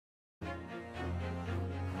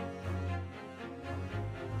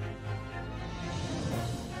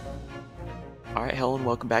Alright, hello and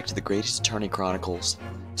welcome back to the Greatest Attorney Chronicles.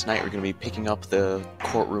 Tonight we're going to be picking up the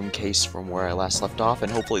courtroom case from where I last left off,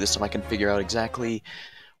 and hopefully this time I can figure out exactly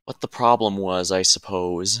what the problem was, I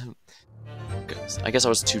suppose. I guess I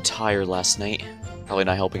was too tired last night. Probably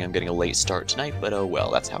not helping I'm getting a late start tonight, but oh well,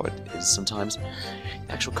 that's how it is sometimes.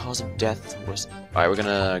 The actual cause of death was... Alright, we're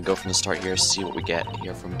gonna go from the start here, see what we get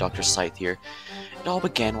here from Dr. Scythe here. It all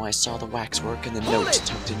began when I saw the waxwork and the note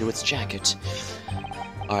tucked into its jacket.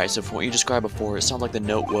 Alright, so from what you described before, it sounded like the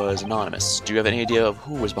note was anonymous. Do you have any idea of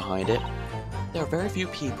who was behind it? There are very few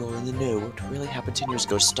people in the know what really happened 10 years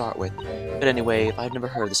ago to start with. But anyway, I've never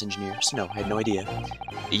heard of this engineer, so no, I had no idea.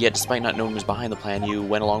 Yet, despite not knowing who was behind the plan, you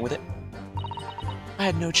went along with it? I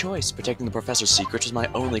had no choice. Protecting the professor's secret was my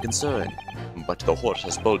only concern. But the horse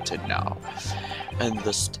has bolted now. And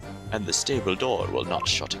the stable door will not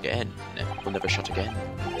shut again. Will never shut again.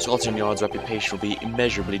 Scotland Yard's reputation will be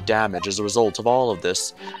immeasurably damaged as a result of all of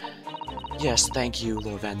this. Yes, thank you,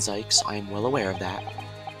 Lord Van Zykes. I am well aware of that.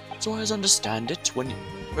 So as I understand it, when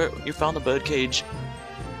you found the birdcage,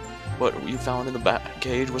 what you found in the bat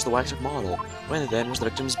cage was the waxwork model. When then was the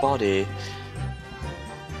victim's body?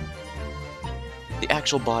 The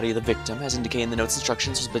actual body of the victim, as indicated in the note's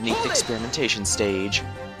instructions, was beneath the experimentation stage.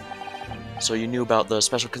 So you knew about the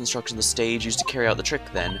special construction of the stage used to carry out the trick,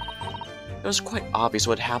 then. It was quite obvious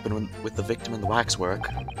what happened with the victim and the waxwork.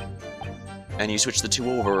 And you switched the two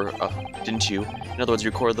over, didn't you? In other words, you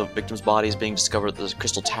recorded the victim's body as being discovered at the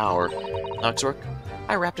Crystal Tower. Waxwork?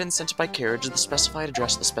 I wrapped it and sent it by carriage to the specified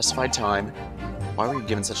address at the specified time. Why were you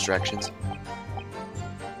given such directions?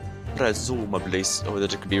 Presumably so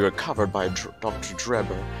that it could be recovered by Dr.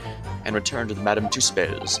 Drebber and returned to the Madame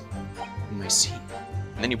Tussauds. I see.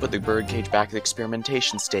 And then you put the birdcage back at the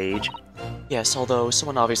experimentation stage. Yes, although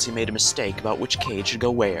someone obviously made a mistake about which cage should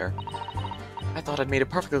go where. I thought I'd made it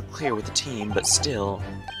perfectly clear with the team, but still...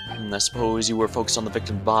 I suppose you were focused on the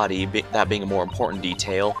victim's body, that being a more important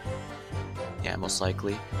detail. Yeah, most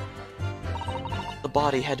likely. The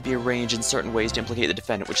body had to be arranged in certain ways to implicate the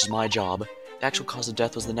defendant, which is my job. The actual cause of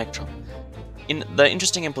death was the neck trauma. In the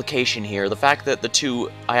interesting implication here, the fact that the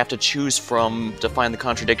two I have to choose from to find the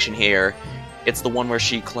contradiction here, it's the one where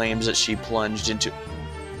she claims that she plunged into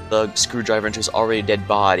the screwdriver into his already dead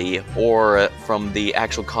body, or from the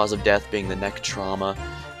actual cause of death being the neck trauma.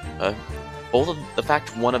 Both of the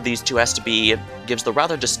fact one of these two has to be gives the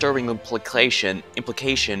rather disturbing implication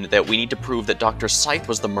that we need to prove that Dr. Scythe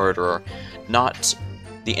was the murderer, not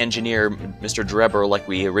the engineer, Mr. Drebber, like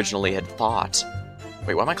we originally had thought.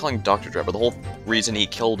 Wait, why am I calling him Dr. Drebber? The whole reason he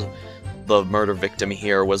killed the murder victim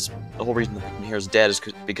here was... The whole reason the victim here is dead is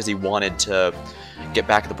because he wanted to get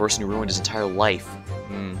back at the person who ruined his entire life.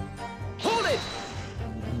 Hold it!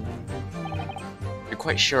 You're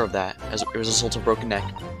quite sure of that, as it was a result of a broken neck?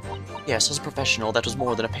 Yes, as a professional, that was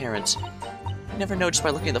more than apparent. You never know just by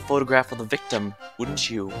looking at the photograph of the victim, wouldn't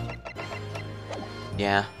you?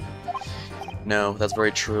 Yeah. No, that's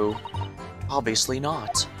very true. Obviously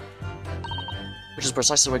not. Which is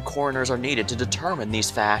precisely why coroners are needed to determine these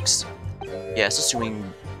facts. Yes,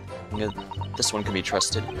 assuming this one can be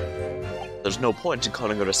trusted. There's no point in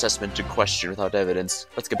calling an assessment to question without evidence.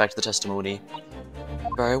 Let's get back to the testimony.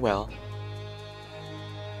 Very well.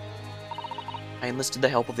 I enlisted the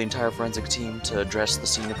help of the entire forensic team to address the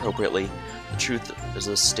scene appropriately. The truth is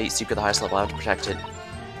a state secret at the highest level. I have to protect it.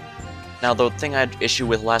 Now, the thing I had issue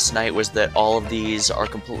with last night was that all of these are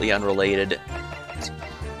completely unrelated.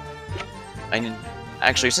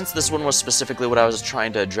 Actually, since this one was specifically what I was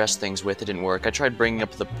trying to address things with, it didn't work. I tried bringing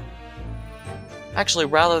up the... Actually,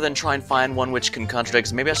 rather than try and find one which can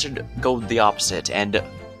contradict, maybe I should go the opposite and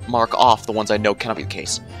mark off the ones I know cannot be the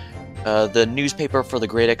case. The newspaper for the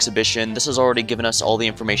Great Exhibition, this has already given us all the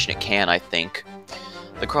information it can, I think.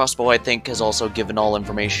 The crossbow, I think, has also given all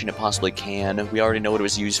information it possibly can. We already know what it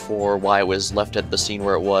was used for, why it was left at the scene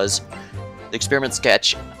where it was. The experiment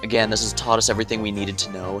sketch, again, this has taught us everything we needed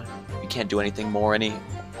to know. We can't do anything more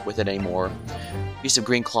with it anymore. Piece of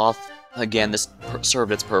green cloth, again, this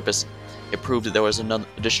served its purpose. It proved that there was an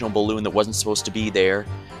additional balloon that wasn't supposed to be there,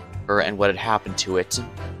 and what had happened to it.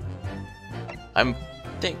 I'm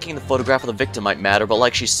thinking the photograph of the victim might matter, but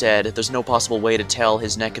like she said, there's no possible way to tell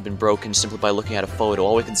his neck had been broken simply by looking at a photo.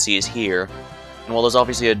 All we can see is here. And while there's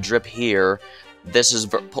obviously a drip here, this is,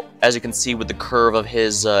 as you can see with the curve of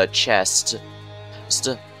his chest.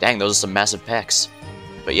 Dang, those are some massive pecs.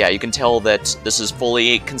 But yeah, you can tell that this is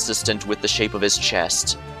fully consistent with the shape of his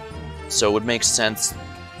chest. So it would make sense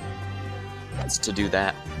to do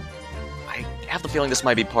that. I have the feeling this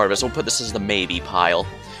might be part of it, so we'll put this as the maybe pile.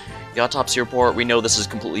 The autopsy report, we know this is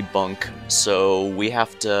completely bunk, so we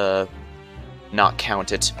have to not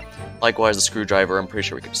count it. Likewise, the screwdriver, I'm pretty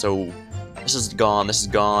sure we could. So, the This is gone, this is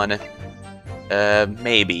gone.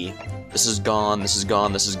 Maybe. This is gone, this is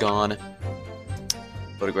gone, this is gone.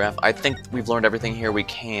 Photograph. I think we've learned everything here we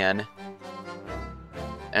can.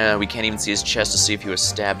 We can't even see his chest to see if he was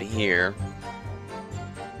stabbed here.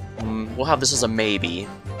 We'll have this as a maybe.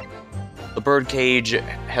 The birdcage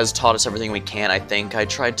has taught us everything we can, I think. I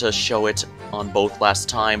tried to show it on both last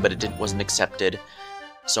time, but it wasn't accepted.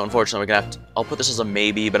 So unfortunately, we're gonna have to... I'll put this as a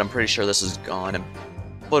maybe, but I'm pretty sure this is gone. And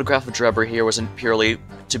photograph of Drebber here wasn't purely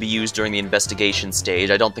to be used during the investigation stage.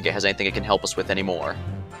 I don't think it has anything it can help us with anymore.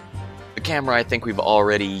 The camera, I think we've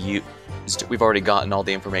already used. We've already gotten all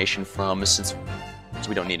the information from, so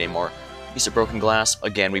we don't need any more. Piece of broken glass.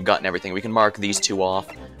 Again, we've gotten everything. We can mark these two off.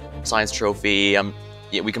 Science trophy.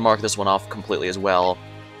 Yeah, we can mark this one off completely as well.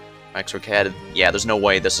 X-ray. Yeah, there's no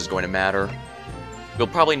way this is going to matter. We'll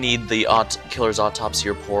probably need the killer's autopsy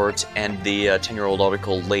report and the 10-year-old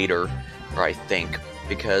article later, or I think,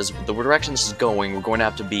 because the direction this is going, we're going to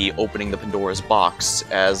have to be opening the Pandora's box,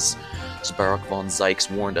 as Barak von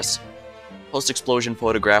Zykes warned us. Post-explosion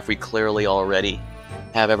photograph, we clearly already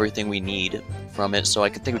have everything we need from it, so I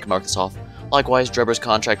think we can mark this off. Likewise, Drebber's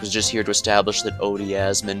contract was just here to establish that Odie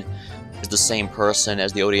Yasmin is the same person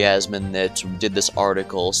as the Odie Yasmin that did this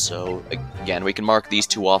article, so again, we can mark these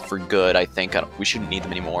two off for good, I think. We shouldn't need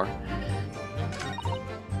them anymore.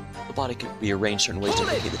 The body could be arranged certain ways to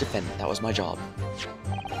implicate the defendant. That was my job.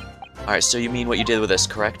 Alright, so you mean what you did with this,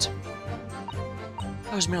 correct?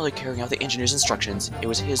 I was merely carrying out the engineer's instructions. It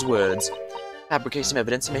was his words. Fabricate some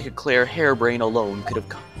evidence and make it clear Hairbrain alone could have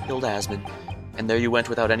killed Asmund. And there you went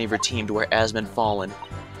without any of your team to where Asmund fallen.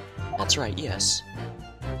 That's right, yes.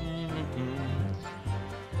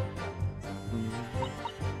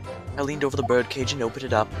 I leaned over the birdcage and opened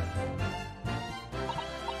it up.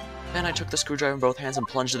 Then I took the screwdriver in both hands and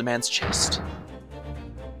plunged the man's chest.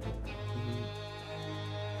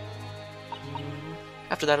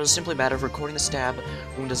 After that, it was simply a matter of recording the stab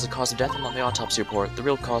wound as the cause of death and not the autopsy report, the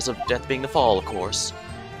real cause of death being the fall, of course.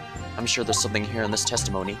 I'm sure there's something here in this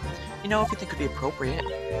testimony. You know, if you think it would be appropriate,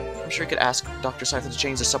 I'm sure you could ask Dr. Scythe to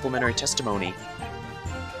change the supplementary testimony.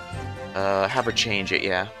 Have her change it,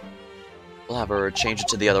 yeah. We'll have her change it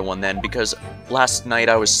to the other one then, because last night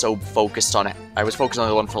I was so focused on it. I was focused on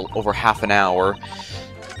the one for over half an hour.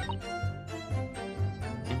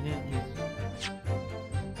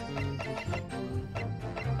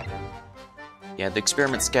 Yeah, the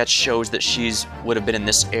experiment sketch shows that she's would have been in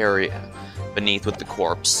this area beneath with the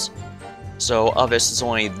corpse. So of this is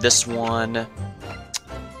only this one,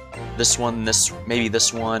 maybe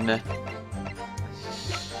this one,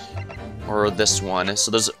 or this one.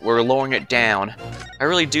 So we're lowering it down. I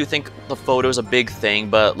really do think the photo is a big thing,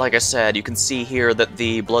 but like I said, you can see here that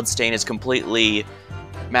the bloodstain is completely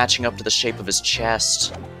matching up to the shape of his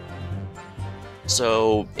chest.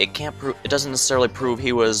 So it doesn't necessarily prove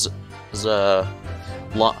he was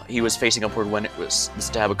facing upward when the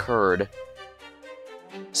stab occurred.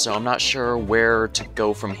 So I'm not sure where to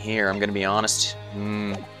go from here, I'm gonna be honest.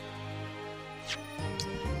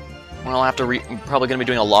 Well, I'm probably gonna be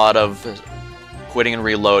doing a lot of quitting and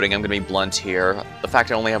reloading. I'm gonna be blunt here. The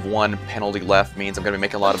fact I only have one penalty left means I'm gonna be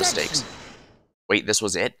making a lot of mistakes. Wait, this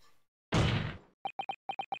was it?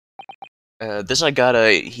 This I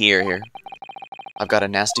gotta here. I've got a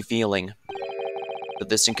nasty feeling that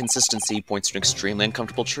this inconsistency points to an extremely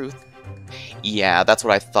uncomfortable truth. Yeah, that's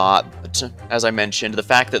what I thought, but as I mentioned, the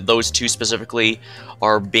fact that those two specifically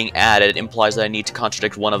are being added implies that I need to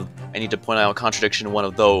point out a contradiction in one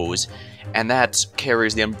of those, and that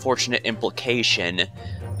carries the unfortunate implication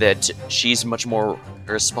that she's much more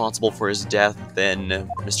responsible for his death than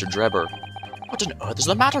Mr. Drebber. What on earth is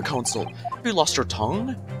the matter, Counsel? Have you lost your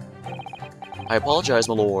tongue? I apologize,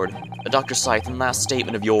 my lord. Dr. Scythe, in the last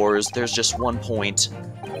statement of yours, there's just one point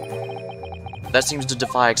that seems to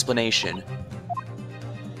defy explanation.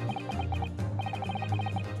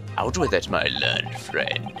 Out with it, my learned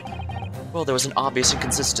friend. Well, there was an obvious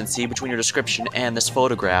inconsistency between your description and this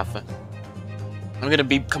photograph. I'm gonna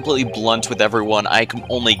be completely blunt with everyone. I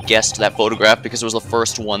only guessed that photograph because it was the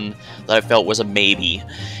first one that I felt was a maybe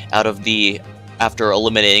after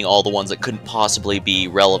eliminating all the ones that couldn't possibly be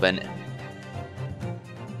relevant.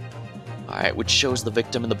 Alright, which shows the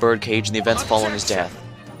victim in the birdcage and the events following his death.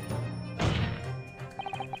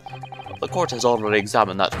 The court has already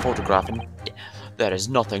examined that photograph, and there is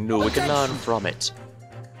nothing new we can learn from it.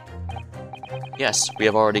 Yes, we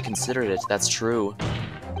have already considered it, that's true.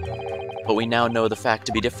 But we now know the fact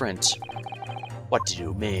to be different. What do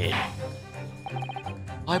you mean?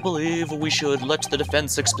 I believe we should let the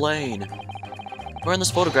defense explain. Where in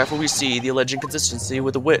this photograph will we see the alleged inconsistency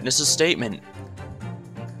with the witness's statement?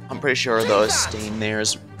 I'm pretty sure the stain there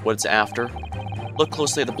is what it's after. Look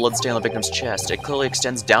closely at the bloodstain on the victim's chest. It clearly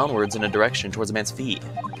extends downwards in a direction towards the man's feet.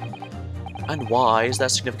 And why is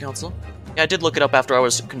that significant, Counsel? Yeah, I did look it up after I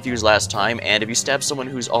was confused last time, and if you stab someone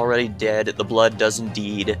who's already dead, the blood does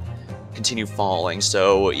indeed continue falling.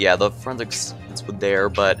 So, yeah, the forensics is there,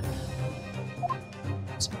 but...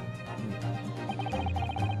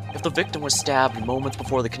 If the victim was stabbed moments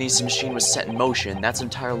before the kinesis machine was set in motion, that's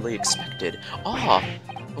entirely expected. Ah,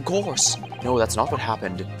 of course. No, that's not what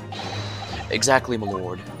happened. Exactly, my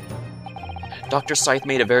lord. Dr. Scythe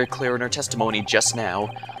made it very clear in her testimony just now.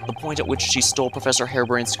 The point at which she stole Professor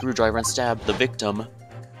Harebrain's screwdriver and stabbed the victim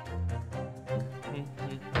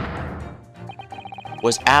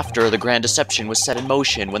was after the Grand Deception was set in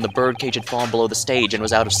motion, when the birdcage had fallen below the stage and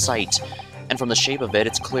was out of sight. And from the shape of it,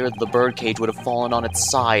 it's clear that the birdcage would have fallen on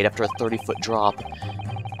its side after a 30-foot drop.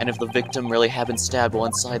 And if the victim really had been stabbed while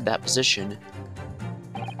inside that position,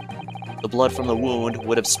 the blood from the wound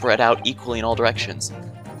would have spread out equally in all directions.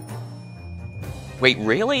 Wait,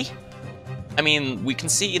 really? I mean, we can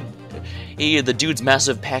see the dude's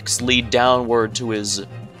massive pecs lead downward to his...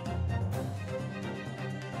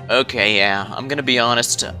 Okay, yeah, I'm gonna be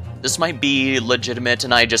honest. This might be legitimate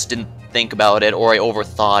and I just didn't think about it, or I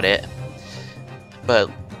overthought it.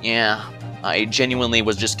 But, yeah, I genuinely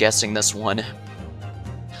was just guessing this one.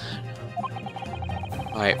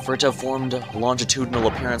 Alright, for it to have formed a longitudinal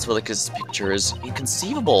appearance for like his picture is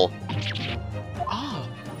inconceivable. Ah.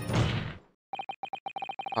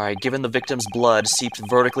 Alright, given the victim's blood seeped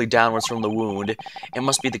vertically downwards from the wound, it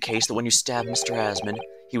must be the case that when you stabbed Mr. Asman,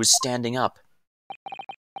 he was standing up.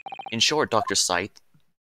 In short, Dr. Scythe,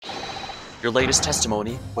 your latest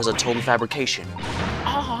testimony was a total fabrication.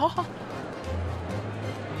 Ah.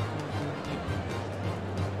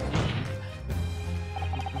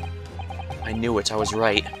 I knew it, I was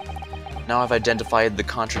right. Now I've identified the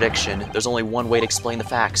contradiction. There's only one way to explain the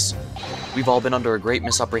facts. We've all been under a great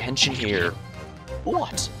misapprehension here.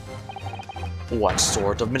 What? What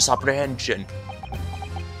sort of misapprehension?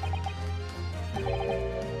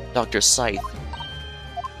 Dr. Scythe,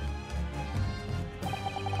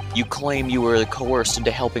 you claim you were coerced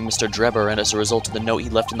into helping Mr. Drebber, and as a result of the note he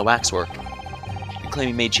left in the waxwork. You claim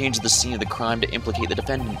he made changes to the scene of the crime to implicate the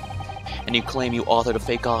defendant. And you claim you authored a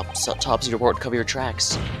fake autopsy report to cover your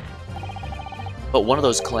tracks. But one of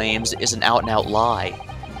those claims is an out-and-out lie,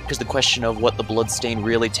 because the question of what the bloodstain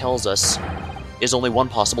really tells us is only one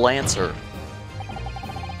possible answer.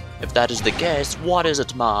 If that is the case, what is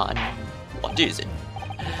it, man? What is it?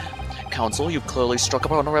 Counsel, you've clearly struck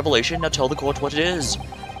upon a revelation. Now tell the court what it is.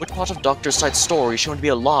 Which part of Dr. Scythe's story is shown to be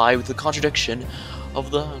a lie with the contradiction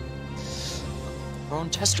of her own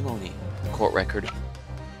testimony? Court record.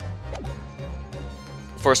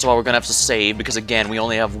 First of all, we're gonna have to save, because again, we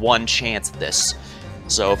only have one chance at this.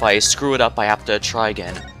 So if I screw it up, I have to try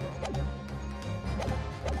again.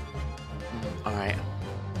 Alright.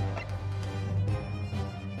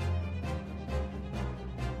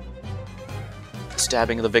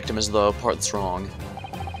 Stabbing the victim is the part that's wrong.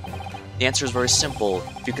 The answer is very simple,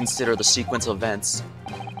 if you consider the sequence of events.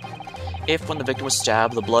 If, when the victim was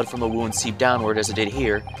stabbed, the blood from the wound seeped downward as it did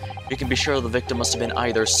here, you can be sure the victim must have been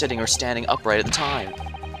either sitting or standing upright at the time.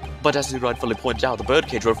 But as you rightfully pointed out, the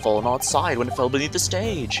birdcage would have fallen on its side when it fell beneath the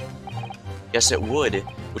stage. Yes, it would,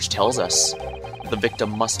 which tells us the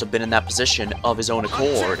victim must have been in that position of his own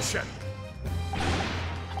accord.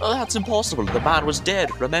 Oh, that's impossible. The man was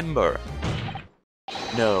dead, remember.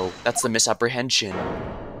 No, that's the misapprehension.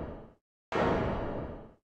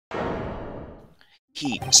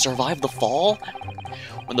 He survived the fall?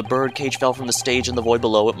 When the birdcage fell from the stage in the void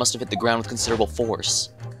below, it must have hit the ground with considerable force.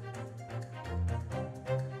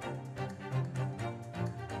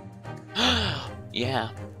 Yeah.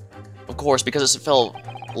 Of course, because it fell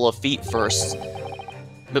below feet first.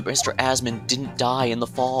 But Mr. Asman didn't die in the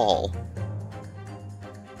fall.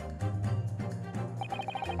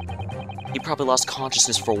 He probably lost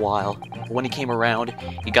consciousness for a while, but when he came around,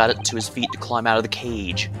 he got it to his feet to climb out of the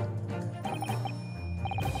cage.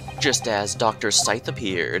 Just as Dr. Scythe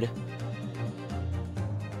appeared.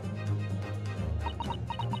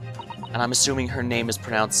 And I'm assuming her name is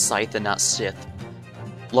pronounced Scythe and not Sith.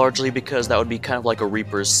 Largely because that would be kind of like a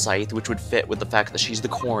Reaper's scythe, which would fit with the fact that she's the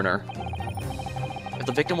coroner. If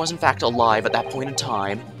the victim was in fact alive at that point in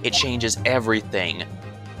time, it changes everything.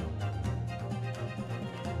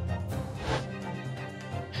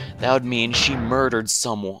 That would mean she murdered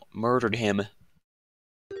him.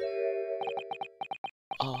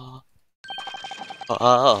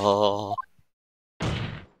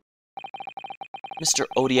 Mr.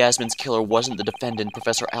 Asman's killer wasn't the defendant,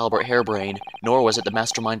 Professor Albert Harebrain, nor was it the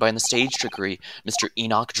mastermind behind the stage trickery, Mr.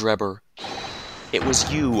 Enoch Drebber. It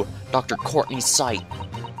was you, Dr. Courtney Sight.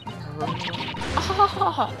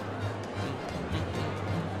 Ah.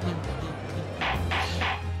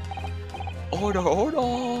 Order,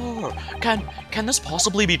 order! Can this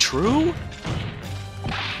possibly be true?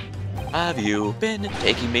 Have you been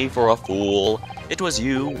taking me for a fool? It was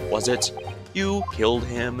you, was it? You killed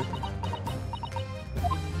him.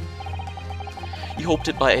 You hoped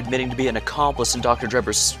that by admitting to be an accomplice in Dr.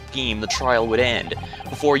 Drebber's scheme, the trial would end,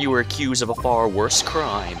 before you were accused of a far worse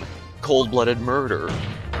crime. Cold-blooded murder.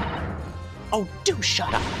 Oh, do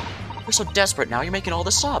shut up! You're so desperate now, you're making all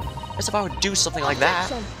this up. As if I would do something like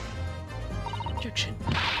that. Objection.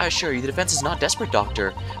 I assure you, the defense is not desperate,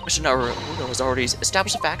 Doctor. Mr. Naruto has already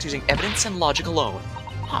established the facts using evidence and logic alone.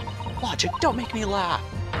 Huh, logic? Don't make me laugh.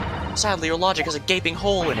 Sadly, your logic has a gaping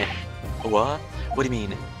hole in it. What? What do you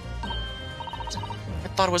mean?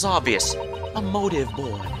 I thought it was obvious. A motive,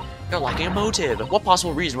 boy. You're lacking a motive. What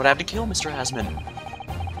possible reason would I have to kill Mr. Asman?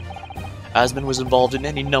 Asman was involved in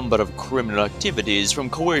any number of criminal activities, from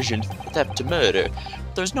coercion, theft to murder.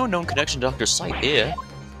 There's no known connection to Dr. Sight here.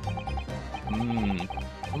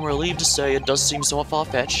 I'm relieved to say it does seem somewhat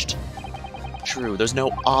far-fetched. True, there's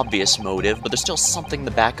no obvious motive, but there's still something in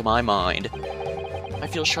the back of my mind. I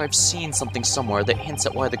feel sure I've seen something somewhere that hints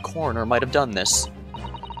at why the coroner might have done this.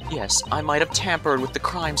 Yes, I might have tampered with the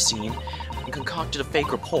crime scene and concocted a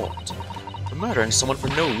fake report. But murdering someone for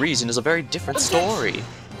no reason is a very different story.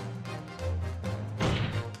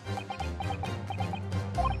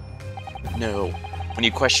 No. When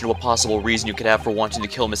you question what possible reason you could have for wanting to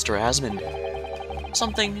kill Mr. Asman,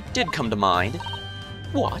 something did come to mind.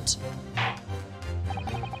 What?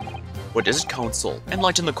 What is it, Counsel?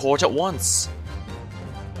 Enlighten the court at once.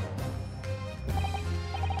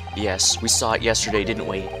 Yes, we saw it yesterday, didn't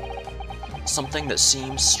we? Something that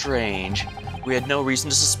seems strange. We had no reason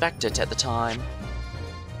to suspect it at the time.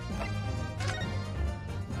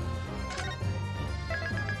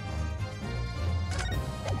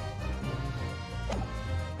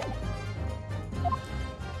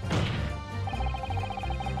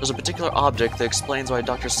 There's a particular object that explains why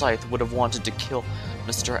Dr. Scythe would have wanted to kill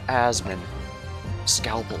Mr. Asman.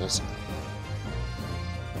 Scalpels.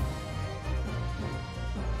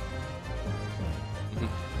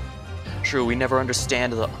 True, we never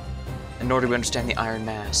understand the... and nor do we understand the Iron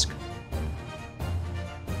Mask.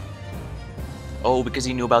 Oh, because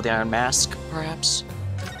he knew about the Iron Mask, perhaps?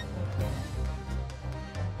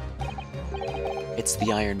 It's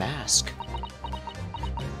the Iron Mask.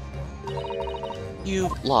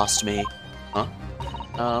 You've lost me. Huh?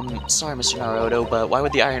 Sorry, Mr. Naruto, but why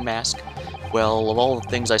would the Iron Mask? Well, of all the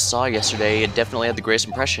things I saw yesterday, it definitely had the greatest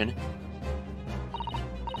impression.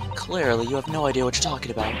 Clearly, you have no idea what you're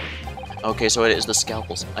talking about. Okay, so it is the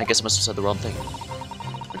scalpels. I guess I must have said the wrong thing.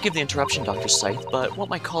 Forgive the interruption, Dr. Scythe, but what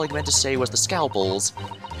my colleague meant to say was the scalpels.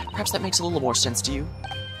 Perhaps that makes a little more sense to you?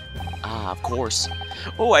 Ah, of course.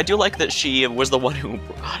 Oh, I do like that she was the one who...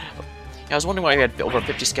 I was wondering why you had over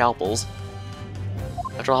 50 scalpels.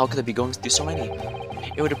 After all, how could they be going through so many?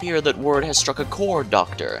 It would appear that word has struck a chord,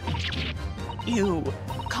 Doctor. You...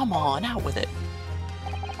 come on, out with it.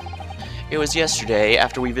 It was yesterday,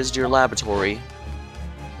 after we visited your laboratory.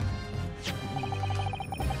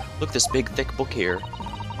 Look, this big, thick book here.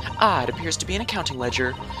 Ah, it appears to be an accounting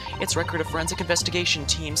ledger. It's record of forensic investigation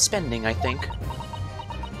team spending, I think.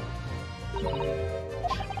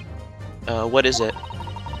 What is it?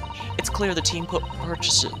 It's clear the team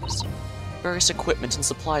purchases various equipment and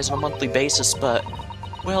supplies on a monthly basis, but...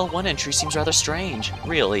 well, one entry seems rather strange.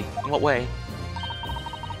 Really? In what way?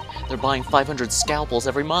 They're buying 500 scalpels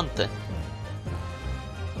every month.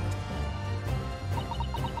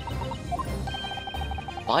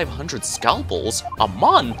 500 scalpels? A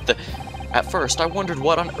month? At first, I wondered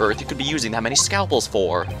what on earth you could be using that many scalpels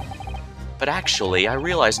for. But actually, I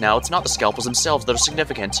realize now it's not the scalpels themselves that are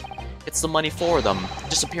significant. It's the money for them,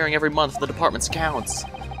 disappearing every month from the department's accounts.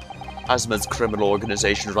 Asman's criminal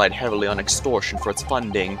organization relied heavily on extortion for its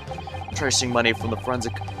funding. Tracing money from the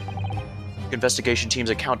forensic investigation team's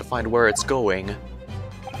account to find where it's going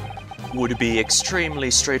would be extremely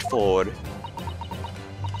straightforward.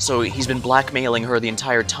 So he's been blackmailing her the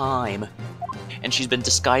entire time, and she's been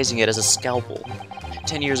disguising it as a scalpel.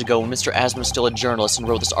 10 years ago, when Mr. Asman was still a journalist and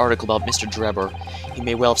wrote this article about Mr. Drebber, he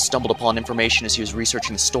may well have stumbled upon information as he was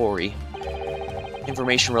researching the story.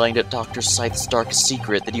 Information relating to Dr. Scythe's darkest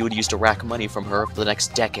secret that he would use to rack money from her for the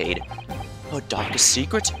next decade. A darkest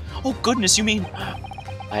secret? Oh goodness, you mean...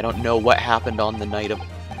 I don't know what happened on the night of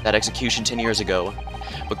that execution 10 years ago,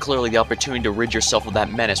 but clearly the opportunity to rid yourself of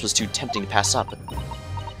that menace was too tempting to pass up.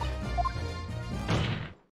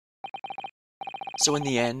 So in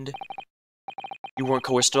the end, You weren't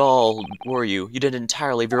coerced at all, were you? You did it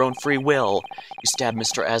entirely of your own free will. You stabbed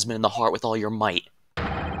Mr. Asmund in the heart with all your might.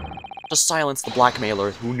 To silence the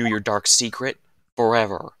blackmailer who knew your dark secret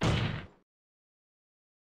forever.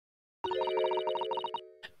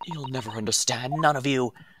 You'll never understand, none of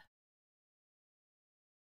you.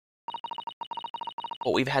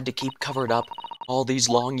 What we've had to keep covered up all these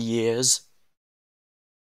long years.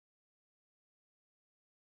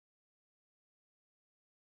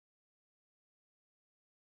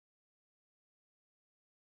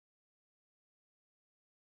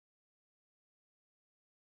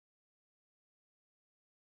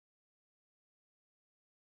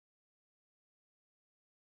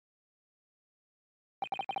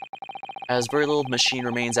 As very little machine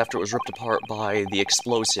remains after it was ripped apart by the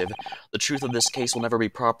explosive, the truth of this case will never be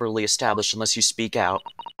properly established unless you speak out.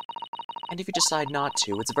 And if you decide not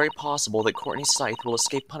to, it's very possible that Courtney Scythe will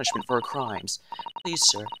escape punishment for her crimes. Please,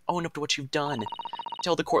 sir, own up to what you've done.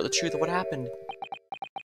 Tell the court the truth of what happened.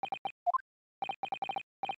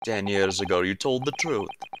 10 years ago, you told the truth,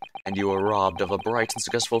 and you were robbed of a bright and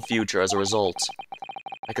successful future as a result.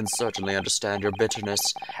 I can certainly understand your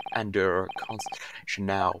bitterness and your consternation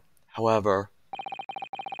now. However,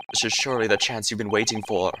 this is surely the chance you've been waiting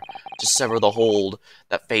for, to sever the hold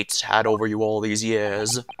that fate's had over you all these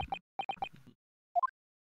years.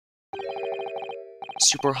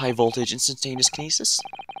 Super high voltage instantaneous kinesis?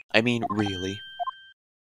 I mean, really.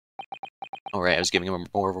 Alright, I was giving him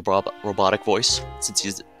more of a robotic voice, since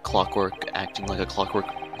he's clockwork, acting like a clockwork.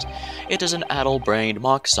 It is an addle-brained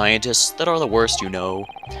mock scientists that are the worst you know.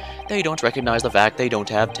 They don't recognize the fact they don't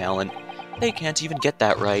have talent. They can't even get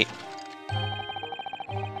that right.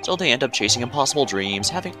 So they end up chasing impossible dreams,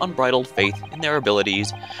 having unbridled faith in their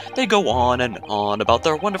abilities. They go on and on about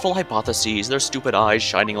their wonderful hypotheses, their stupid eyes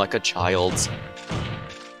shining like a child's.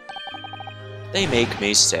 They make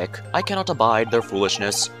me sick. I cannot abide their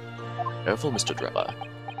foolishness. Careful, Mr. Drebba.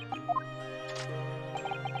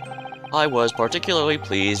 I was particularly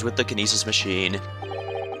pleased with the kinesis machine.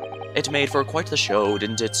 It made for quite the show,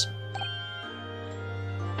 didn't it?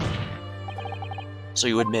 So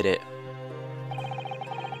you admit it.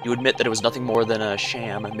 You admit that it was nothing more than a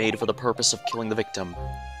sham made for the purpose of killing the victim.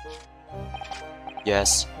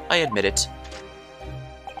 Yes, I admit it.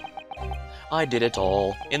 I did it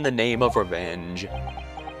all in the name of revenge.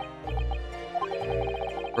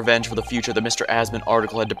 Revenge for the future the Mr. Asmund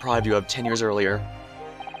article had deprived you of 10 years earlier.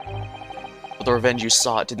 But the revenge you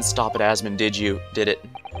sought didn't stop at Asmund, did you? Did it?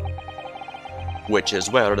 Which is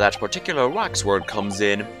where that particular waxword comes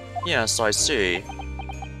in. Yes, I see.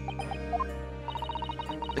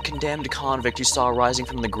 The condemned convict you saw rising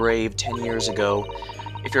from the grave 10 years ago.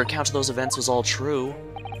 If your account of those events was all true,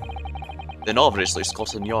 then obviously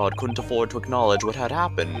Scotland Yard couldn't afford to acknowledge what had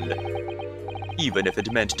happened. Even if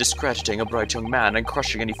it meant discrediting a bright young man and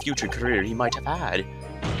crushing any future career he might have had.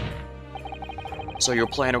 So your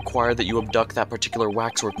plan required that you abduct that particular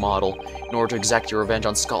waxwork model in order to exact your revenge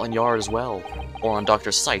on Scotland Yard as well. Or on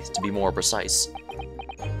Dr. Scythe, to be more precise.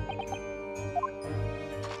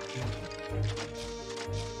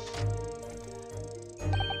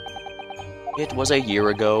 It was a year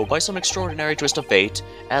ago. By some extraordinary twist of fate,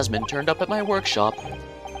 Asmund turned up at my workshop.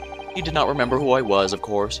 He did not remember who I was, of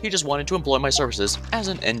course. He just wanted to employ my services as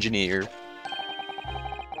an engineer.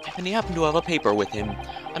 And he happened to have a paper with him,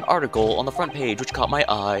 an article on the front page which caught my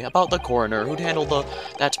eye about the coroner who'd handled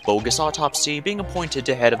that bogus autopsy being appointed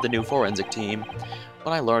to head of the new forensic team.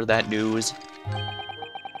 When I learned that news,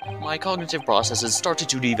 my cognitive processes started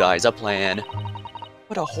to devise a plan.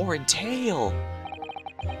 What a horrid tale!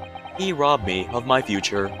 He robbed me of my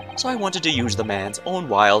future, so I wanted to use the man's own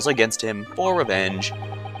wiles against him for revenge,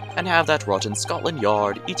 and have that rotten Scotland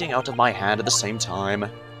Yard eating out of my hand at the same time.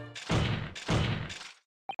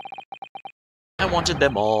 I wanted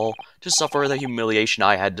them all to suffer the humiliation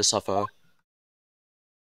I had to suffer.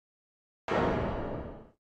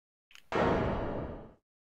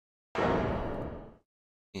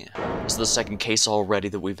 Yeah, this is the second case already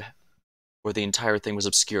that where the entire thing was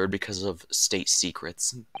obscured because of state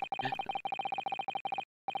secrets.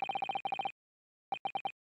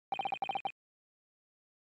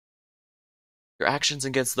 Your actions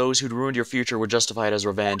against those who'd ruined your future were justified as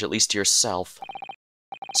revenge, at least to yourself.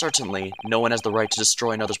 Certainly, no one has the right to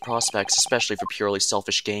destroy another's prospects, especially for purely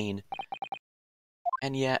selfish gain.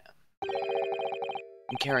 And yet,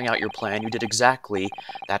 in carrying out your plan, you did exactly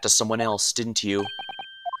that to someone else, didn't you?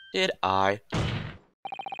 Did I?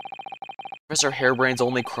 Professor Harebrain's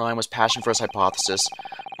only crime was passion for his hypothesis.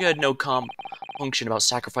 He had no compunction about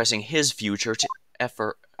sacrificing his future to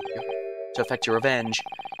effect your revenge.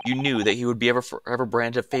 You knew that he would be forever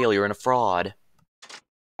branded a failure and a fraud.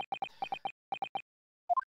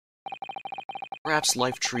 Perhaps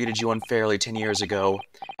life treated you unfairly 10 years ago,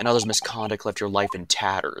 and others' misconduct left your life in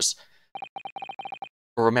tatters.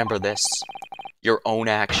 But remember this. Your own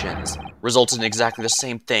actions resulted in exactly the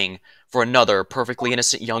same thing for another perfectly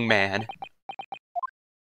innocent young man.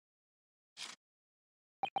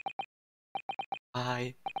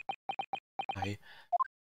 I...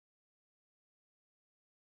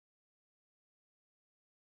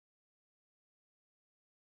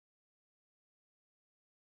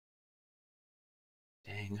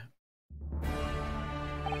 Dang.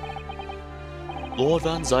 Lord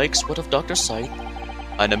Van Zykes, what of Dr. Scythe?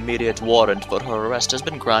 An immediate warrant for her arrest has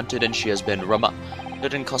been granted and she has been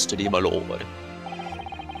remanded in custody, my lord.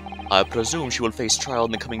 I presume she will face trial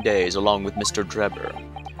in the coming days along with Mr. Drebber.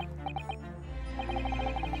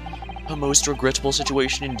 A most regrettable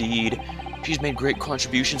situation indeed. She's made great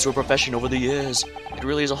contributions to her profession over the years. It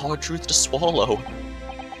really is a hard truth to swallow.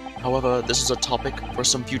 However, this is a topic for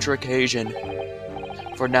some future occasion.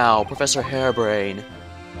 For now, Professor Hairbrain.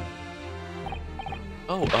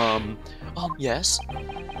 Oh, yes?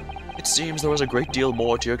 It seems there was a great deal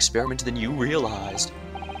more to your experiment than you realized.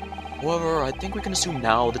 However, I think we can assume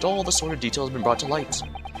now that all the sort of details have been brought to light.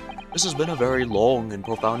 This has been a very long and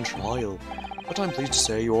profound trial, but I'm pleased to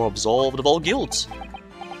say you are absolved of all guilt.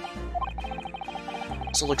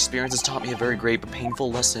 This whole experience has taught me a very great but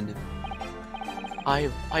painful lesson.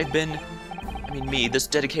 I've been, this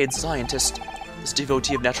dedicated scientist, this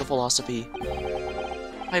devotee of natural philosophy.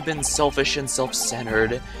 I've been selfish and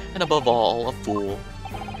self-centered, and above all, a fool.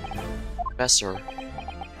 Professor,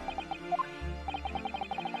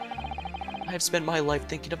 I have spent my life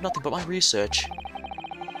thinking of nothing but my research,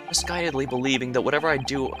 misguidedly believing that whatever I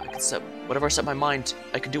do, I could do whatever I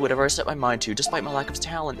set my mind to, despite my lack of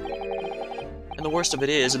talent. And the worst of it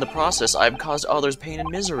is, in the process, I have caused others pain and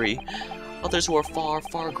misery, others who are far,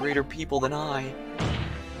 far greater people than I.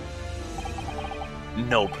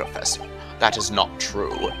 No, Professor, that is not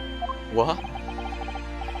true. What?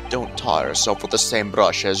 Don't tar yourself with the same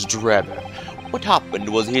brush as Drebber. What happened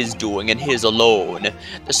was his doing and his alone.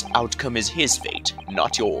 This outcome is his fate,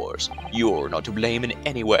 not yours. You're not to blame in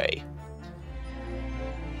any way.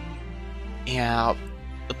 Yeah,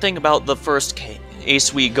 the thing about the first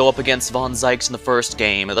case, we go up against Von Zykes in the first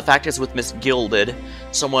game. The fact is with Miss Gilded,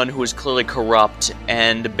 someone who is clearly corrupt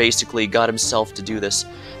and basically got himself to do this.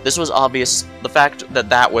 This was obvious. The fact that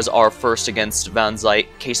that was our first case against Von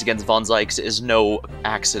Zykes is no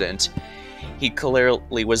accident.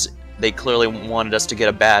 They clearly wanted us to get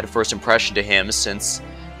a bad first impression to him since,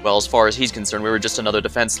 well, as far as he's concerned, we were just another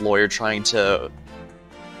defense lawyer trying to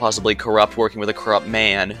possibly working with a corrupt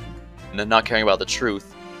man, and not caring about the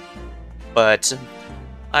truth. But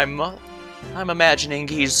I'm imagining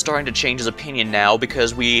he's starting to change his opinion now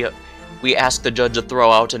because we asked the judge to throw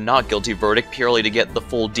out a not guilty verdict purely to get the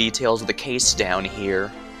full details of the case down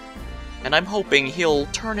here. And I'm hoping he'll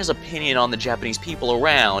turn his opinion on the Japanese people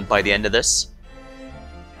around by the end of this.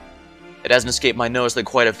 It hasn't escaped my notice that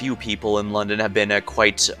quite a few people in London have been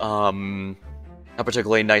quite, not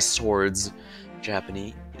particularly nice towards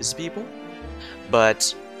Japanese people.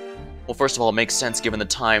 But, well, first of all, it makes sense given the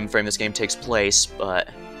time frame this game takes place, but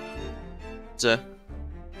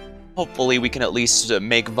hopefully we can at least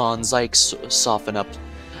make Von Zykes soften up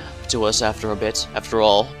to us after a bit. After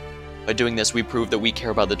all, by doing this, we prove that we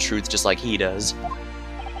care about the truth just like he does.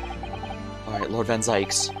 Alright, Lord Van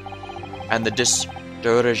Zykes. And the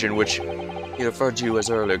derision which he referred to you as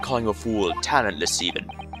earlier, calling you a fool, talentless even.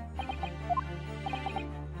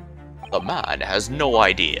 The man has no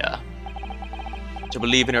idea. To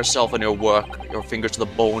believe in yourself and your work, your fingers to the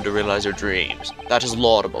bone to realize your dreams. That is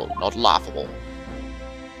laudable, not laughable.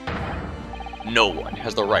 No one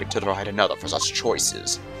has the right to deride another for such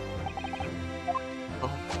choices.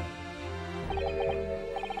 Oh.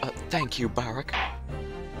 Thank you, Barak.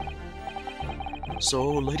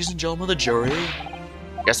 So, ladies and gentlemen of the jury...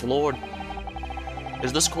 Yes, my lord. It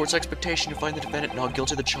is this court's expectation to find the defendant not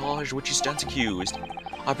guilty of the charge which he stands accused.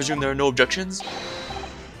 I presume there are no objections?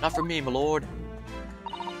 Not from me, my lord.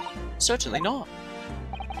 Certainly not.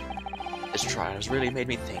 This trial has really made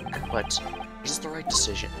me think, but this is the right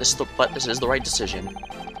decision. This is the right decision.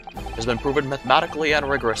 It has been proven mathematically and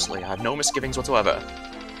rigorously. I have no misgivings whatsoever.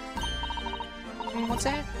 What's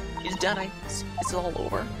that? He's done. It's all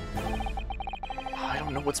over. I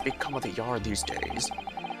don't know what's become of the yard these days.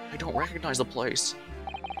 I don't recognize the place.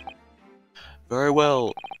 Very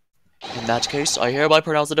well. In that case, I hereby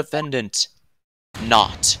pronounce the defendant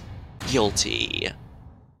not guilty.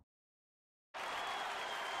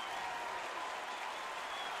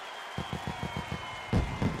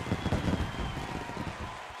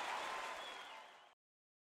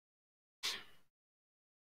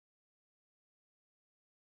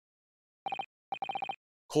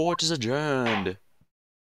 Court is adjourned.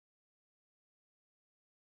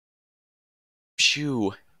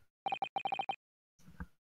 Phew.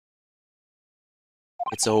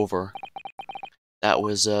 It's over. That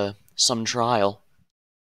was, some trial.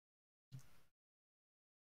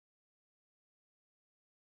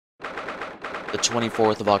 The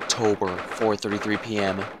 24th of October, 4:33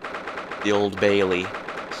 p.m. The Old Bailey.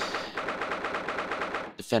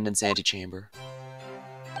 Defendant's antechamber.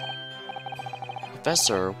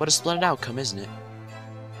 Professor, what a splendid outcome, isn't it?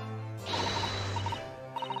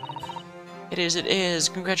 It is.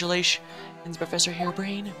 Congratulations, Professor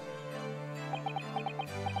Harebrain.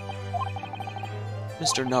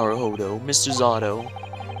 Mr. Naruhodo, Mr. Zato.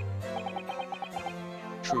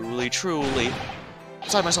 Truly.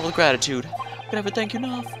 Beside myself with gratitude. Could never thank you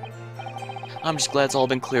enough. I'm just glad it's all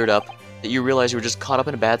been cleared up. That you realize you were just caught up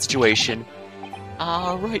in a bad situation.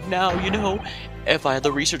 Right now, you know, if I had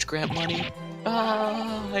the research grant money,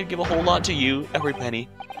 I'd give a whole lot to you, every penny.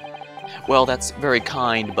 Well, that's very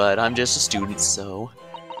kind, but I'm just a student, so...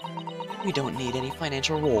 We don't need any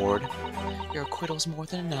financial reward. Your acquittal's more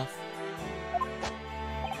than enough.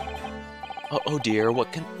 Oh dear,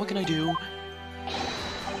 what can I do?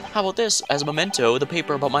 How about this? As a memento, the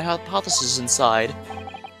paper about my hypothesis inside.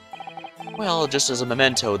 Well, just as a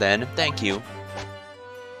memento then, thank you.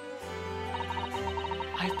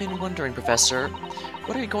 I've been wondering, Professor,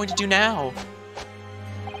 what are you going to do now?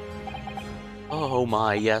 Oh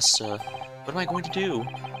my, yes, what am I going to do?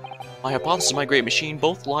 My hypothesis and my great machine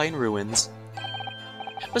both lie in ruins.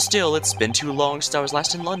 But still, it's been too long since I was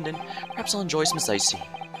last in London. Perhaps I'll enjoy some sightseeing.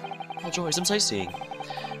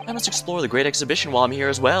 I must explore the great exhibition while I'm here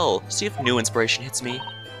as well, see if new inspiration hits me.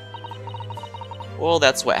 Well,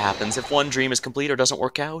 that's what happens. If one dream is complete or doesn't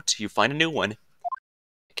work out, you find a new one.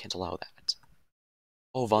 I can't allow that.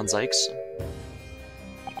 Oh, Von Zykes.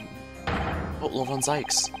 Oh, Lord Von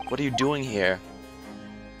Zykes, what are you doing here?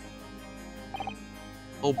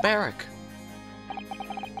 Oh, Barrack.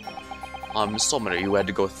 I'm sorry you had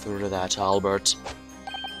to go through that, Albert.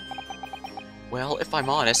 Well, if I'm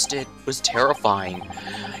honest, it was terrifying.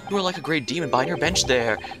 You were like a great demon behind your bench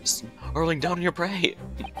there, hurling down on your prey.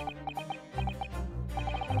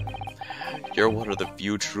 You're one of the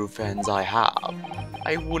few true friends I have.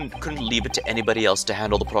 I couldn't leave it to anybody else to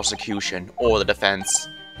handle the prosecution, or the defense.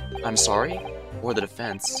 I'm sorry? Or the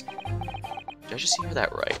defense. Did I just hear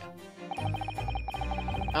that right?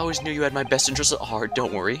 I always knew you had my best interests at heart,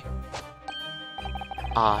 don't worry.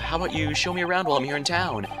 How about you show me around while I'm here in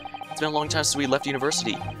town? It's been a long time since we left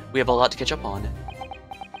university. We have a lot to catch up on.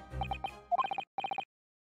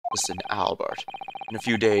 Listen, Albert. In a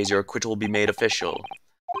few days, your acquittal will be made official.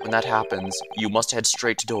 When that happens, you must head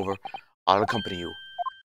straight to Dover. I'll accompany you.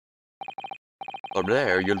 From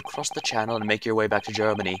there, you'll cross the channel and make your way back to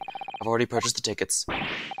Germany. I've already purchased the tickets.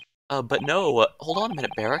 But no, hold on a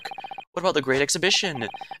minute, Barrack. What about the great exhibition?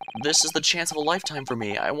 This is the chance of a lifetime for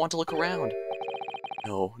me. I want to look around.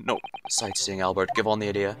 No, sightseeing, Albert. Give on the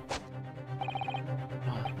idea.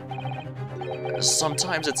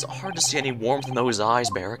 Sometimes it's hard to see any warmth in those eyes,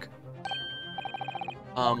 Barrack.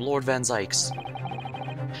 Lord Van Zykes.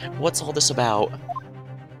 What's all this about?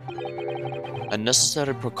 A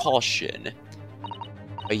necessary precaution.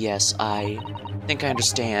 Yes, I think I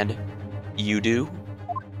understand. You do?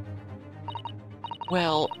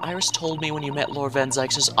 Well, Iris told me when you met Lord Van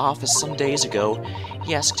Zykes' office some days ago,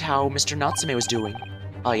 he asked how Mr. Natsume was doing.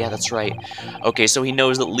 Oh yeah, that's right. Okay, so he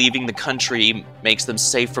knows that leaving the country makes them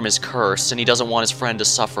safe from his curse, and he doesn't want his friend to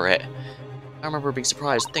suffer it. I remember being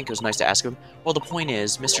surprised. I think it was nice to ask him. Well, the point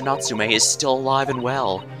is, Mr. Natsume is still alive and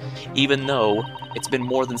well, even though it's been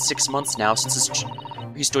more than 6 months now since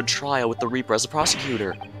he stood trial with the Reaper as a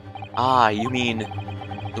prosecutor. Ah, you mean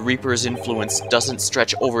the Reaper's influence doesn't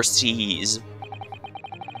stretch overseas.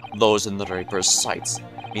 Those in the Reaper's sights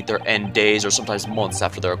meet their end days or sometimes months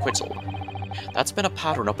after their acquittal. That's been a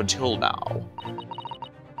pattern up until now.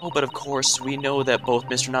 Oh, but of course, we know that both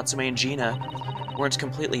Mr. Natsume and Gina weren't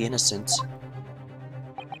completely innocent.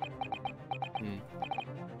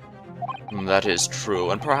 That is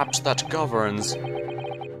true, and perhaps that governs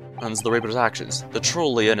the Reaper's actions. The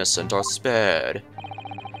truly innocent are spared.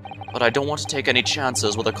 But I don't want to take any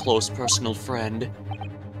chances with a close personal friend.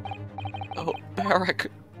 Oh, Barrack.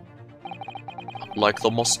 Like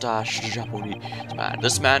the mustached Japanese man,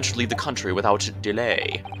 this man should leave the country without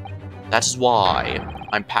delay. That is why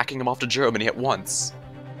I'm packing him off to Germany at once.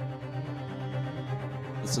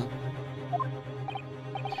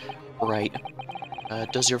 Right.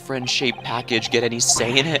 Does your friend's shape package get any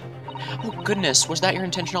say in it? Oh goodness, was that your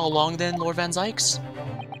intention all along then, Lord Van Zykes?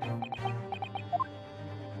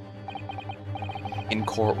 In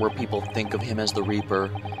court, where people think of him as the Reaper,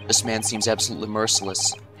 this man seems absolutely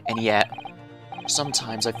merciless, and yet,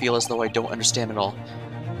 sometimes I feel as though I don't understand it all.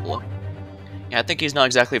 Well, yeah, I think he's not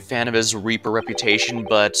exactly a fan of his Reaper reputation,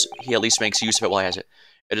 but he at least makes use of it while he has it.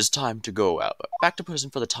 It is time to go out. Back to prison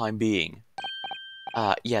for the time being.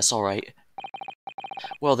 Yes, alright.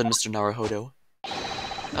 Well then, Mr. Naruhodo.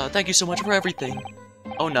 Thank you so much for everything.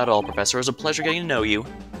 Oh, not at all, Professor. It was a pleasure getting to know you.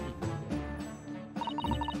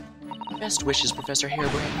 Best wishes, Professor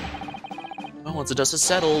Harebrain. Well, once the dust is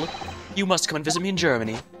settled, you must come and visit me in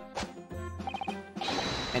Germany.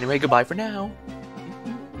 Anyway, goodbye for now.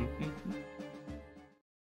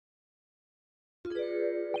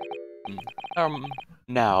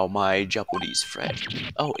 Now, my Japanese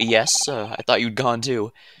friend. Oh, yes, I thought you'd gone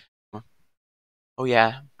too. Oh,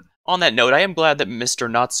 yeah. On that note, I am glad that Mr.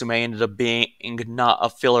 Natsume ended up being not a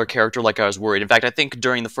filler character like I was worried. In fact, I think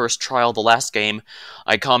during the first trial of the last game,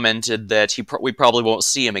 I commented that we probably won't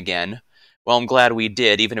see him again. Well, I'm glad we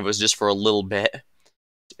did, even if it was just for a little bit.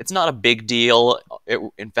 It's not a big deal.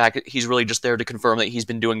 In fact, he's really just there to confirm that he's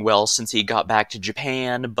been doing well since he got back to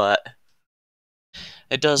Japan, but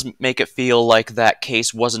it does make it feel like that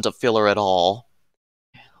case wasn't a filler at all.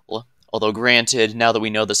 Although granted, now that we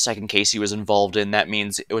know the second case he was involved in, that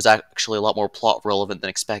means it was actually a lot more plot relevant than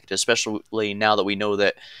expected, especially now that we know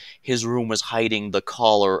that his room was hiding the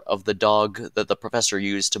collar of the dog that the professor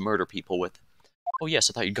used to murder people with. Oh yes,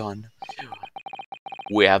 I thought you'd gone.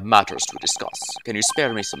 We have matters to discuss. Can you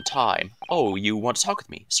spare me some time? Oh, you want to talk with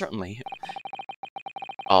me? Certainly.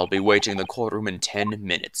 I'll be waiting in the courtroom in 10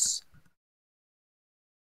 minutes.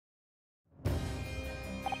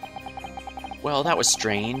 Well, that was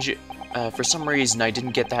strange. For some reason, I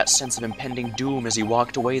didn't get that sense of impending doom as he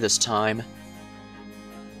walked away this time.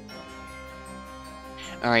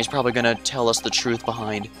 Alright, he's probably gonna tell us the truth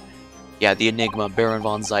behind. Yeah, the enigma, Baron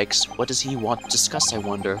von Zykes. What does he want to discuss, I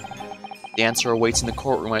wonder? The answer awaits in the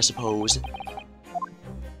courtroom, I suppose.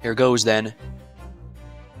 Here goes, then.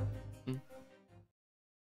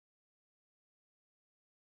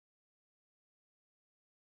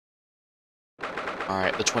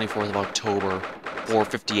 Alright, the 24th of October,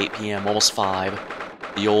 4:58 p.m., almost 5.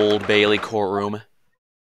 The Old Bailey courtroom.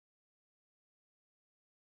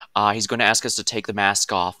 He's going to ask us to take the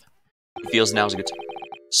mask off. He feels now's a good time.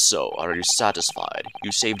 So, are you satisfied?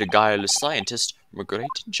 You saved a guileless scientist from a great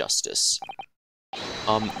injustice.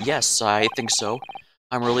 Yes, I think so.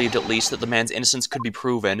 I'm relieved at least that the man's innocence could be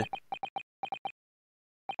proven.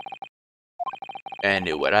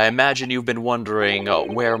 Anyway, I imagine you've been wondering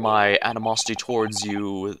where my animosity towards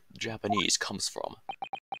you, Japanese, comes from.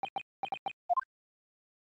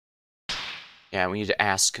 Yeah, we need to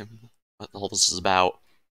ask him what the hell this is about.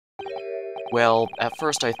 Well, at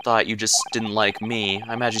first I thought you just didn't like me.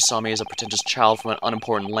 I imagine you saw me as a pretentious child from an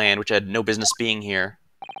unimportant land which had no business being here.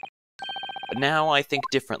 But now I think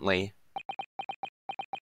differently.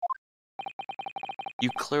 You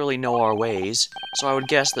clearly know our ways, so I would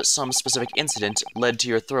guess that some specific incident led to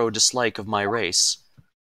your thorough dislike of my race.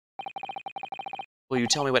 Will you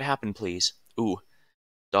tell me what happened, please? Ooh,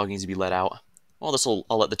 dog needs to be let out. Well,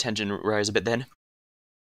 I'll let the tension rise a bit then.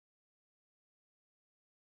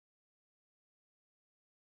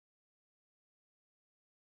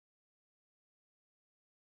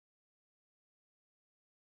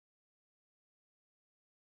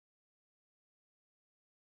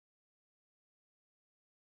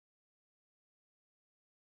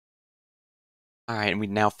 Alright, and we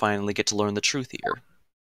now finally get to learn the truth here.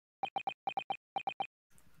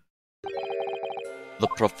 The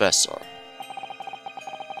Professor.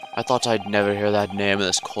 I thought I'd never hear that name in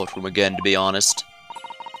this courtroom again, to be honest.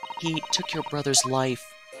 He took your brother's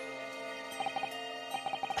life.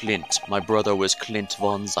 Clint. My brother was Clint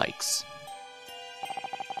von Zykes.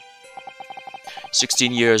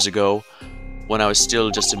 16 years ago, when I was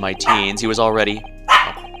still just in my teens, he was already...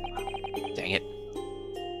 Oh, dang it.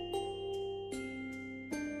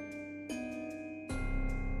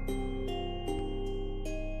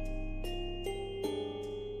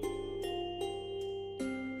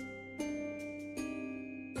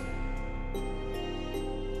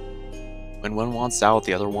 When one wants out,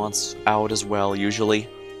 the other wants out as well, usually,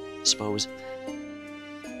 I suppose.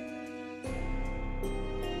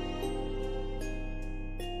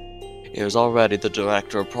 He was already the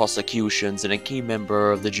director of prosecutions and a key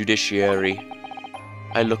member of the judiciary.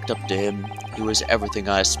 I looked up to him. He was everything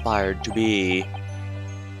I aspired to be.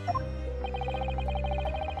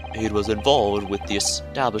 He was involved with the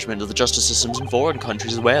establishment of the justice systems in foreign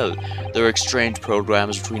countries as well. There were exchange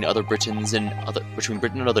programs between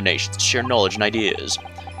Britain and other nations to share knowledge and ideas.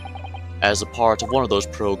 As a part of one of those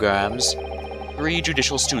programs, 3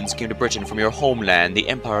 judicial students came to Britain from your homeland, the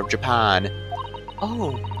Empire of Japan.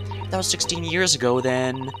 Oh, that was 16 years ago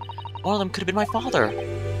then. One of them could have been my father.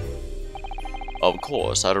 Of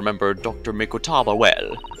course, I remember Dr. Mikotaba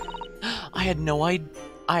well. I had no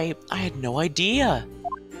idea.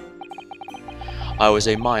 I was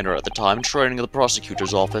a minor at the time, training at the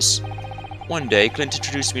prosecutor's office. One day, Clint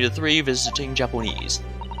introduced me to 3 visiting Japanese.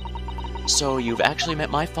 So, you've actually met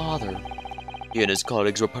my father. He and his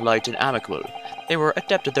colleagues were polite and amicable. They were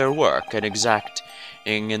adept at their work and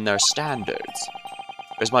exacting in their standards.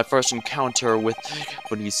 It was my first encounter with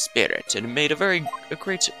Japanese spirit, and it made a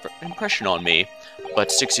great impression on me.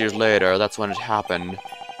 But 6 years later, that's when it happened.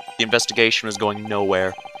 The investigation was going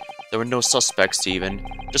nowhere. There were no suspects even,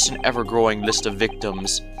 just an ever-growing list of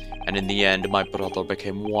victims. And in the end, my brother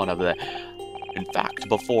became one of them. In fact,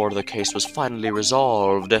 before the case was finally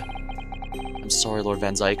resolved. I'm sorry, Lord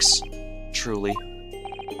Van Zykes. Truly.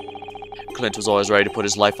 Clint was always ready to put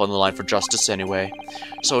his life on the line for justice anyway,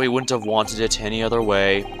 so he wouldn't have wanted it any other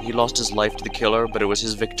way. He lost his life to the killer, but it was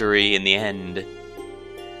his victory in the end.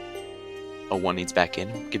 Oh, one needs back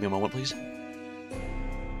in. Give me a moment, please.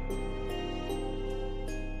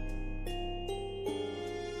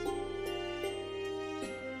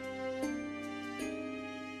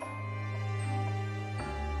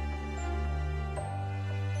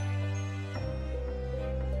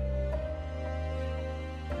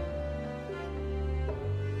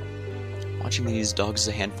 Watching these dogs is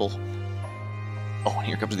a handful. Oh, and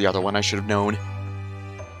here comes the other one I should have known.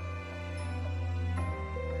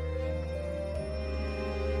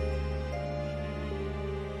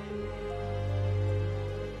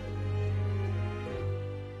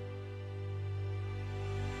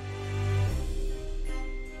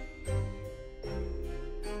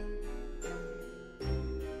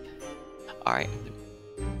 Alright.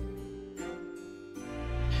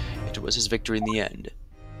 It was his victory in the end.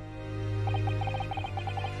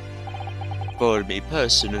 For me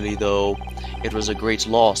personally, though, it was a great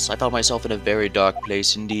loss. I found myself in a very dark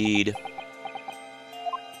place indeed.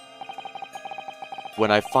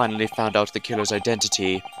 When I finally found out the killer's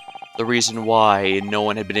identity, the reason why no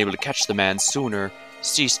one had been able to catch the man sooner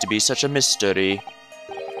ceased to be such a mystery.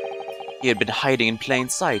 He had been hiding in plain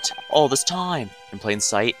sight all this time. In plain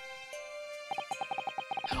sight?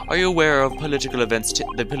 Are you aware of the political events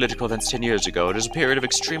 10 years ago? It was a period of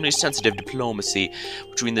extremely sensitive diplomacy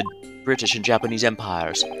between the British and Japanese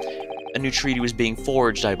empires. A new treaty was being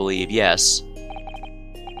forged, I believe, yes.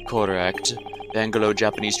 Correct. The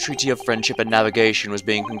Anglo-Japanese Treaty of Friendship and Navigation was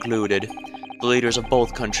being concluded. The leaders of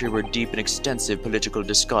both countries were deep in extensive political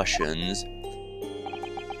discussions.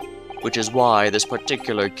 Which is why this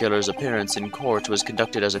particular killer's appearance in court was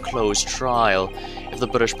conducted as a closed trial. If the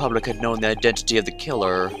British public had known the identity of the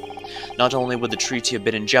killer, not only would the treaty have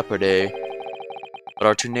been in jeopardy, but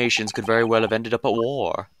our 2 nations could very well have ended up at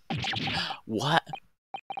war. What?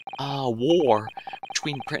 War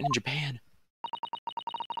between Britain and Japan.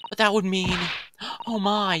 But that would mean... Oh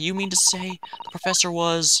my, you mean to say the professor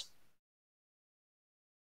was...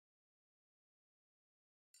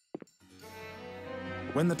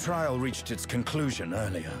 When the trial reached its conclusion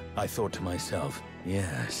earlier, I thought to myself,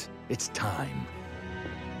 yes, it's time.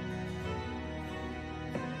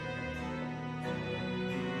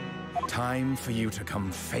 Time for you to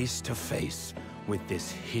come face to face with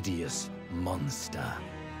this hideous monster.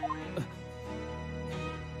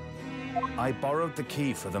 I borrowed the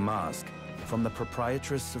key for the mask from the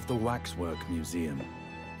proprietress of the Waxwork Museum.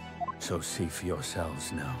 So see for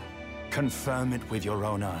yourselves now. Confirm it with your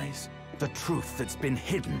own eyes. The truth that's been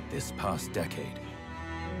hidden this past decade.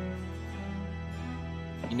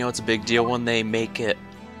 You know, it's a big deal when they make it.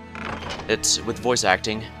 It's with voice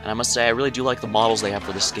acting, and I must say, I really do like the models they have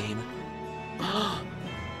for this game.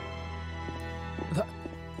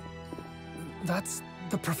 That's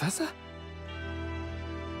the professor?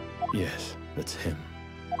 Yes, that's him.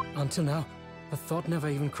 Until now, the thought never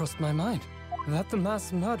even crossed my mind. That the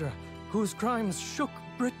mass murderer, whose crimes shook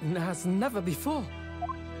Britain as never before,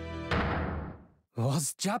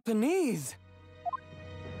 was Japanese.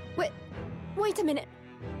 Wait a minute.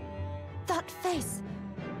 That face.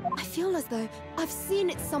 I feel as though I've seen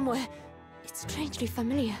it somewhere. It's strangely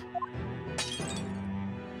familiar.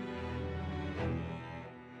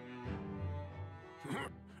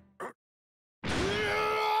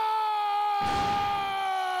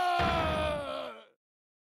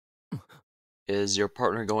 Is your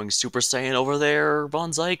partner going Super Saiyan over there,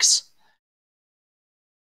 Von Zykes?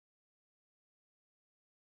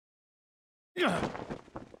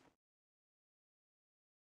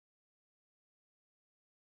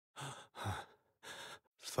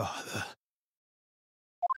 Father.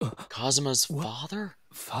 Kazuma's father?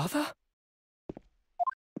 Father?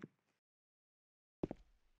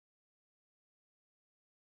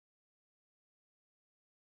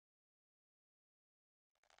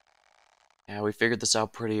 Yeah, we figured this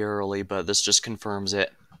out pretty early, but this just confirms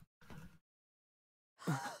it.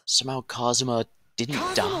 Somehow Kazuma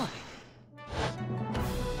didn't die.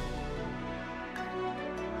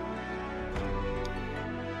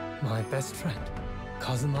 My best friend,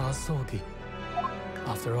 Kazuma Asogi.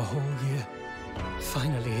 After a whole year,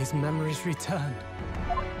 finally his memories returned.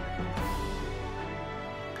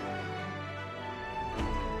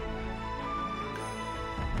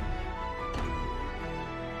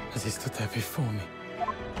 As he stood there before me.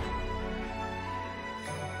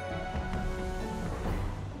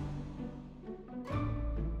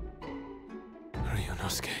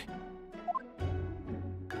 Ryunosuke.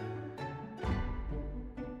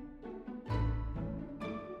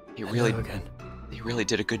 He really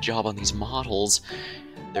did a good job on these models.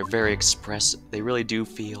 They're very expressive. They really do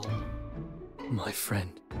feel. My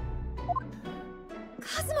friend.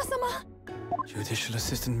 Kazuma-sama! Judicial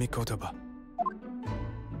Assistant Mikotoba.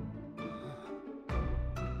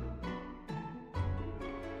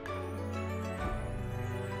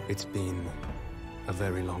 It's been a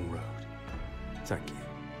very long road. Thank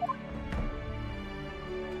you.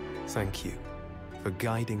 Thank you for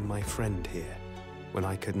guiding my friend here when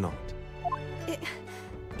I could not.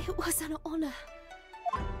 It was an honor.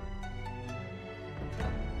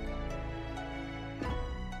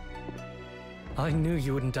 I knew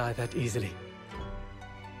you wouldn't die that easily.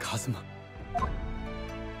 Kazuma.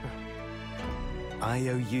 I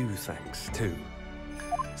owe you thanks, too,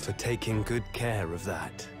 for taking good care of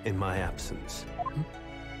that in my absence.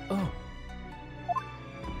 Oh.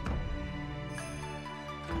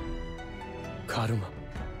 Karuma,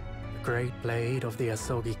 the great blade of the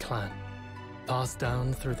Asogi clan, passed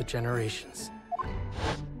down through the generations.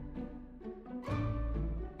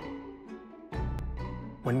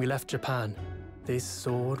 When we left Japan, this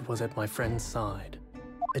sword was at my friend's side.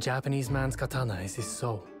 A Japanese man's katana is his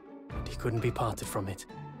soul, and he couldn't be parted from it.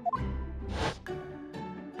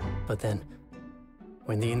 But then,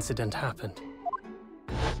 when the incident happened,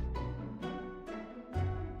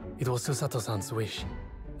 it was Susato-san's wish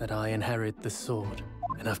that I inherit the sword,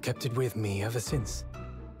 and I've kept it with me ever since,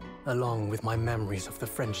 along with my memories of the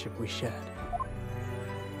friendship we shared.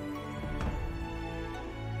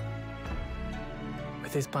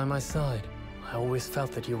 With this by my side, I always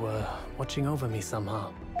felt that you were watching over me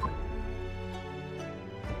somehow.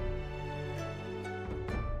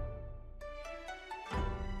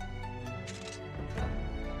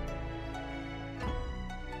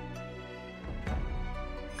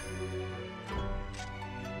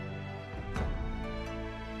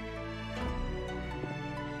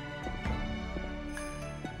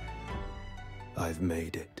 I've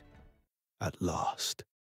made it. At last.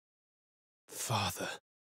 Father.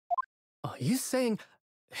 Are you saying...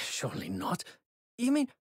 Surely not. You mean,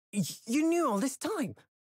 you knew all this time?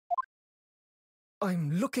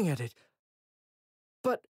 I'm looking at it,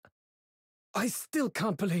 but I still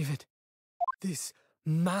can't believe it. This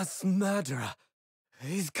mass murderer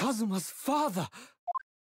is Kazuma's father.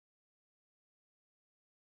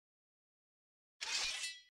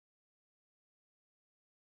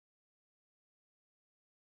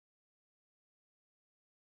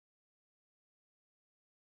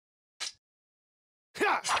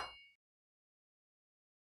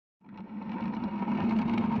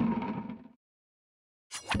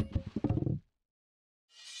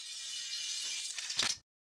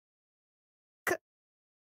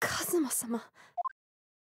 Kazuma-sama.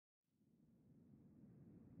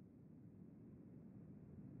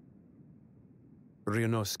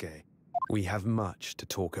 Ryunosuke, we have much to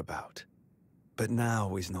talk about, but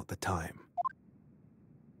now is not the time.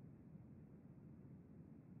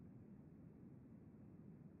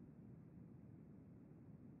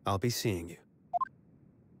 I'll be seeing you.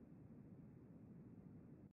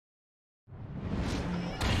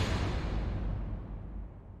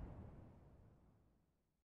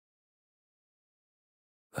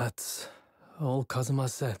 That's all Kazuma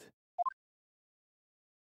said.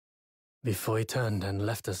 Before he turned and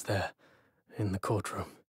left us there, in the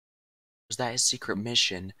courtroom. Was that his secret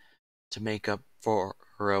mission? To make up for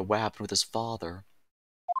what happened with his father?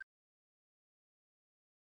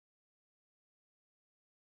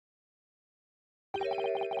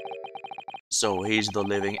 So he's the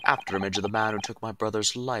living afterimage of the man who took my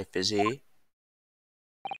brother's life, is he?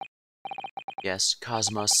 Yes,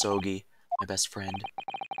 Kazuma Sogi, my best friend.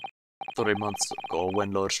 3 months ago,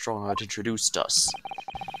 when Lord Strongheart introduced us,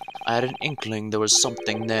 I had an inkling there was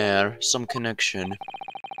something there, some connection.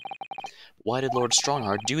 Why did Lord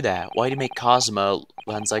Strongheart do that? Why did he make Cosima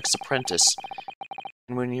Van Zyke's apprentice?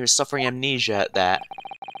 And when he was suffering amnesia at that,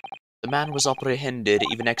 the man was apprehended,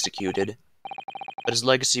 even executed. But his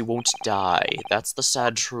legacy won't die. That's the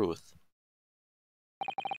sad truth.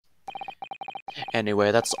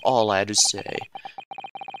 Anyway, that's all I had to say.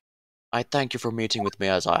 I thank you for meeting with me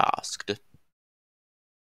as I asked.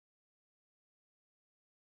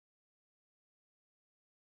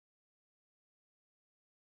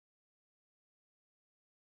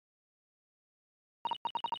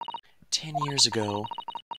 "10 years ago,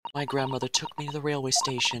 my grandmother took me to the railway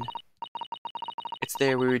station. It's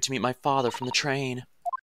there we were to meet my father from the train.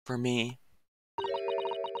 For me,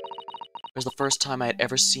 it was the first time I had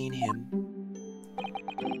ever seen him.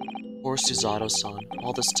 Poor Suzato-san,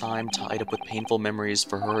 all this time tied up with painful memories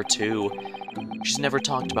for her too. She's never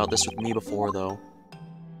talked about this with me before, though.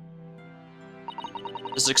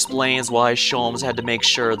 This explains why Sholmes had to make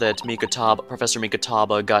sure that Professor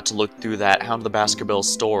Mikataba got to look through that Hound of the Baskerville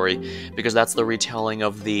story, because that's the retelling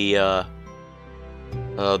of the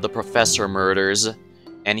Professor murders,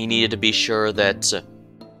 and he needed to be sure that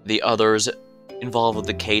the others involved with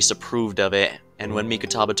the case approved of it, and when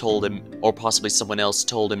Mikataba told him, or possibly someone else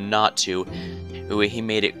told him not to, he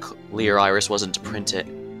made it clear Iris wasn't to print it.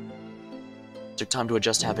 It took time to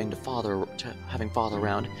adjust having father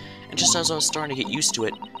around, and just as I was starting to get used to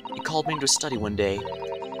it, he called me into his study one day.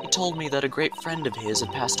 He told me that a great friend of his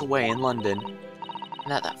had passed away in London,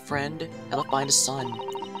 and that friend had left behind a son,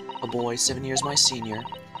 a boy 7 years my senior.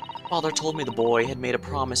 Father told me the boy had made a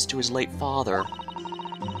promise to his late father,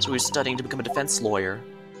 so he was studying to become a defense lawyer.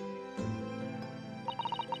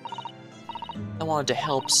 I wanted to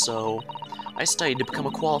help, so I studied to become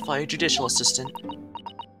a qualified judicial assistant.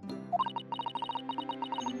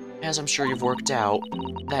 As I'm sure you've worked out,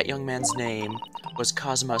 that young man's name was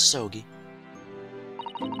Kazuma Asogi.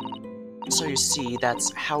 So you see,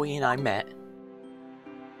 that's how he and I met.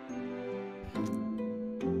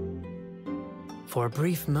 For a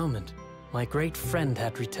brief moment, my great friend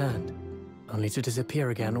had returned, only to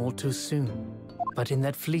disappear again all too soon. But in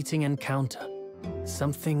that fleeting encounter,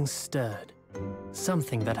 something stirred.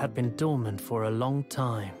 Something that had been dormant for a long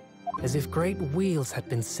time. As if great wheels had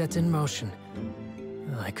been set in motion.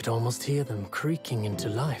 I could almost hear them creaking into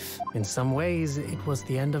life. In some ways, it was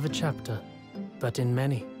the end of a chapter. But in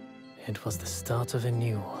many, it was the start of a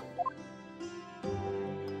new one.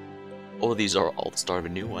 Oh, these are all the start of a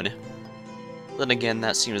new one. Then again,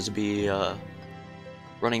 that seems to be a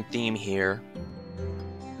running theme here.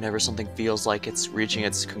 Whenever something feels like it's reaching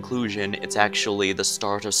its conclusion, it's actually the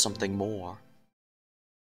start of something more.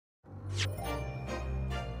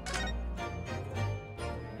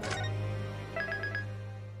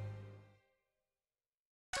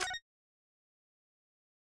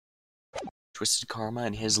 Twisted Karma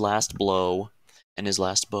and His Last Blow, and His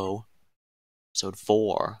Last Bow. Episode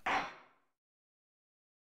 4.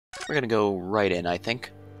 We're gonna go right in, I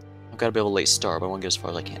think. I've got a bit of a late start, but I want to get as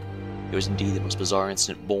far as I can. It was indeed the most bizarre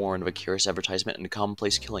incident born of a curious advertisement and a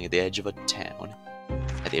commonplace killing at the edge of a town.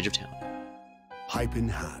 At the edge of town. Pipe in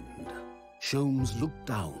hand, Sholmes looked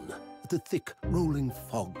down at the thick, rolling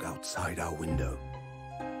fog outside our window.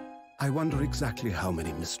 I wonder exactly how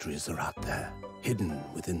many mysteries are out there, hidden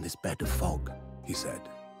within this bed of fog, he said.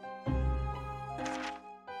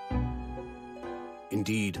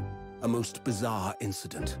 Indeed, a most bizarre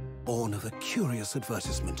incident, born of a curious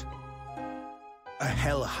advertisement. A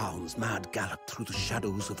hellhound's mad gallop through the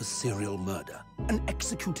shadows of a serial murder. An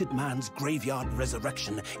executed man's graveyard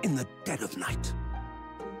resurrection in the dead of night.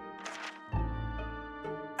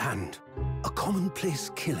 And a commonplace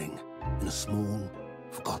killing in a small,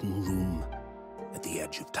 forgotten room at the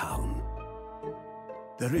edge of town.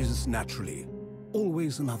 There is, naturally,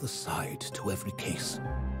 always another side to every case,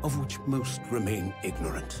 of which most remain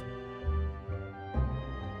ignorant.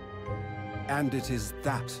 And it is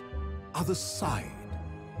that other side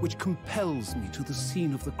which compels me to the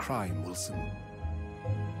scene of the crime, Wilson.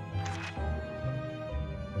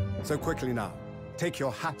 So quickly now, take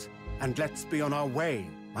your hat and let's be on our way,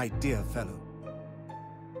 my dear fellow.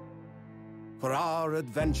 For our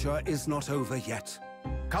adventure is not over yet.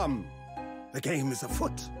 Come, the game is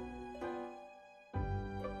afoot.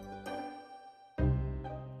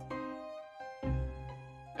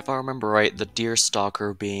 If I remember right, the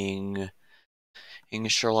deerstalker being in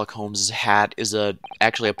Sherlock Holmes' hat is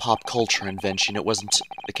actually a pop culture invention. It wasn't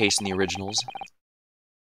the case in the originals.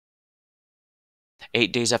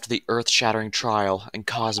 8 days after the earth-shattering trial and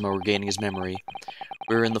Cosimo regaining his memory,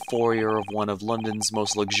 we were in the foyer of one of London's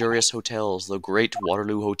most luxurious hotels, the Great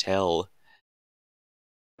Waterloo Hotel.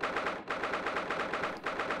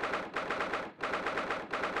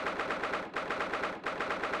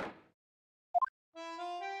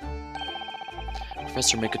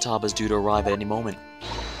 Professor Mikataba is due to arrive at any moment.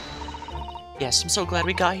 Yes, I'm so glad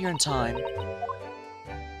we got here in time.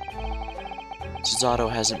 Susato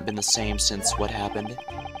hasn't been the same since what happened.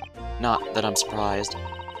 Not that I'm surprised.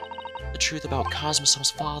 The truth about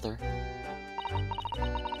Cosmo-sama's father.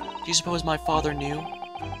 Do you suppose my father knew?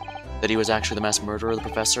 That he was actually the mass murderer of the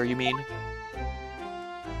professor, you mean?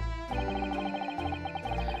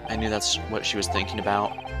 I knew that's what she was thinking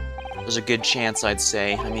about. There's a good chance, I'd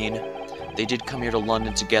say. I mean, they did come here to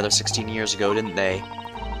London together 16 years ago, didn't they?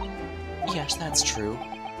 Yes, that's true.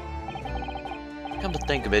 Come to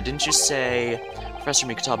think of it, didn't you say Professor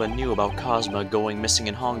Mikataba knew about Cosmo going missing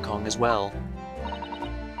in Hong Kong as well?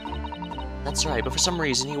 That's right, but for some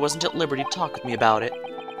reason he wasn't at liberty to talk with me about it.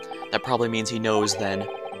 That probably means he knows, then,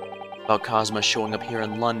 about Cosmo showing up here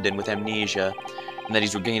in London with amnesia, and that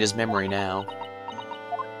he's regained his memory now.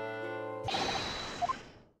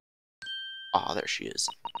 Ah, there she is.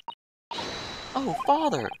 Oh,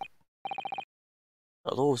 Father!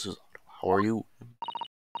 Hello, Susato. How are you?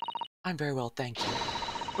 I'm very well, thank you.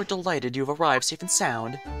 We're delighted you've arrived safe and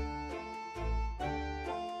sound.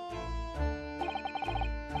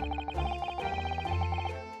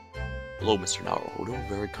 Hello, Mr. Naruhodo.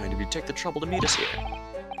 Very kind of you to take the trouble to meet us here.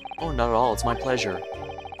 Oh, not at all. It's my pleasure.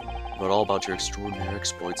 I've heard all about your extraordinary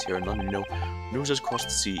exploits here in London. You know, news has crossed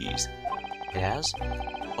the seas. It has?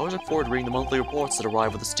 I always look forward to reading the monthly reports that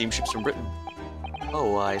arrive with the steamships from Britain.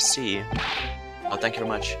 Oh, I see. Oh, thank you very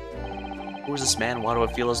much. Who is this man? Why do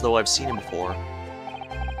I feel as though I've seen him before?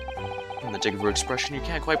 From the dig of your expression, you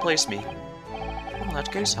can't quite place me. Well, in that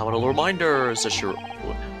case, how about a little reminder? Says your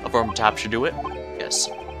a firm tap should do it. Yes.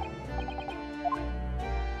 Here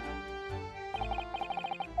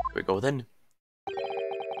we go then.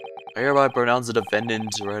 I hereby pronounce the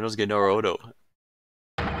defendant, Ryunosuke Naruhodo,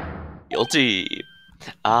 guilty.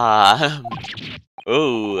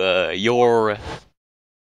 You're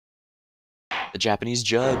the Japanese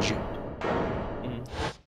judge.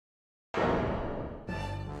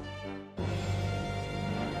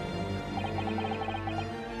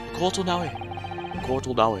 Court will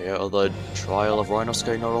now hear the trial of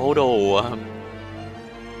Ryunosuke Naruhodo.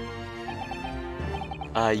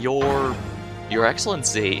 Your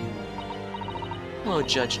Excellency. Hello,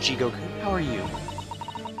 Judge Jigoku. How are you?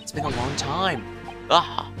 It's been a long time.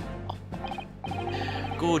 Ah.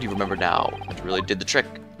 Good, you remember now. That really did the trick.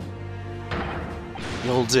 The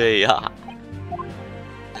old day,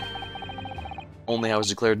 Only I was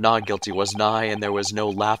declared not guilty, wasn't I? And there was no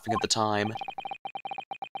laughing at the time.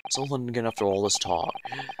 So London again after all this talk.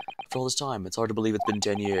 After all this time, it's hard to believe it's been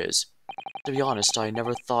 10 years. To be honest, I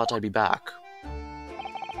never thought I'd be back.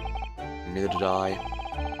 Neither did I.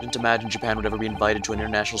 Didn't imagine Japan would ever be invited to an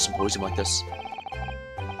international symposium like this.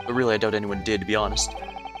 But really, I doubt anyone did, to be honest.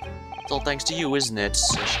 It's all thanks to you, isn't it,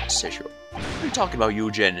 Seishiro? What are you talking about,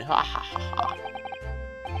 Eugen? Ha ha ha ha.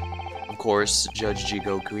 Of course, Judge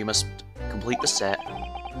Jigoku, he must complete the set.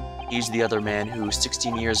 He's the other man who,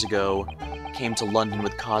 16 years ago, came to London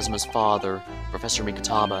with Cosmo's father, Professor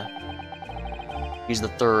Mikataba. He's the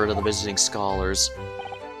third of the visiting scholars.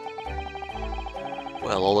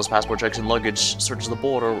 Well, all those passport checks and luggage searches of the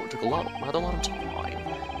border took rather a lot of time.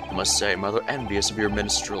 I must say, I'm rather envious of your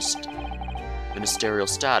ministerial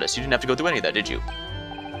status. You didn't have to go through any of that, did you?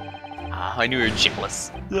 I knew you were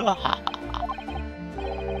jealous.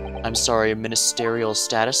 I'm sorry, ministerial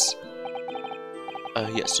status?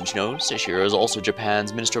 Yes, did you know? Seishiro is also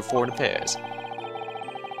Japan's Minister of Foreign Affairs.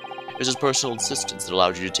 It was his personal assistance that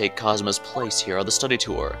allowed you to take Cosmo's place here on the study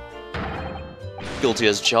tour. Guilty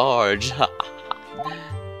as charged.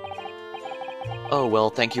 Oh, well,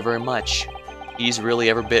 thank you very much. He's really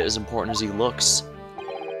every bit as important as he looks.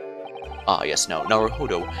 Ah, yes, no,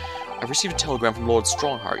 Naruhodo. I received a telegram from Lord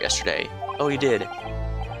Strongheart yesterday. Oh, you did? It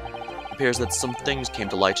appears that some things came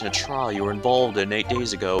to light in a trial you were involved in 8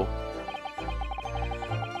 days ago.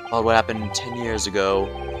 About what happened 10 years ago.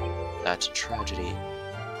 That tragedy.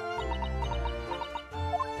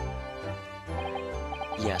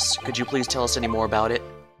 Yes, could you please tell us any more about it?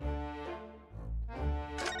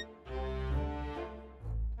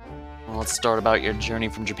 Well, let's start about your journey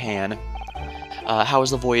from Japan. How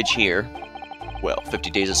was the voyage here? Well,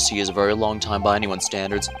 50 days at sea is a very long time by anyone's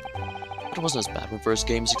standards. But it wasn't as bad when we first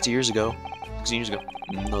came 16 years ago.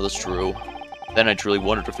 No, that's true. Then I truly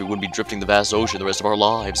wondered if we wouldn't be drifting the vast ocean the rest of our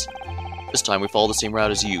lives. This time we followed the same route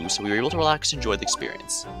as you, so we were able to relax and enjoy the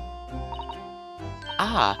experience.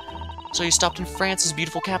 Ah, so you stopped in France's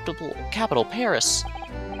beautiful capital, Paris.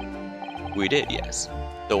 We did, yes.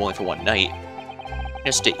 Though only for one night.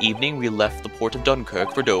 Yesterday evening, we left the port of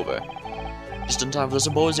Dunkirk for Dover. Just in time for the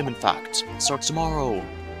symposium, in fact. It starts tomorrow.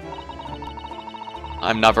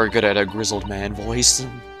 I'm not very good at a grizzled man voice.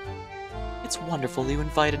 It's wonderful you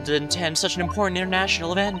invited to attend such an important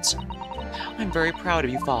international event. I'm very proud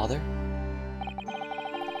of you, Father.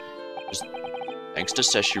 Thanks to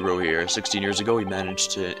Seshiro here, 16 years ago he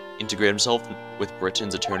managed to integrate himself with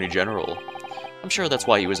Britain's Attorney General. I'm sure that's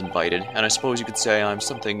why he was invited, and I suppose you could say I'm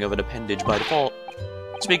something of an appendage by default.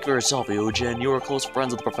 Speak for yourself, Eugen. You were close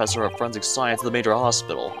friends with the professor of forensic science at the major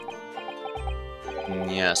hospital.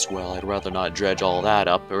 Yes, well, I'd rather not dredge all that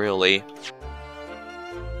up, really.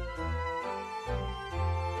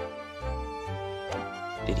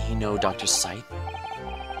 Did he know Dr. Scythe?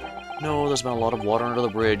 No, there's been a lot of water under the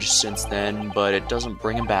bridge since then, but it doesn't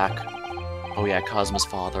bring him back. Oh yeah, Cosmo's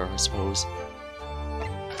father, I suppose.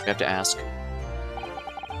 We have to ask.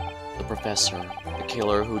 The professor, the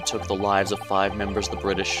killer who took the lives of 5 members of the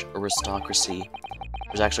British aristocracy,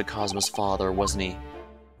 was actually Cosmo's father, wasn't he?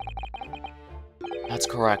 That's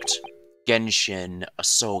correct. Genshin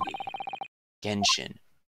Asogi. Genshin.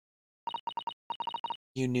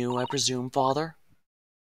 You knew, I presume, Father?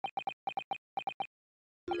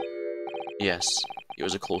 Yes, he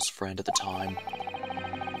was a close friend at the time.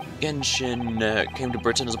 Genshin came to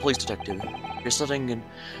Britain as a police detective. He was studying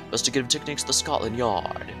investigative techniques at the Scotland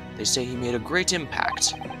Yard. They say he made a great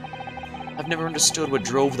impact. I've never understood what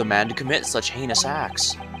drove the man to commit such heinous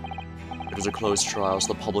acts. It was a closed trial,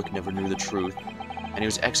 so the public never knew the truth, and he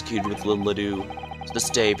was executed with little ado. To this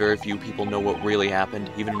day, very few people know what really happened,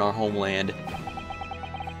 even in our homeland.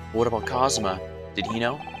 What about Cosmo? Did he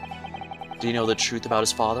know? Did he know the truth about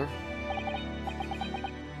his father?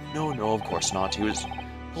 No, of course not. He was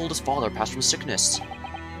told his father passed from sickness.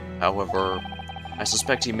 However, I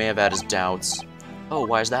suspect he may have had his doubts. Oh,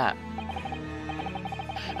 why is that?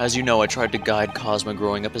 As you know, I tried to guide Cosmo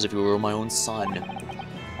growing up as if he were my own son.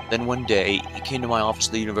 Then one day, he came to my office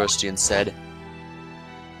at the university and said,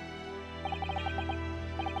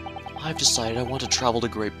 I've decided I want to travel to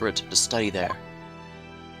Great Britain to study there.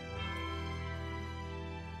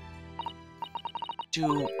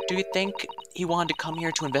 Do you think he wanted to come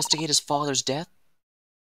here to investigate his father's death?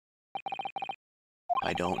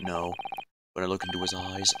 I don't know. When I looked into his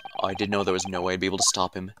eyes, I did know there was no way I'd be able to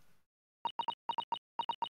stop him.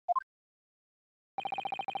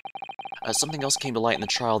 Something else came to light in the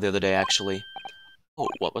trial the other day, actually. Oh,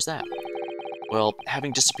 what was that? Well,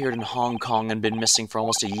 having disappeared in Hong Kong and been missing for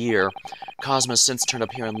almost a year, Cosmo has since turned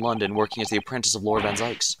up here in London working as the apprentice of Lord Van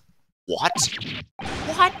Zykes. What?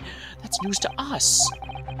 What? That's news to us.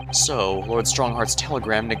 So, Lord Strongheart's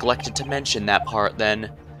telegram neglected to mention that part,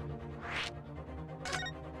 then.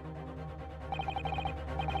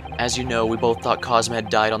 As you know, we both thought Cosmo had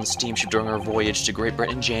died on the steamship during our voyage to Great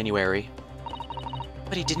Britain in January.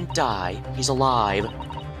 But he didn't die. He's alive.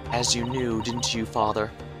 As you knew, didn't you,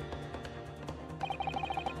 Father?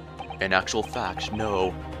 In actual fact,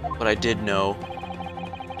 no. What I did know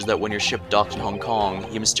is that when your ship docked in Hong Kong,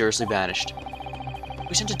 he mysteriously vanished.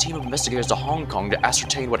 We sent a team of investigators to Hong Kong to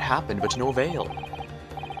ascertain what happened, but to no avail.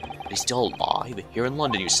 But he's still alive, here in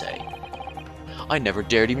London, you say? I never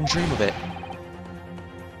dared even dream of it.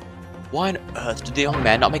 Why on earth did the young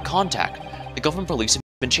man not make contact? The government police have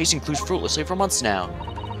been chasing clues fruitlessly for months now.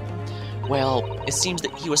 Well, it seems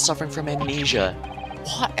that he was suffering from amnesia.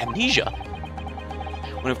 What? Amnesia?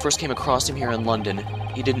 When we first came across him here in London,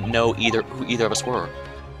 he didn't know who either of us were.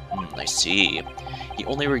 I see. He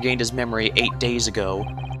only regained his memory 8 days ago.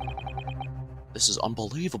 This is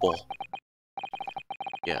unbelievable.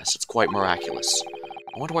 Yes, it's quite miraculous.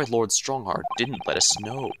 I wonder why Lord Strongheart didn't let us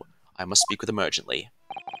know. I must speak with him urgently.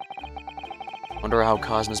 Wonder how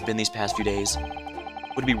Cosmo's been these past few days.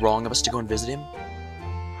 Would it be wrong of us to go and visit him?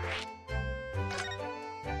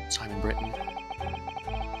 Time in Britain.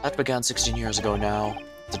 That began 16 years ago now.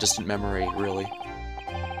 It's a distant memory, really.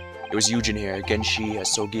 It was Eugen here, Genshi,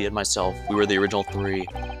 Asogi, and myself. We were the original 3.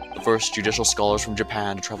 The first judicial scholars from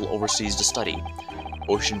Japan to travel overseas to study.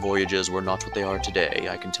 Ocean voyages were not what they are today,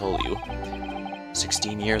 I can tell you.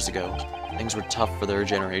 16 years ago, things were tough for their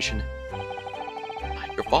generation.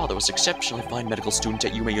 Your father was an exceptionally fine medical student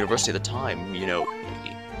at Yuma University at the time, you know.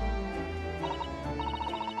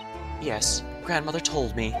 Yes, grandmother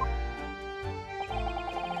told me.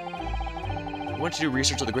 He went to do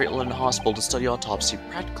research at the Great London Hospital to study autopsy,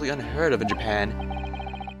 practically unheard of in Japan.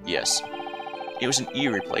 Yes. It was an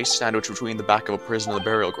eerie place, sandwiched between the back of a prison and the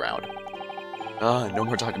burial ground. No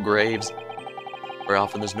more talk of graves. Very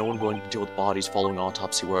often there's no one willing to deal with bodies following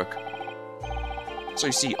autopsy work. So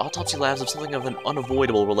you see, autopsy labs have something of an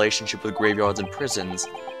unavoidable relationship with graveyards and prisons.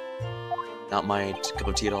 Not my cup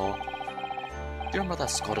of tea at all. Do you remember that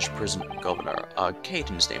Scottish prison governor?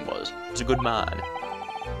 Caton his name was. He was a good man.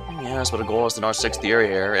 Yes, but of course in our 6th year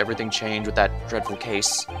here, everything changed with that dreadful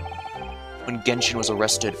case. When Genshin was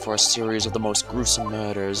arrested for a series of the most gruesome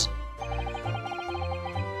murders.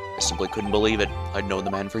 I simply couldn't believe it. I'd known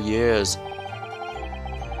the man for years.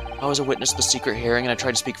 I was a witness to the secret hearing, and I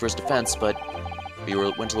tried to speak for his defense, but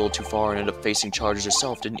you went a little too far and ended up facing charges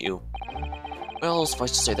yourself, didn't you? Well,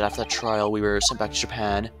 suffice to say that after that trial, we were sent back to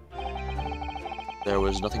Japan. There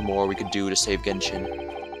was nothing more we could do to save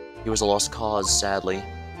Genshin. He was a lost cause, sadly.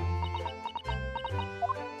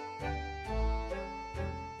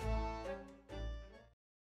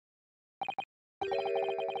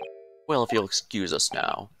 Well, if you'll excuse us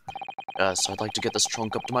now. So I'd like to get this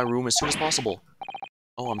trunk up to my room as soon as possible.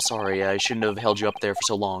 Oh, I'm sorry, I shouldn't have held you up there for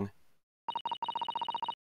so long.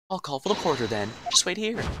 I'll call for the porter then. Just wait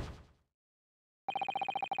here.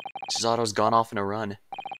 Shizato's gone off on a run.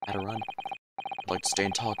 I'd like to stay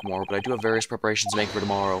and talk more, but I do have various preparations to make for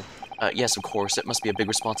tomorrow. Yes, of course, it must be a big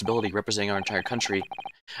responsibility representing our entire country.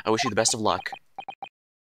 I wish you the best of luck.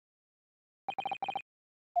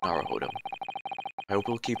 Naruhodo. I hope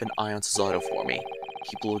you'll keep an eye on Shizato for me.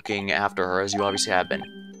 Keep looking after her, as you obviously have been.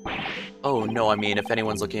 Oh, no, I mean, if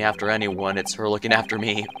anyone's looking after anyone, it's her looking after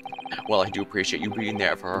me. Well, I do appreciate you being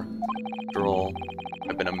there for her. After all,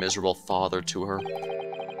 I've been a miserable father to her.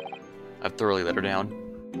 I've thoroughly let her down.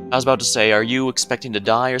 I was about to say, are you expecting to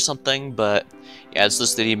die or something? But, yeah, it's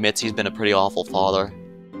just that he admits he's been a pretty awful father.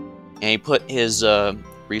 And he put his,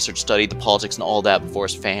 research study, the politics and all that before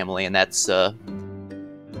his family, and that's,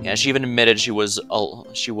 yeah, she even admitted she was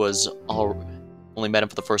only met him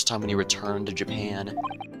for the first time when he returned to Japan.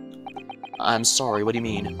 I'm sorry, what do you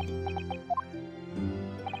mean?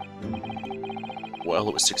 Well,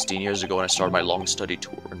 it was 16 years ago when I started my long study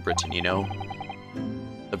tour in Britain, you know?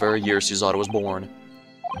 The very year Shizato was born.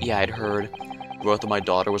 Yeah, I'd heard. The birth of my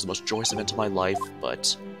daughter was the most joyous event of my life,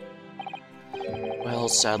 but... well,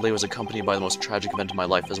 sadly it was accompanied by the most tragic event of my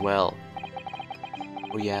life as well.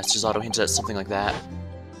 Oh yeah, Shizato hinted at something like that.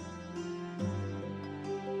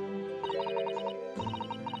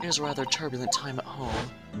 It was a rather turbulent time at home.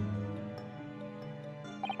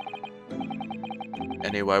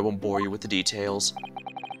 Anyway, I won't bore you with the details.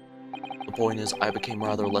 The point is, I became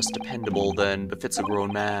rather less dependable than befits a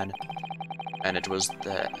grown man. And it was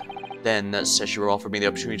then that Seshiro offered me the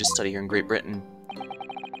opportunity to study here in Great Britain.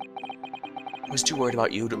 I was too worried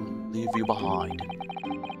about you to leave you behind.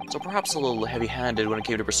 So perhaps a little heavy-handed when it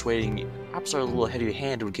came to persuading you. Perhaps a little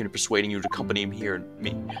heavy-handed when it came to persuading you to accompany me here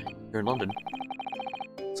in London.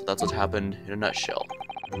 So that's what happened in a nutshell.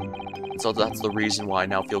 And so that's the reason why I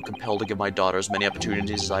now feel compelled to give my daughter as many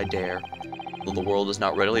opportunities as I dare. Though the world does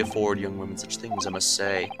not readily afford young women such things, I must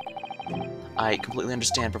say. I completely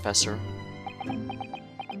understand, Professor.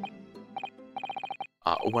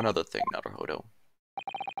 One other thing, Naruhodo.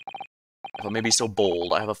 If I may be so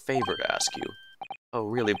bold, I have a favor to ask you. Oh,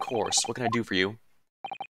 really, of course. What can I do for you?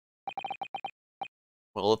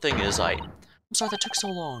 Well, the thing is, I'm sorry that took so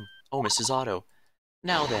long. Oh, Miss Shizato.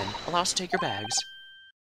 Now then, allow us to take your bags.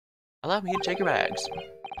 Allow me to take your bags.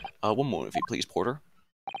 One moment, if you please, Porter.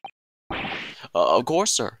 Of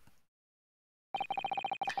course, sir.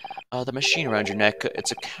 The machine around your neck,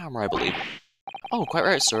 it's a camera, I believe. Oh, quite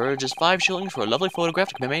right, sir. Just 5 shillings for a lovely photograph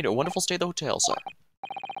to commemorate a wonderful stay at the hotel, sir.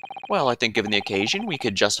 Well, I think given the occasion, we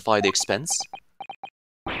could justify the expense.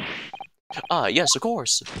 Yes, of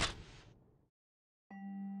course.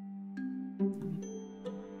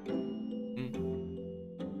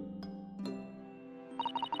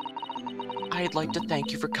 I'd like to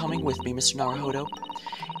thank you for coming with me, Mr. Naruhodo.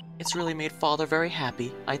 It's really made Father very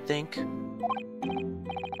happy, I think.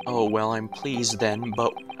 Oh, well, I'm pleased then,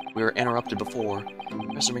 but we were interrupted before.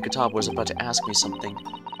 Professor Mikutaba was about to ask me something.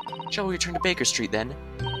 Shall we return to Baker Street, then?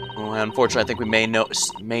 Well, unfortunately, I think we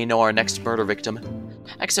may know our next murder victim.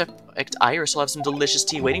 Except Iris will have some delicious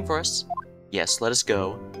tea waiting for us. Yes, let us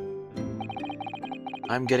go.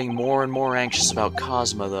 I'm getting more and more anxious about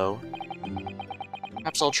Cosmo, though.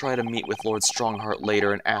 Perhaps I'll try to meet with Lord Strongheart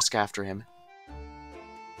later and ask after him.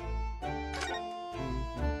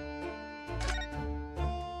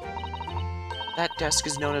 That desk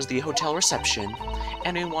is known as the hotel reception.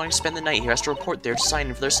 Anyone wanting to spend the night here has to report there to sign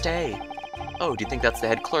in for their stay. Oh, do you think that's the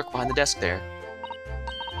head clerk behind the desk there?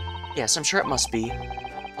 Yes, I'm sure it must be.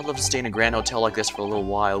 I'd love to stay in a grand hotel like this for a little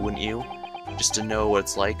while, wouldn't you? Just to know what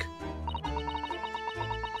it's like.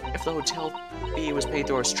 If the hotel fee was paid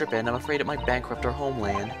through our strip-in, I'm afraid it might bankrupt our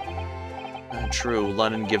homeland. True,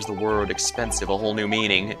 London gives the word expensive a whole new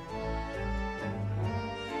meaning.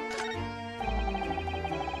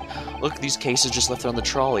 Look, these cases just left there on the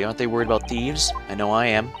trolley. Aren't they worried about thieves? I know I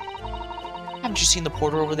am. Haven't you seen the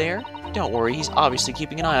porter over there? Don't worry, he's obviously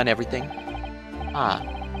keeping an eye on everything. Ah.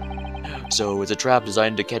 So it's a trap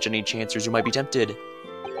designed to catch any chancers who might be tempted.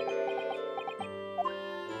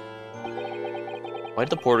 Why did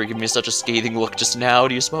the porter give me such a scathing look just now,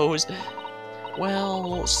 do you suppose?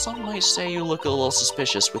 Well, some might say you look a little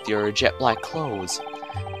suspicious with your jet black clothes.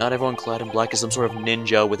 Not everyone clad in black is some sort of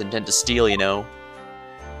ninja with intent to steal, you know.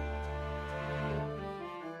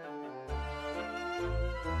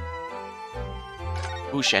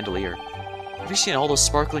 Ooh, chandelier. Have you seen all those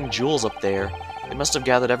sparkling jewels up there? They must have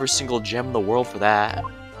gathered every single gem in the world for that.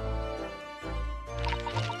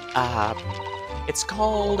 It's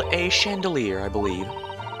called a chandelier, I believe.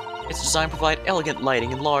 It's designed to provide elegant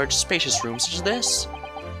lighting in large, spacious rooms such as this.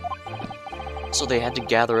 So they had to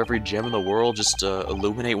gather every gem in the world just to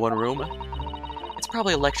illuminate one room? It's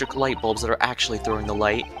probably electric light bulbs that are actually throwing the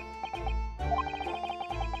light.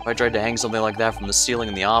 If I tried to hang something like that from the ceiling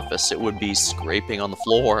in the office, it would be scraping on the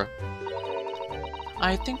floor.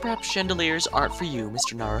 I think perhaps chandeliers aren't for you,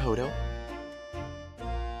 Mr. Naruhodo.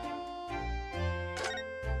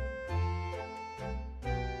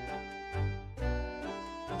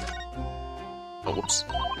 Oh, whoops.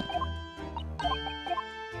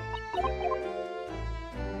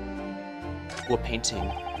 Ooh, a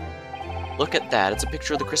painting. Look at that, it's a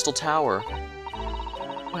picture of the Crystal Tower.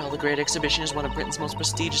 Well, the Great Exhibition is one of Britain's most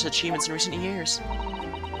prestigious achievements in recent years.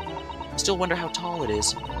 I still wonder how tall it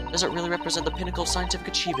is. Does it really represent the pinnacle of scientific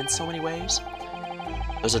achievement in so many ways?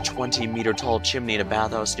 There's a 20-meter tall chimney in a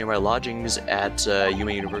bathhouse near my lodgings at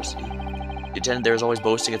Yume University. The attendant there is always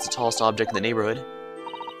boasting it's the tallest object in the neighborhood.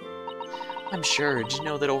 I'm sure. Did you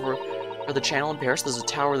know that over the channel in Paris there's a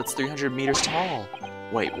tower that's 300 meters tall?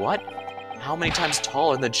 Wait, what? How many times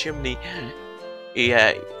taller than the chimney?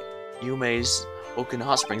 Yeah, Yume's Oaken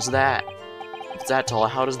Hot Springs that. If it's that tall,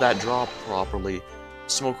 how does that draw properly?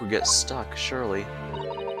 Smoke would get stuck, surely.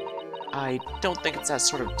 I don't think it's that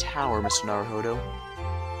sort of tower, Mr. Naruhodo.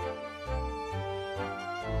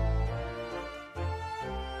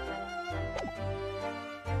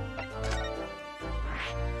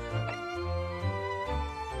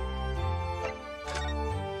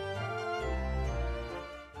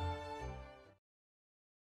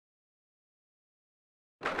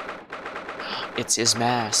 It's his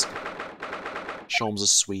mask. Sholmes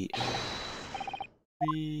is sweet.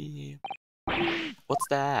 Whee. What's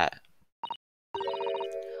that?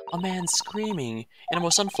 A man screaming in a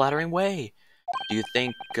most unflattering way. Do you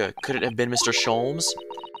think, could it have been Mr. Sholmes?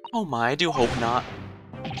 Oh my, I do hope not.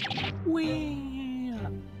 Whee.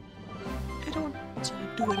 I don't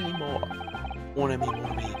do it anymore.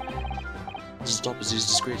 Want me. Stop this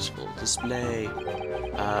disgraceful display.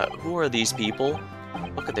 Who are these people?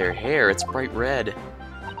 Look at their hair, it's bright red.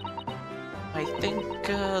 I think,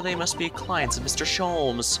 they must be clients of Mr.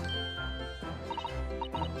 Sholmes.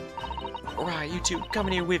 Alright, you two, come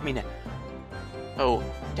in here with me now. Oh,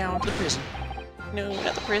 down to the prison. No,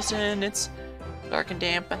 not the prison, it's dark and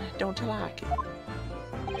damp, and I don't like it.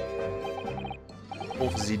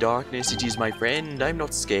 Of the darkness, it is my friend, I'm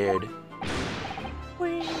not scared.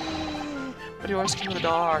 Whee! But you are scared of the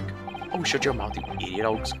dark. Oh, shut your mouth, you idiot.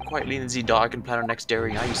 I'll quietly in the dark and plan our next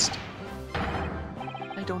daring heist.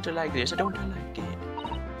 I don't like this, I don't like it.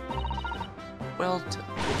 Well,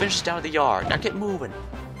 we'll finish this down at the yard. Now get moving.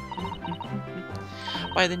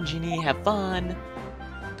 Bye then, Genie, have fun.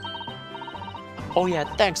 Oh yeah,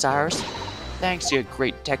 thanks, Iris. Thanks, you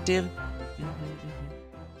great detective.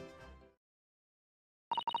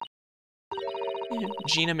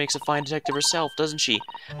 Gina makes a fine detective herself, doesn't she?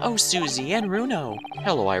 Oh, Susie and Runo.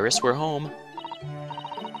 Hello, Iris, we're home.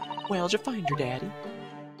 Well, did you find your daddy?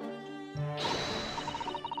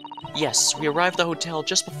 Yes, we arrived at the hotel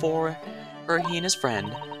just before he and his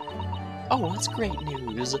friend. Oh, that's great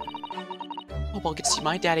news. Hope I'll get to see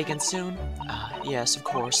my daddy again soon. Yes, of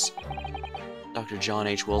course. Dr. John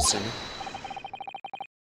H. Wilson.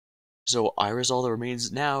 So, Iris, all that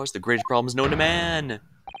remains now is the greatest problems known to man.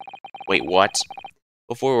 Wait, what?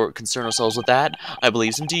 Before we concern ourselves with that, I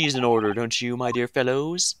believe some tea is in order, don't you, my dear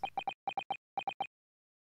fellows?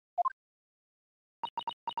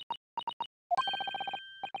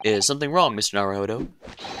 Is something wrong, Mr. Naruhodo?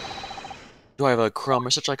 Do I have a crumb or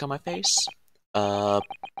such like on my face? Not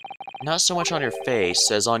so much on your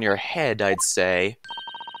face as on your head, I'd say.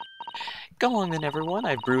 Go on then, everyone.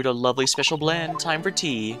 I've brewed a lovely special blend. Time for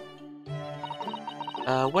tea.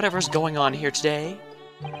 Whatever's going on here today.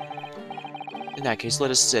 In that case, let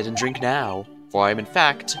us sit and drink now, for I am in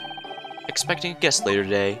fact expecting a guest later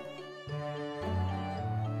today.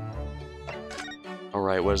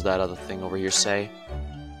 Alright, what does that other thing over here say?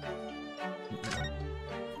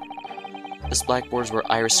 This blackboard's where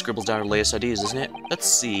Iris scribbles down her latest ideas, isn't it? Let's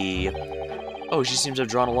see. Oh, she seems to have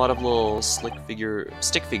drawn a lot of little stick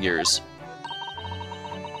figures.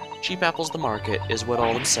 Cheap apples the market, is what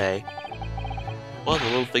all them say. Well, the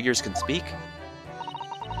little figures can speak.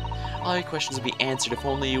 All your questions would be answered if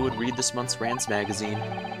only you would read this month's Rants magazine.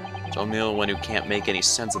 So I'm the only one who can't make any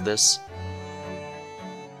sense of this.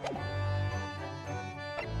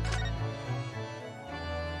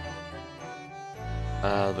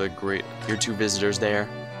 Your two visitors there.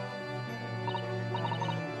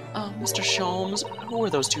 Mr. Sholmes, who are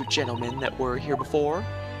those two gentlemen that were here before?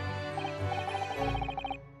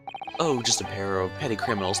 Oh, just a pair of petty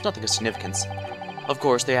criminals, nothing of significance. Of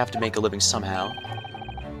course, they have to make a living somehow.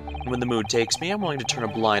 When the mood takes me, I'm willing to turn a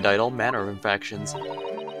blind eye to all manner of infractions.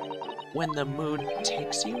 When the mood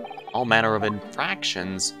takes you? All manner of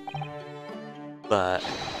infractions. But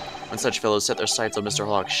when such fellows set their sights on Mr.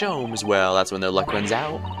 Harlock Sholmes, well, that's when their luck runs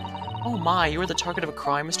out. Oh my, you were the target of a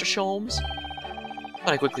crime, Mr. Sholmes?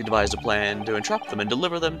 But I quickly devised a plan to entrap them and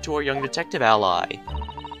deliver them to our young detective ally.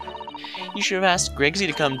 You should have asked Grigsy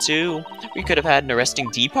to come too. We could have had an arresting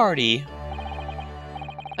tea party.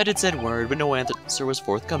 I did said word, but no answer was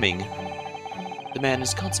forthcoming. The man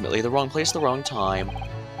is consummately the wrong place at the wrong time.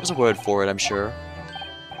 There's a word for it, I'm sure.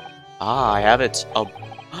 Ah, I have it. A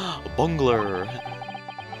bungler.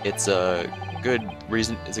 It's a good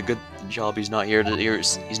reason. It's a good job he's not here to hear.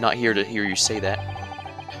 He's not here to hear you say that.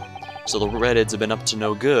 So the Redheads have been up to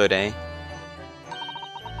no good, eh?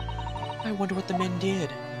 I wonder what the men did.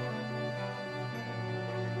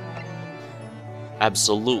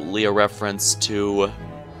 Absolutely a reference to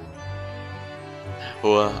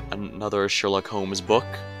another Sherlock Holmes book.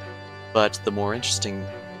 But the more interesting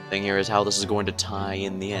thing here is how this is going to tie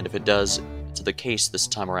in the end. If it does to the case this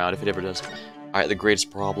time around, if it ever does. Alright, the greatest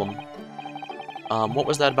problem. What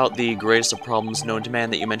was that about the greatest of problems known to man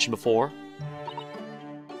that you mentioned before?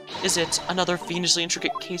 Is it another fiendishly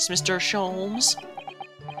intricate case, Mr. Sholmes?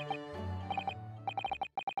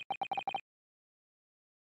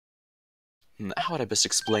 How would I best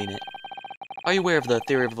explain it? Are you aware of the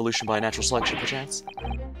theory of evolution by natural selection, perchance?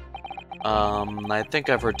 I think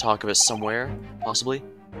I've heard talk of it somewhere, possibly.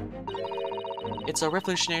 It's a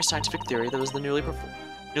revolutionary scientific theory that was newly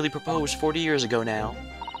proposed 40 years ago now.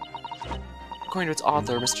 According to its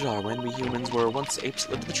author, Mr. Darwin, we humans were once apes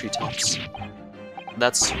that lived in the treetops.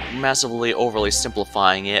 That's massively overly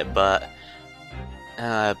simplifying it, but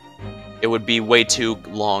it would be way too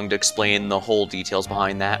long to explain the whole details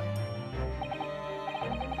behind that.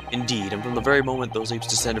 Indeed, and from the very moment those apes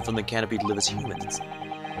descended from the canopy to live as humans,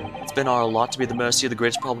 it's been our lot to be at the mercy of the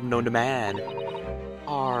greatest problem known to man.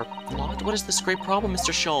 Our lot? What is this great problem,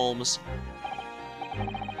 Mr. Sholmes?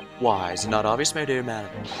 Why, is it not obvious, my dear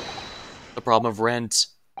madam? The problem of rent.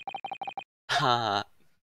 Ha.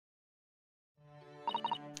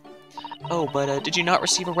 Oh, but did you not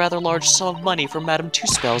receive a rather large sum of money from Madame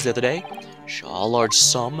Two-Spells the other day? Pshaw, a large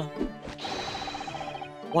sum?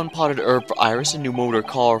 One potted herb for Iris, a new motor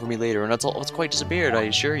car for me later, and that's all. It's quite disappeared, I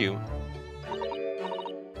assure you.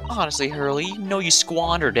 Honestly, Hurley, you know you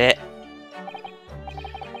squandered it.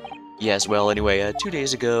 Yes, well, anyway, 2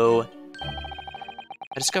 days ago,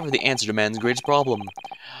 I discovered the answer to man's greatest problem.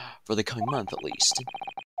 For the coming month, at least.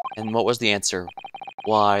 And what was the answer?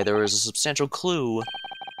 Why, there is a substantial clue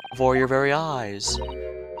before your very eyes.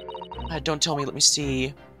 Don't tell me, let me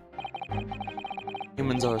see.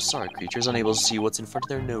 Humans are sorry creatures, unable to see what's in front of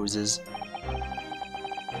their noses.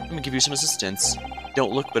 Let me give you some assistance.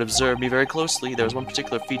 Don't look, but observe me very closely. There's one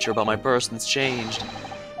particular feature about my person that's changed.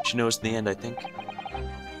 She knows in the end, I think.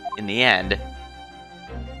 In the end?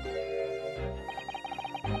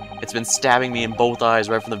 It's been stabbing me in both eyes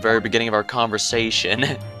right from the very beginning of our conversation.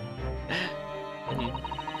 I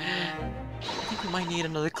think we might need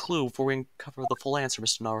another clue before we uncover the full answer,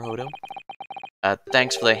 Mr. Naruhodo.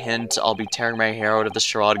 Thanks for the hint. I'll be tearing my hair out if this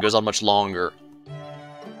charade goes on much longer.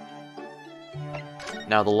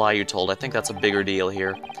 Now, the lie you told, I think that's a bigger deal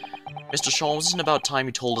here. Mr. Sholmes, isn't it about time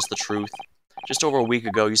you told us the truth? Just over a week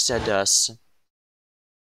ago, you said to us...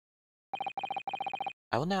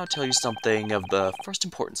 I will now tell you something of the first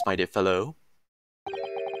importance, my dear fellow.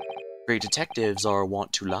 Great detectives are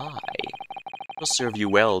wont to lie. It'll serve you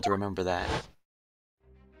well to remember that.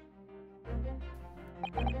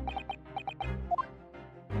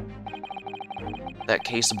 That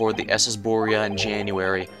case aboard the SS Borea in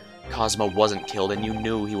January, Cosmo wasn't killed and you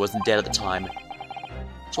knew he wasn't dead at the time.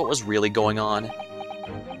 So what was really going on?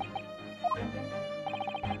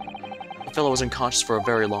 The fellow was unconscious for a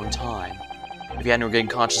very long time. If he hadn't regained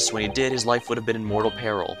consciousness when he did, his life would have been in mortal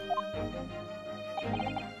peril.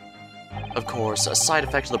 Of course, a side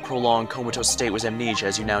effect of the prolonged comatose state was amnesia,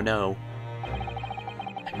 as you now know.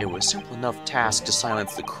 It was a simple enough task to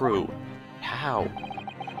silence the crew. How?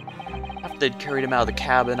 After they'd carried him out of the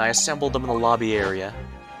cabin, I assembled them in the lobby area.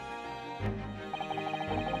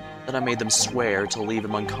 Then I made them swear to leave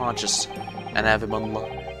him unconscious and have him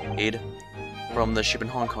unloaded from the ship in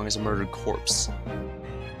Hong Kong as a murdered corpse.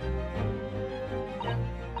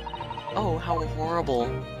 Oh, how horrible.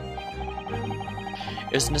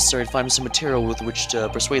 It was necessary to find some material with which to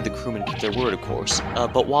persuade the crewmen to keep their word, of course.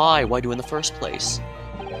 But why? Why do in the first place?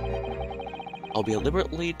 I'll be at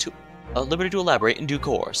liberty to elaborate in due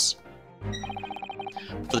course.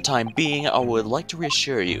 For the time being, I would like to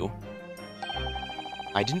reassure you.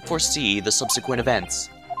 I didn't foresee the subsequent events.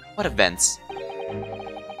 What events?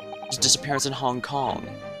 His disappearance in Hong Kong.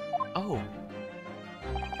 Oh.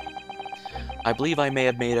 I believe I may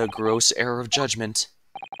have made a gross error of judgment.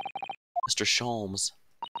 Mr. Sholmes.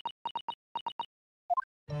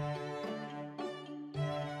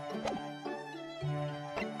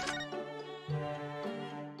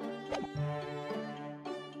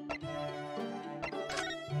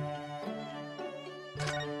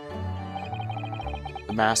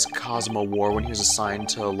 The mask Cosmo wore when he was assigned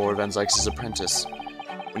to Lord Van Zykes' apprentice.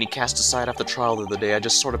 When he cast aside after the trial the other day, I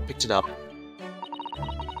just sort of picked it up.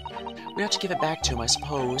 We ought to give it back to him, I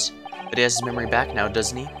suppose. But he has his memory back now,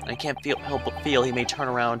 doesn't he? I can't help but feel he may turn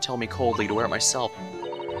around and tell me coldly to wear it myself.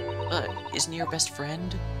 Isn't he your best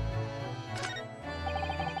friend?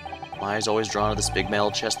 My eyes always drawn to this big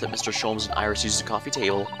metal chest that Mr. Sholmes and Iris use as a coffee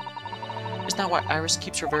table. Isn't that why Iris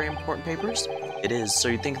keeps her very important papers? It is, so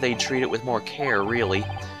you'd think they'd treat it with more care, really.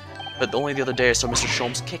 But only the other day I saw Mr.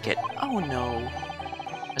 Sholmes kick it. Oh no.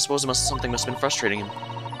 I suppose something must have been frustrating him.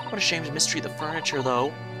 What a shame to mistreat the furniture,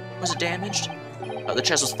 though. Was it damaged? The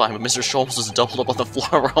chest was fine, but Mr. Sholmes was doubled up on the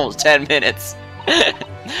floor for almost 10 minutes.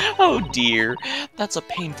 Oh dear, that's a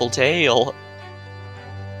painful tale.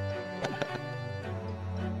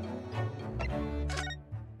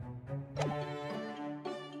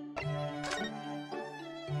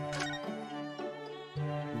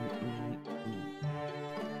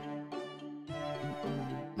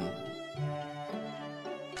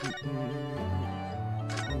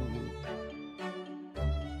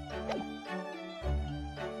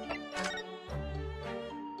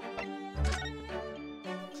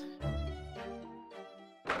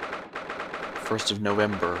 First of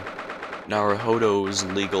November, Naruhodo's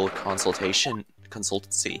legal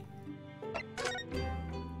consultancy.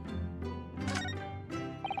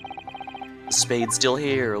 The spade's still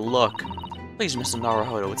here, look. Please, Mr.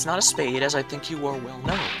 Naruhodo, it's not a spade, as I think you are well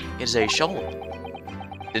known. It is a shovel.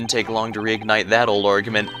 Didn't take long to reignite that old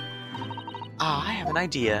argument. Ah, I have an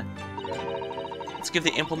idea. Let's give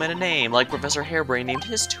the implement a name, like Professor Hairbrain named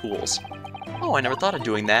his tools. Oh, I never thought of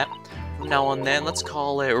doing that. From now on then, let's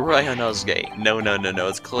call it Ryonosuke. No,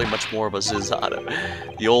 it's clearly much more of a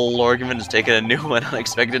Suzato. The old argument has taken a new and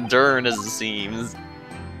unexpected turn, as it seems.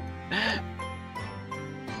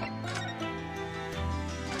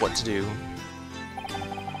 What to do?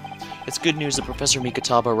 It's good news that Professor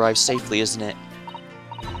Mikataba arrived safely, isn't it?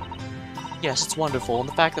 Yes, it's wonderful, and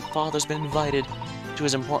the fact that Father's been invited to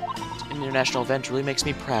his important international event really makes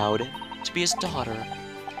me proud to be his daughter.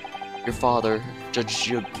 Your father,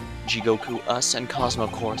 Judge Jigoku, us, and Cosmo,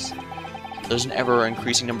 of course. There's an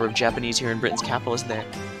ever-increasing number of Japanese here in Britain's capital, isn't there?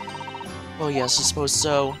 Well, yes, I suppose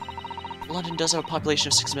so. London does have a population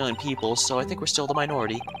of 6 million people, so I think we're still the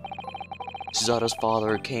minority. Susato's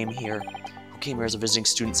father came here as a visiting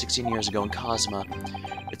student 16 years ago in Cosma.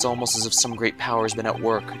 It's almost as if some great power has been at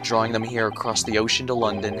work, drawing them here across the ocean to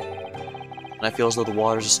London. And I feel as though the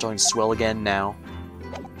waters are starting to swell again now.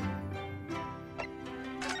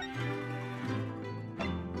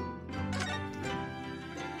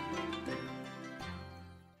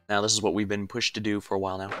 Now, this is what we've been pushed to do for a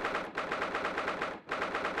while now.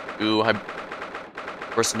 Ooh,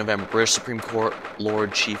 1st of November, British Supreme Court,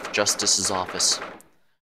 Lord Chief Justice's office.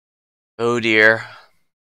 Oh dear.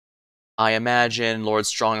 I imagine Lord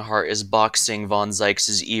Strongheart is boxing Von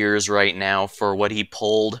Zykes' ears right now for what he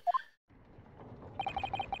pulled.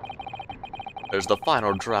 There's the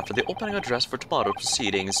final draft of the opening address for tomorrow's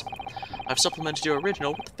proceedings. I've supplemented your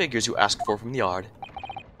original with the figures you asked for from the yard.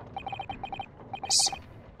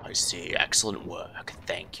 I see. Excellent work.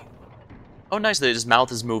 Thank you. Oh, nice that his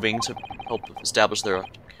mouth is moving to help establish their...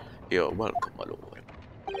 You're welcome, my lord.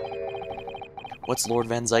 What's Lord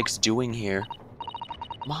Van Zykes doing here?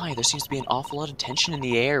 My, there seems to be an awful lot of tension in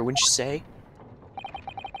the air, wouldn't you say?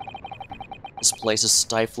 This place is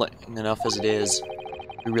stifling enough as it is.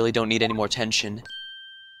 We really don't need any more tension.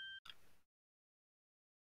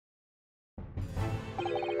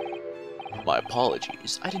 My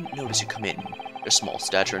apologies. I didn't notice you come in. Your small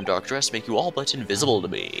stature and dark dress make you all but invisible to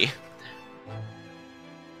me.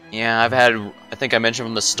 Yeah, I think I mentioned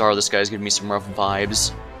from the start, this guy's giving me some rough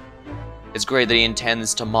vibes. It's great that he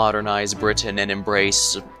intends to modernize Britain and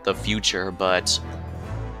embrace the future, but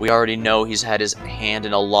we already know he's had his hand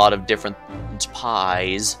in a lot of different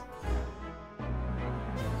pies.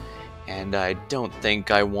 And I don't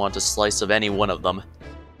think I want a slice of any one of them.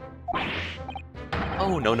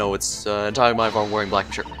 Oh, no, it's talking about our wearing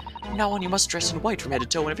black shirt. Now on, you must dress in white from head to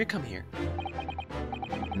toe whenever you come here.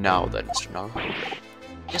 Now then, Mr. Naruhodo.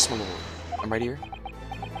 Yes, my lord. I'm right here.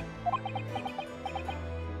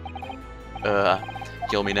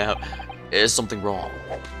 Kill me now. Is something wrong?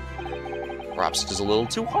 Perhaps it is a little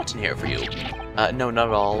too hot in here for you. No, not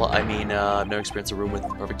at all. I mean, I've never experienced a room with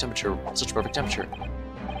perfect temperature, such perfect temperature.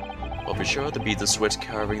 Well, for sure, the beads of sweat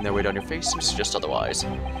carving their way down your face seem to suggest otherwise.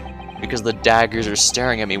 Because the daggers are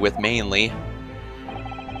staring at me with mainly.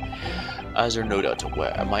 As you're no doubt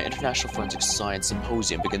aware, my International Forensic Science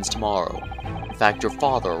Symposium begins tomorrow. In fact, your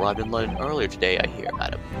father arrived in London earlier today, I hear,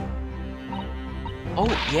 madam. Oh,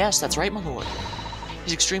 yes, that's right, my lord.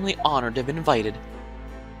 He's extremely honored to have been invited.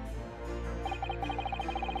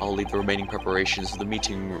 I'll leave the remaining preparations for the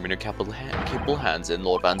meeting room in your capable hands in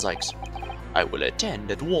Lord Van Zyk's. I will attend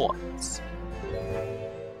at once.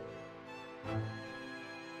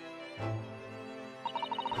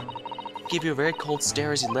 Gave you a very cold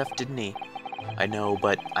stare as he left, didn't he? I know,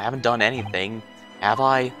 but I haven't done anything, have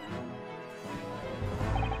I?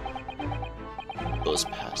 Those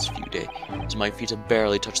past few days, my feet have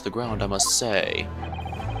barely touched the ground, I must say.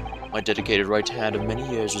 My dedicated right hand of many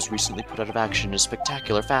years was recently put out of action in a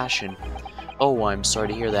spectacular fashion. Oh, I'm sorry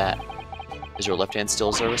to hear that. Is your left hand still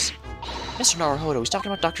in service? Mr. Naruhodo, he's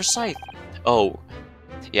talking about Dr. Scythe. Oh,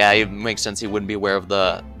 yeah, it makes sense he wouldn't be aware of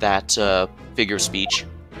that figure of speech.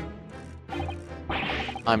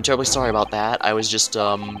 I'm terribly sorry about that. I was just,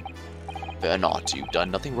 Fear not, you've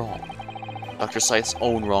done nothing wrong. Dr. Scythe's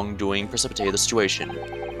own wrongdoing precipitated the situation.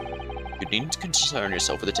 You needn't concern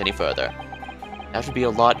yourself with it any further. That would be a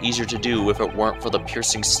lot easier to do if it weren't for the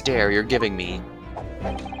piercing stare you're giving me.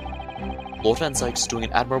 Lord Van Zyk's doing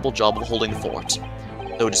an admirable job of holding the fort.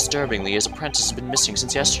 Though disturbingly, his apprentice has been missing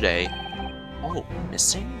since yesterday. Oh,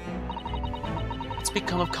 missing? What's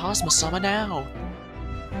become of Cosmo-sama now?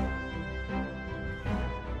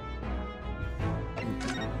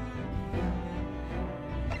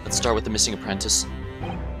 Let's start with the missing apprentice.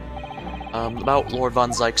 About Lord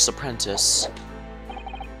Van Zyk's apprentice.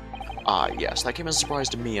 Ah, yes, that came as a surprise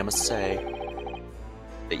to me, I must say.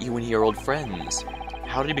 That you and he are old friends.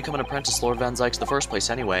 How did he become an apprentice to Lord Van Zyk's in the first place,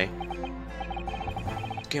 anyway?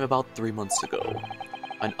 It came about 3 months ago.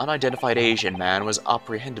 An unidentified Asian man was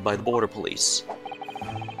apprehended by the border police.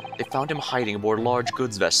 They found him hiding aboard a large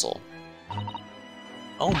goods vessel.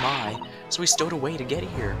 Oh my, so he stowed away to get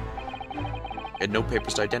here. He had no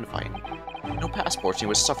papers to identify him. No passport, and he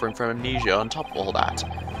was suffering from amnesia on top of all that.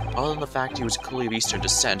 Other than the fact he was clearly of Eastern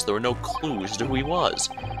descent, there were no clues as to who he was.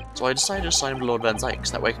 So I decided to assign him to Lord Van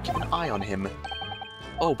Zyk's, that way I could keep an eye on him.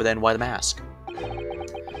 Oh, but then why the mask?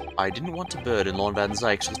 I didn't want to burden Lord Van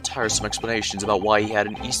Zyk's with tiresome explanations about why he had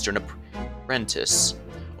an Eastern apprentice.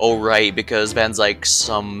 Oh right, because Van Zyk's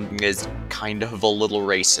is kind of a little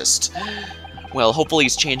racist. Well, hopefully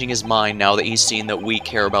he's changing his mind now that he's seen that we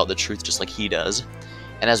care about the truth just like he does.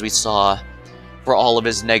 And as we saw, for all of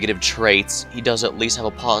his negative traits, he does at least have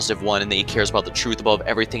a positive one in that he cares about the truth above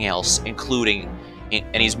everything else, including,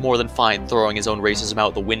 and he's more than fine throwing his own racism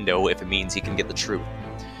out the window if it means he can get the truth.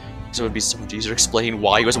 So it would be so much easier to explain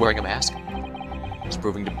why he was wearing a mask. He's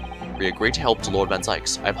proving to be a great help to Lord Van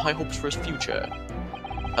Zyk's. I have high hopes for his future.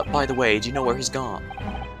 By the way, do you know where he's gone?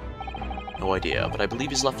 No idea, but I believe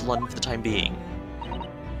he's left London for the time being.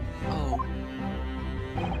 Oh.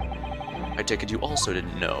 I take it you also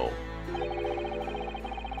didn't know.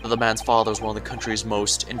 That the man's father was one of the country's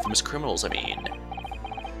most infamous criminals, I mean.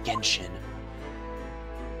 Genshin.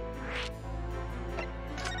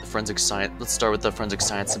 Forensic Science. Let's start with the Forensic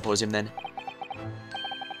Science Symposium then.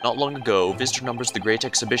 Not long ago, visitor numbers to the Great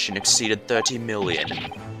Exhibition exceeded 30 million.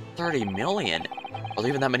 30 million? Are there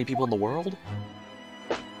even that many people in the world?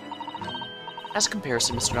 As a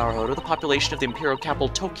comparison, Mr. Naruhodo, the population of the imperial capital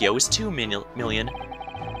Tokyo is 2 million.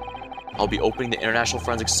 I'll be opening the International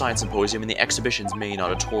Forensic Science Symposium in the exhibition's main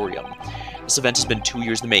auditorium. This event has been 2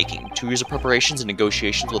 years in the making, 2 years of preparations and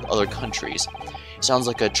negotiations with other countries. Sounds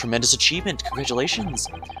like a tremendous achievement, congratulations!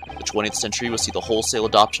 The 20th century will see the wholesale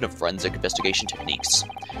adoption of forensic investigation techniques,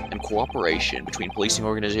 and cooperation between policing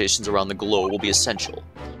organizations around the globe will be essential,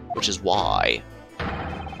 which is why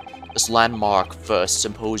this landmark first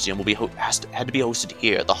symposium will be had to be hosted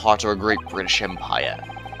here at the heart of our great British Empire.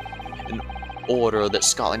 In order that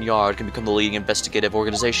Scotland Yard can become the leading investigative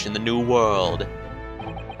organization in the New World.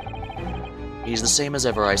 He's the same as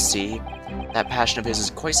ever, I see. That passion of his is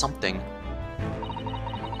quite something.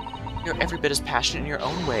 You're every bit as passionate in your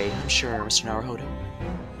own way, I'm sure, Mr. Naruhodo.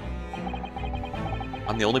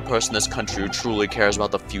 I'm the only person in this country who truly cares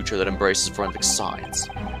about the future that embraces forensic science.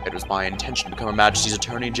 It was my intention to become Her Majesty's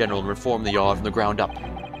Attorney General and reform the yard from the ground up.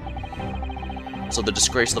 So the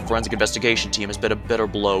disgrace of the forensic investigation team has been a bitter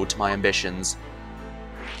blow to my ambitions.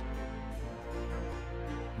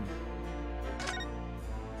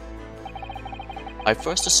 I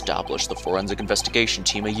first established the forensic investigation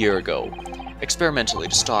team a year ago, experimentally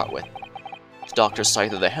to start with. With Dr.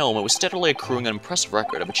 Scythe at the helm, it was steadily accruing an impressive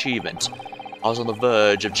record of achievement. I was on the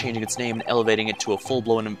verge of changing its name and elevating it to a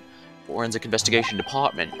full-blown forensic investigation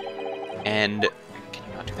department. And... can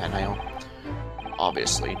you not do that, Nio?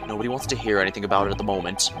 Obviously, nobody wants to hear anything about it at the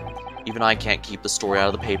moment. Even I can't keep the story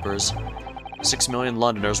out of the papers. 6 million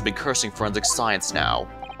Londoners will be cursing forensic science now.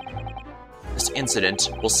 This incident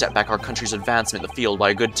will set back our country's advancement in the field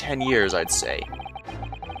by a good 10 years, I'd say.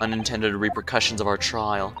 Unintended repercussions of our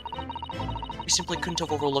trial. We simply couldn't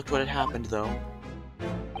have overlooked what had happened, though.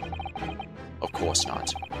 Of course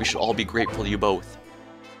not. We should all be grateful to you both.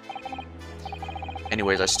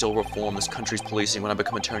 Anyways, I still reform this country's policing when I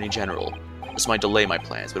become Attorney General. This might delay my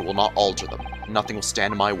plans, but it will not alter them. Nothing will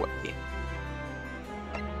stand in my way.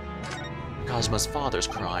 Cosmo's father's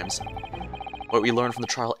crimes. What we learned from the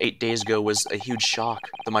trial 8 days ago was a huge shock,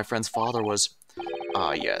 that my friend's father was...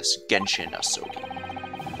 Ah yes, Genshin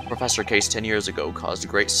Asogi. Professor case 10 years ago caused a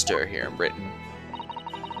great stir here in Britain.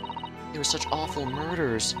 There were such awful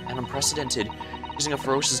murders, and unprecedented, using a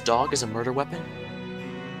ferocious dog as a murder weapon.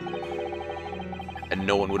 And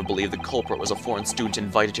no one would have believed the culprit was a foreign student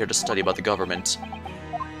invited here to study about the government.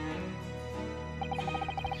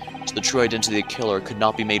 So the true identity of the killer could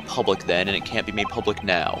not be made public then, and it can't be made public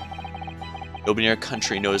now. Nobody in our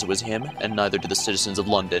country knows it was him, and neither do the citizens of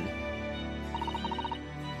London.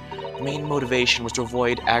 The main motivation was to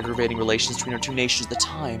avoid aggravating relations between our two nations at the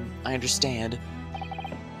time, I understand.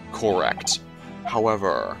 Correct.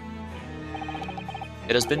 However,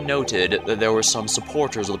 it has been noted that there were some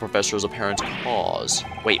supporters of the professor's apparent cause.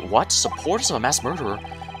 Wait, what? Supporters of a mass murderer?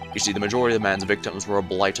 You see, the majority of the man's victims were a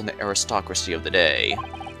blight on the aristocracy of the day.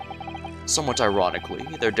 Somewhat ironically,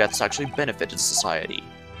 their deaths actually benefited society.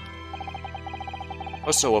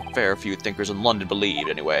 Or so a fair few thinkers in London believed,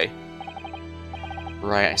 anyway.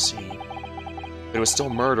 Right, I see. But it was still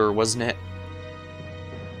murder, wasn't it?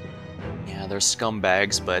 Yeah, they're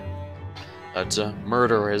scumbags, but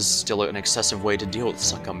murder is still an excessive way to deal with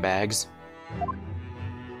scumbags.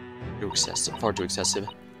 Too excessive, far too excessive.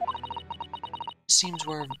 Seems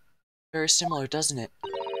we're very similar, doesn't it?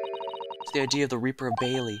 To the idea of the Reaper of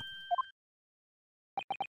Bailey.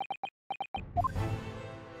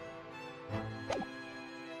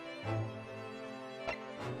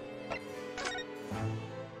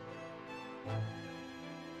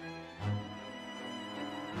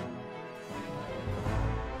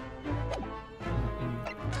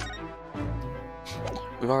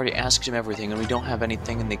 We've already asked him everything, and we don't have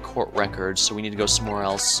anything in the court records, so we need to go somewhere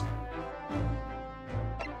else.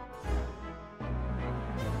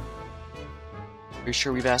 Are you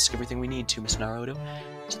sure we've asked everything we need to, Miss Naruto?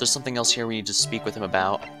 So there's something else here we need to speak with him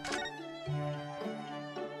about.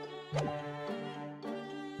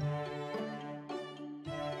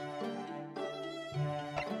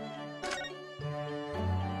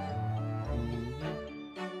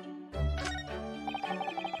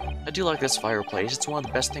 I do like this fireplace. It's one of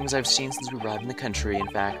the best things I've seen since we arrived in the country, in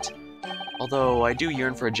fact. Although, I do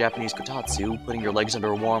yearn for a Japanese kotatsu, putting your legs under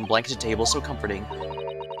a warm blanketed table so comforting.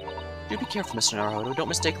 Do be careful, Mr. Naruhodo. Don't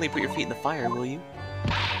mistakenly put your feet in the fire, will you?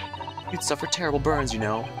 You'd suffer terrible burns, you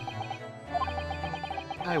know.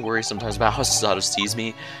 I worry sometimes about how Susato sees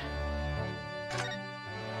me.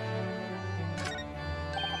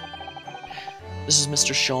 This is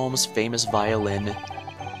Mr. Sholm's famous violin.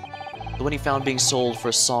 The one he found being sold for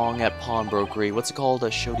a song at pawnbrokery. What's it called?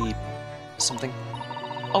 A shoddy... something?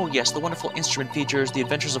 Oh yes, the wonderful instrument features the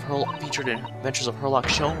adventures of Herlock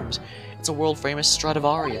Sholmes. It's a world-famous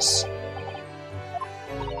Stradivarius.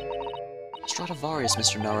 Stradivarius,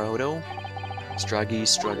 Mr. Naruhodo.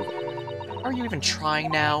 Stradivarius. Are you even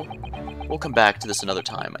trying now? We'll come back to this another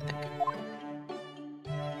time, I think.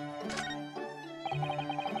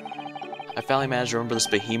 I finally managed to remember this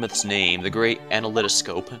behemoth's name, the Great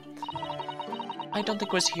Analytoscope. I don't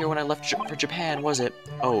think it was here when I left for Japan, was it?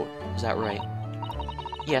 Oh, is that right?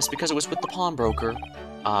 Yes, because it was with the pawnbroker.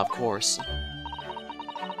 Of course.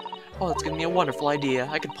 Oh, that's giving me a wonderful idea.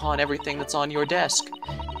 I could pawn everything that's on your desk.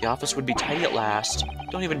 The office would be tidy at last.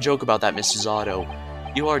 Don't even joke about that, Miss Susato.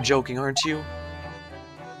 You are joking, aren't you?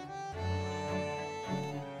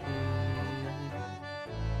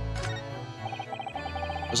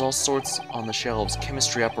 There's all sorts on the shelves,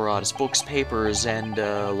 chemistry apparatus, books, papers, and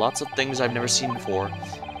lots of things I've never seen before.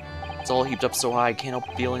 It's all heaped up so high, I can't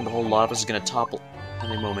help feeling the whole lot of us is gonna topple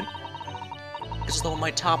any moment. It's as though it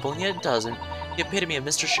might topple, and yet it doesn't. The epitome of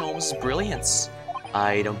Mr. Sholmes' brilliance.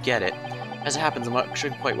 I don't get it. As it happens, I'm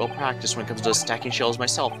actually quite well practiced when it comes to stacking shelves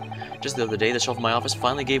myself. Just the other day, the shelf in my office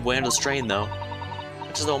finally gave way under the strain, though.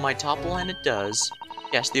 It's as though it might topple, and it does.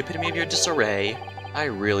 Yes, the epitome of your disarray. I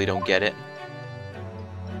really don't get it.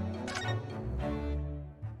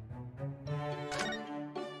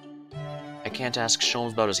 I can't ask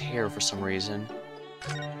Sholmes about his hair for some reason.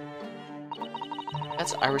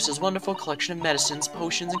 That's Iris's wonderful collection of medicines,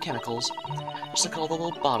 potions, and chemicals. Just look at all the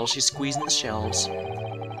little bottles she's squeezing the shelves.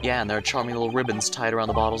 Yeah, and there are charming little ribbons tied around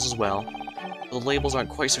the bottles as well. The labels aren't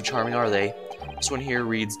quite so charming, are they? This one here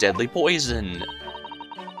reads Deadly Poison.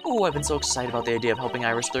 Oh, I've been so excited about the idea of helping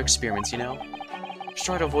Iris with her experiments, you know? Just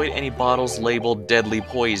try to avoid any bottles labeled Deadly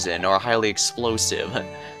Poison or Highly Explosive.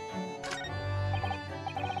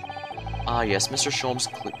 Ah yes, Mr. Sholmes'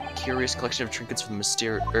 curious collection of trinkets for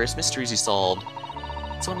the various mysteries he solved.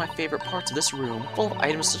 It's one of my favorite parts of this room, full of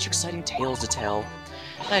items with such exciting tales to tell.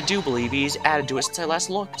 And I do believe he's added to it since I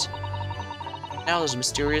last looked. Now there's a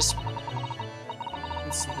mysterious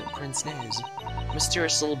Prince Nez. A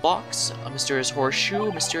mysterious little box, a mysterious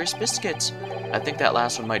horseshoe, a mysterious biscuit. I think that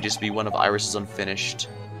last one might just be one of Iris's unfinished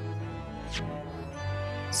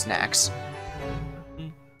snacks.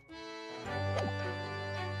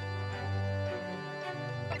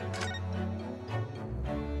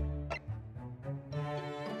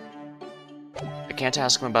 I can't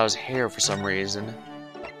ask him about his hair for some reason.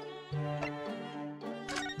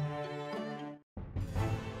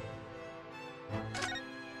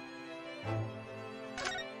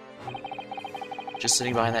 Just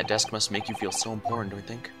sitting behind that desk must make you feel so important, don't you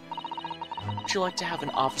think? Would you like to have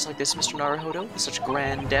an office like this, Mr. Naruhodo, with such a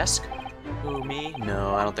grand desk? Who, me?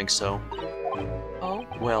 No, I don't think so. Oh,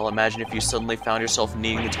 well, imagine if you suddenly found yourself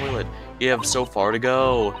needing the toilet. You have so far to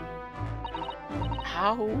go.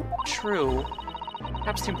 How true.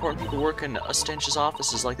 Perhaps the important people who work in ostentatious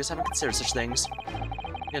offices like this haven't considered such things.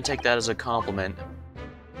 I'm gonna take that as a compliment.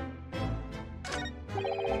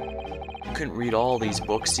 You couldn't read all these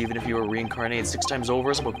books even if you were reincarnated 6 times over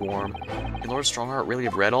as a bookworm. Can Lord Strongheart really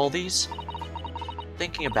have read all these?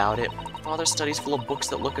 Thinking about it, Father's study's full of books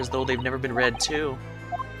that look as though they've never been read too.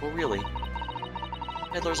 Well, really.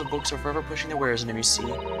 Peddlers of books are forever pushing their wares on him, you see.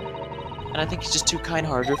 And I think he's just too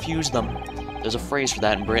kind-hearted to refuse them. There's a phrase for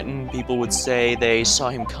that in Britain. People would say they saw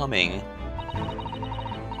him coming.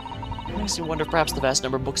 It makes me wonder if perhaps the vast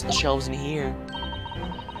number of books on the shelves in here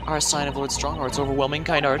are a sign of Lord Strongheart's overwhelming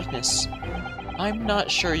kind-heartedness. I'm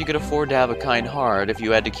not sure you could afford to have a kind heart if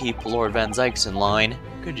you had to keep Lord Van Zykes in line,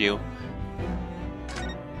 could you?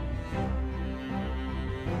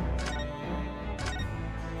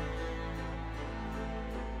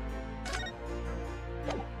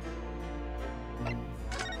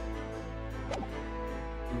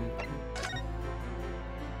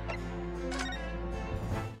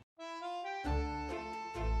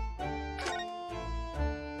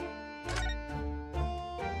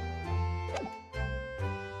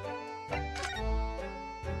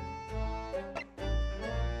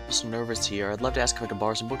 So nervous here. I'd love to ask if I could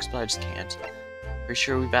borrow some books, but I just can't. Are you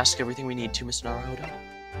sure we've asked everything we need to, Mr. Naruhodo?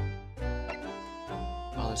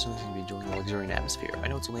 Oh, there's nothing to be enjoying the luxuriant atmosphere. I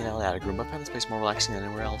know it's only an attic room, but I find this place more relaxing than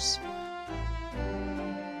anywhere else.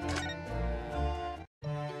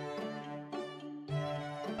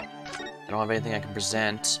 I don't have anything I can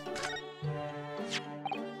present.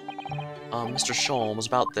 Mr. Sholmes,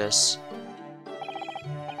 about this.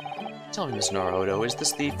 Tell me, Mr. Naruhodo, is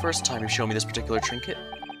this the first time you've shown me this particular trinket?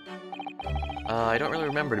 I don't really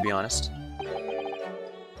remember, to be honest.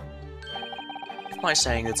 If my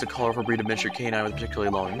saying it's a colorful breed of miniature canine with a particularly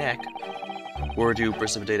long neck were to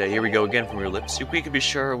precipitate a "here we go again" from your lips, we could be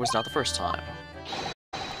sure it was not the first time.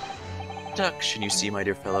 Duction, you see, my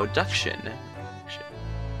dear fellow, duction.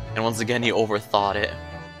 And once again, he overthought it.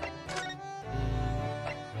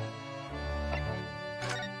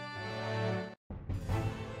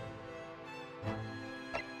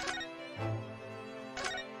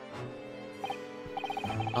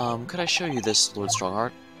 Could I show you this, Lord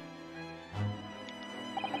Strongheart?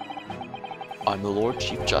 I'm the Lord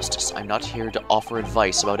Chief Justice. I'm not here to offer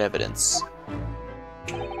advice about evidence.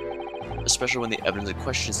 Especially when the evidence in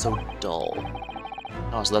question is so dull.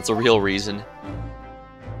 Oh, so that's a real reason.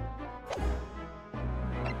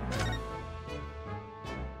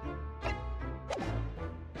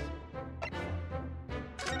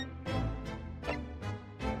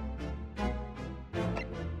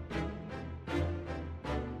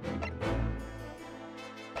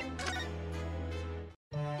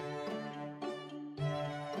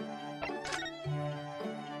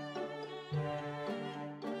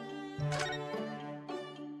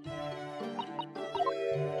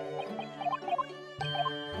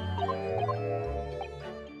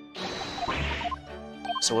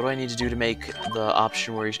 So what do I need to do to make the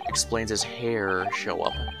option where he explains his hair show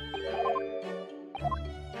up?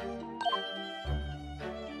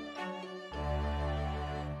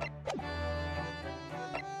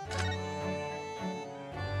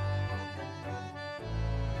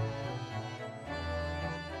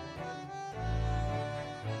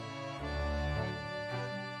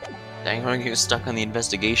 Dang, I'm getting stuck on the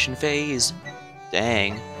investigation phase.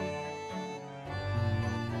 Dang.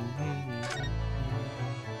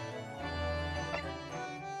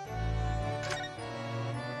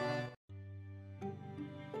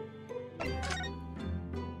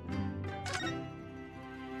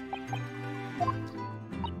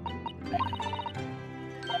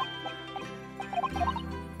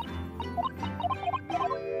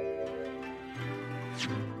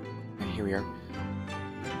 Here we are.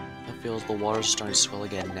 I feel the water's starting to swell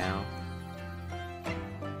again now.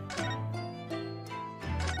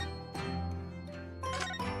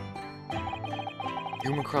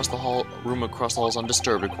 Room across the hall is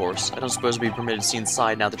undisturbed, of course. I don't suppose we'd be permitted to see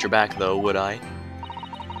inside now that you're back, though, would I?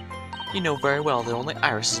 You know very well that only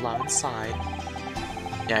Iris is allowed inside.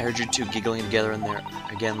 Yeah, I heard you two giggling together in there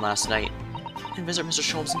again last night. You can visit Mr.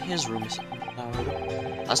 Sholmes in his room.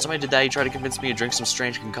 Last time I did that, he tried to convince me to drink some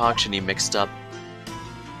strange concoction he mixed up.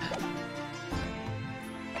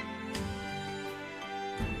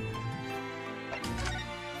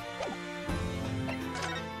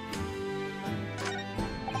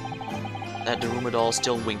 That Daruma doll is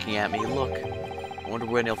still winking at me. Look. I wonder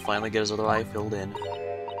when he'll finally get his other eye filled in.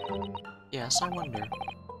 Yes, I wonder.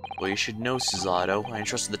 Well, you should know, Suzato. I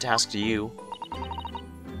entrusted the task to you.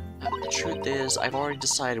 The truth is, I've already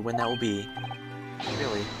decided when that will be.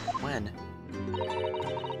 Really? When?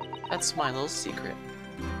 That's my little secret.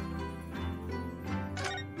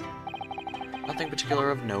 Nothing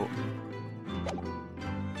particular of note.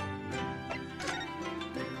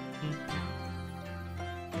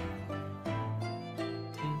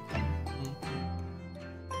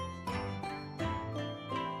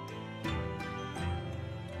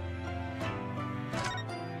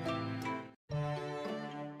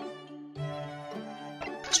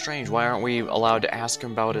 Strange, why aren't we allowed to ask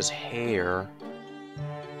him about his hair?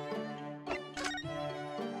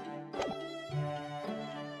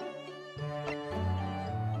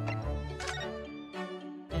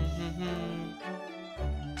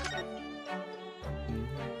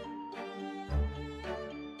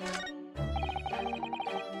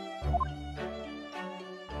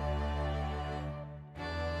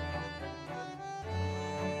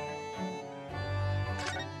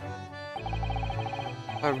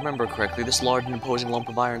 If I remember correctly, this large and imposing lump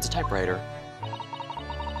of iron is a typewriter.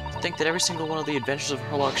 To think that every single one of the adventures of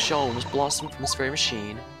Herlock Sholmes blossomed from this very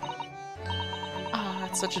machine. Ah,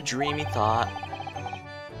 it's such a dreamy thought. I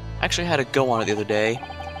actually had a go on it the other day.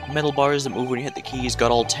 Metal bars that move when you hit the keys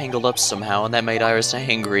got all tangled up somehow, and that made Iris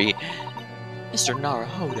angry. Mr.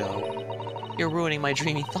 Naruhodo, you're ruining my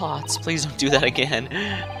dreamy thoughts. Please don't do that again.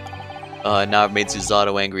 Now I've made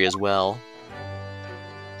Suzato angry as well.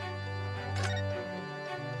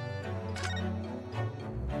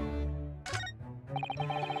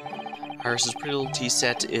 Iris's pretty little tea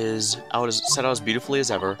set is set out as beautifully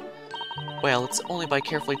as ever. Well, it's only by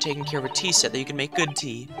carefully taking care of a tea set that you can make good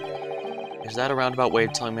tea. Is that a roundabout way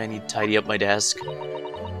of telling me I need to tidy up my desk?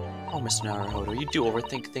 Oh, Mr. Naruhodo, you do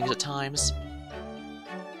overthink things at times.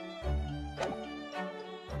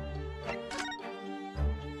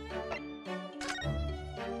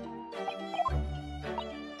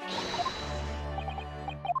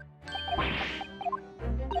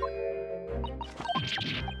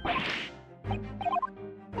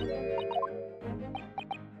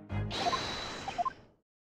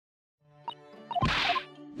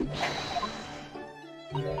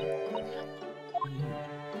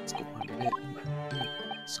 Let's go on, baby.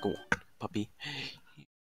 Let's go on, puppy.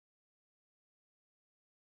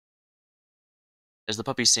 Is the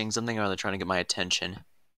puppy saying something, or are they trying to get my attention?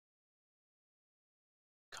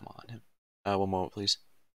 Come on. One moment, please.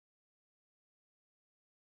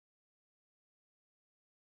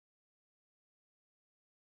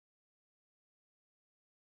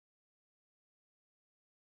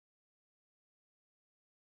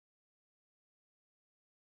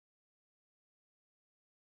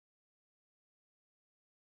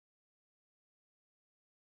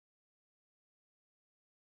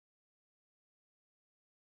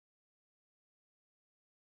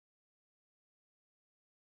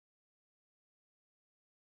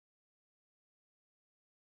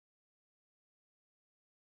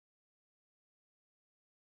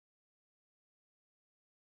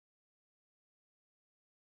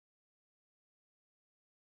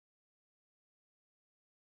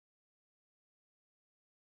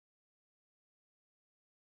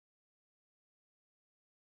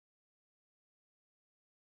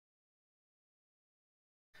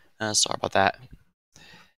 Sorry about that.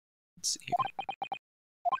 Let's see here.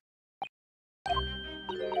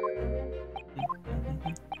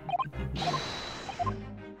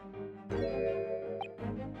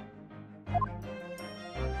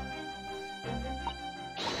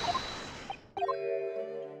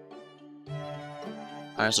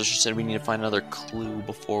 Alright, so she said we need to find another clue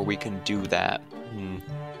before we can do that.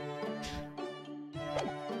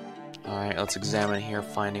 Alright, let's examine here,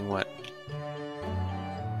 finding what...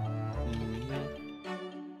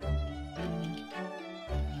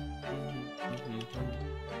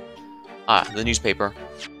 Ah, the newspaper.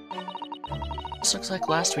 This looks like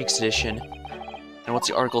last week's edition. And what's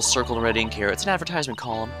the article circled in red ink here? It's an advertisement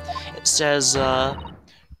column. It says,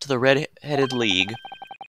 to the Red-Headed League.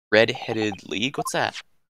 Red-Headed League? What's that?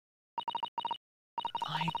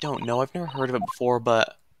 I don't know. I've never heard of it before,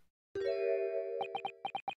 but...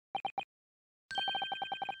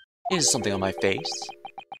 Is something on my face?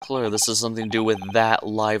 Clearly, this has something to do with that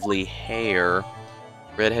lively hair.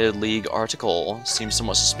 Red-Headed League article seems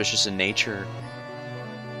somewhat suspicious in nature.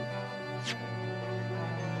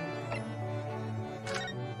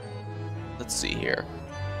 Let's see here.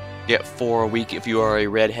 Get 4 a week if you are a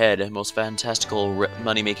redhead. Most fantastical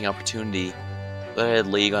money-making opportunity. Red-Headed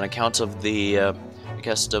League on account of the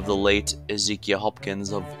request of the late Ezekiel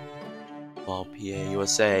Hopkins of PA,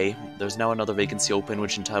 USA. There's now another vacancy open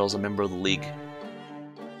which entitles a member of the league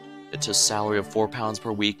to a salary of £4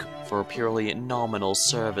 per week for purely nominal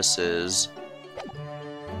services.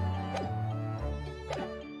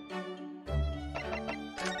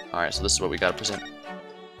 Alright, so this is what we gotta present.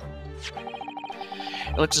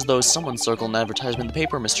 It looks as though someone circled an advertisement in the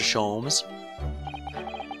paper, Mr. Sholmes.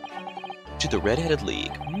 To the Red-Headed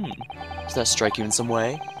League. Does that strike you in some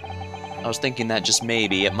way? I was thinking that just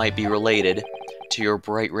maybe it might be related to your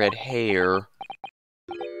bright red hair.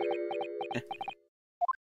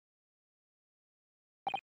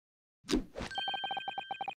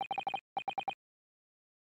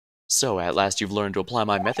 So, at last you've learned to apply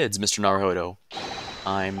my methods, Mr. Naruhodo.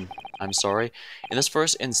 I'm sorry. In this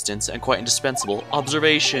first instance, and quite indispensable,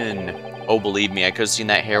 observation! Oh, believe me, I could have seen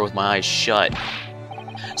that hair with my eyes shut.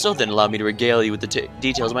 So then, allow me to regale you with the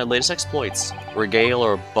details of my latest exploits. Regale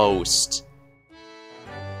or boast?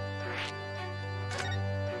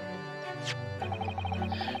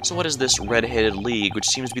 So what is this Red-Headed League, which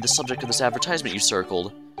seems to be the subject of this advertisement you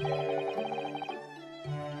circled?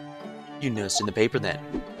 You noticed in the paper, then.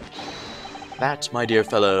 That, my dear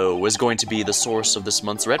fellow, is going to be the source of this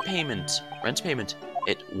month's rent payment.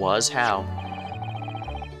 It was how?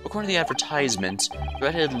 According to the advertisement, the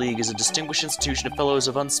Red-Headed League is a distinguished institution of fellows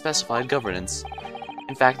of unspecified governance.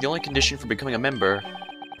 In fact, the only condition for becoming a member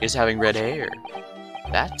is having red hair.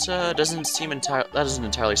 That doesn't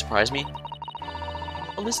entirely surprise me.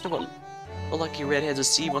 But listen to what the lucky redheads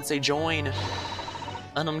receive once they join.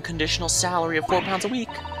 An unconditional salary of £4 a week.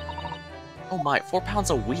 Oh my,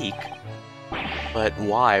 £4 a week? But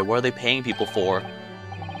why? What are they paying people for?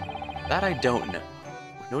 That I don't know.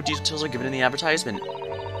 No details are given in the advertisement.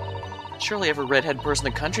 Surely every redhead person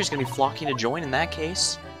in the country is going to be flocking to join in that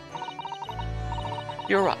case.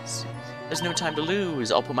 You're right. There's no time to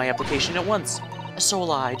lose. I'll put my application in at once. So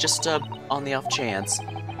will I, just on the off chance.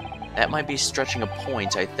 That might be stretching a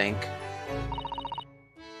point, I think.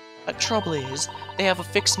 The trouble is, they have a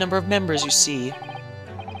fixed number of members, you see.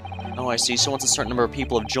 Oh, I see. So once a certain number of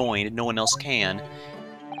people have joined, no one else can.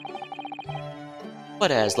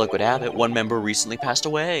 But as luck would have it, one member recently passed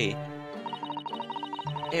away.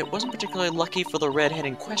 It wasn't particularly lucky for the redhead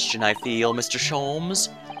in question, I feel, Mr. Sholmes.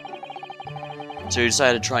 So you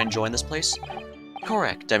decided to try and join this place?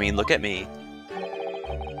 Correct. I mean, look at me.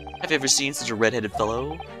 Have you ever seen such a red-headed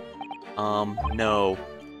fellow? No.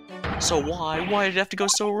 So why? Why did it have to go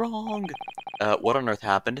so wrong? What on earth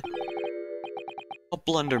happened? A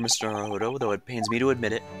blunder, Mr. Naruhodo, though it pains me to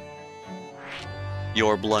admit it.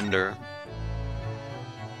 Your blunder.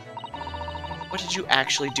 What did you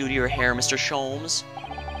actually do to your hair, Mr. Sholmes?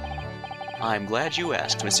 I'm glad you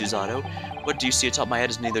asked, Miss Usato. What do you see atop my head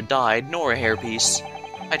is neither dyed nor a hairpiece.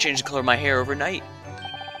 I changed the color of my hair overnight.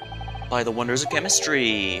 By the wonders of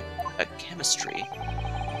chemistry. Chemistry?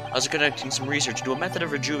 I was conducting some research into a method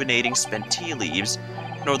of rejuvenating spent tea leaves,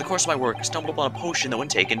 and over the course of my work, I stumbled upon a potion that, when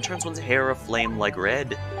taken, turns one's hair aflame like red.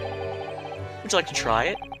 Would you like to try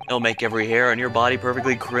it? It'll make every hair on your body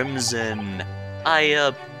perfectly crimson.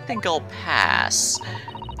 I think I'll pass.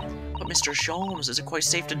 But Mr. Sholmes, is it quite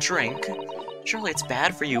safe to drink? Surely it's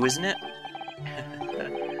bad for you, isn't it?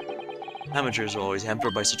 Amateurs are always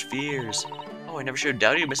hampered by such fears. Oh, I never should have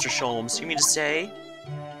doubted you, Mr. Sholmes. You mean to say?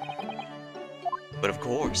 But of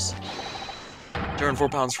course. To earn 4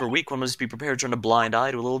 pounds per week, one must be prepared to turn a blind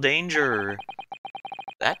eye to a little danger.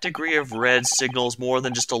 That degree of red signals more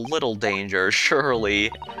than just a little danger,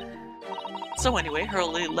 surely. So anyway,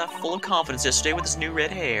 Hurley left full of confidence yesterday with his new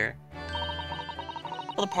red hair.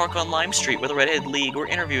 At the park on Lime Street, where the Redhead League were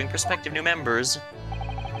interviewing prospective new members.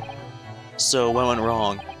 So, what went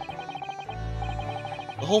wrong?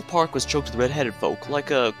 The whole park was choked with red-headed folk,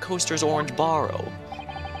 like a coaster's orange borrow.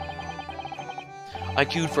 I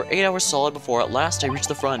queued for 8 hours solid before at last I reached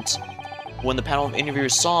the front. When the panel of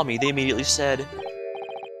interviewers saw me, they immediately said,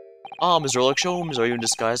 "Ah, Mr. Alex Holmes, are you in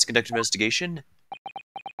disguise to conduct an investigation?"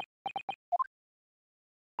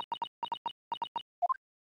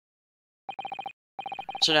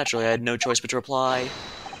 So naturally, I had no choice but to reply,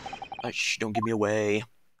 "Shh, don't give me away."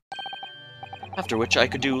 After which I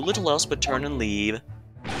could do little else but turn and leave.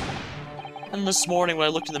 And this morning when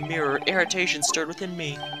I looked in the mirror, irritation stirred within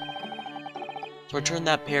me. So I turned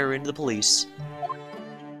that pair into the police.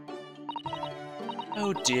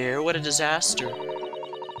 Oh dear, what a disaster.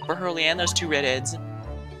 For Hurley and those 2 redheads.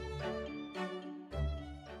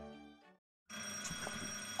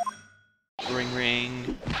 Ring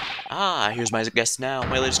ring. Ah, here's my guest now,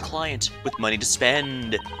 my latest client, with money to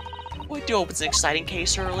spend. Oh, I do hope it's an exciting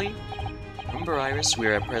case, Hurley. Remember, Iris, we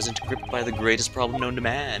are at present gripped by the greatest problem known to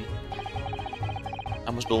man.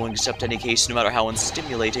 I must be willing to accept any case, no matter how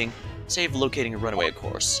unstimulating, save locating a runaway, of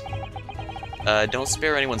course. Don't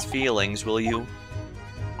spare anyone's feelings, will you?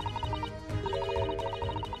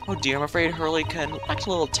 Oh dear, I'm afraid Hurley can lack a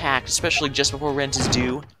little tact, especially just before rent is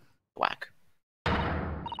due. Whack.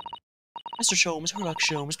 Mr. Sholmes, Herlock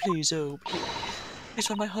Sholmes, please, oh, please. Please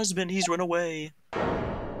find my husband, he's run away.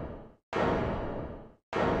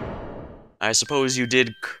 I suppose you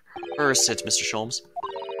did curse it, Mr. Sholmes.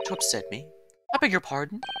 To upset me. I beg your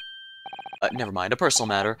pardon? Never mind, a personal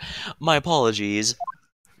matter. My apologies.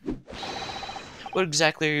 What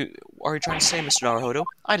exactly are you trying to say, Mr. Naruhodo?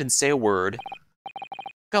 I didn't say a word.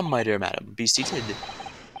 Come, my dear madam, be seated.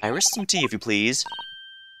 Iris, some tea, if you please.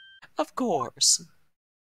 Of course. Of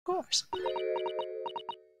course.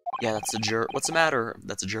 Yeah, that's a juror. What's the matter?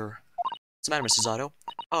 That's a juror. What's the matter, Mrs. Otto?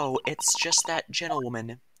 Oh, it's just that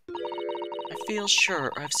gentlewoman. I feel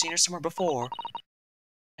sure I've seen her somewhere before.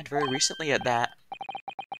 And very recently at that.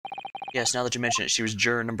 Yes, now that you mention it, she was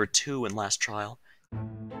juror number 2 in last trial.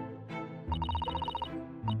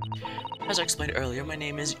 As I explained earlier, my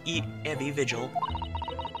name is Evie Vigil.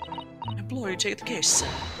 I implore you to take the case, sir.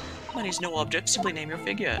 Money's no object, simply name your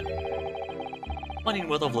figure. Money and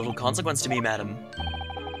wealth of little consequence to me, madam.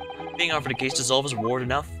 Being offered a case to solve is reward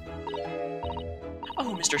enough.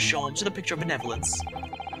 Oh, Mr. Sholmes, with a picture of benevolence.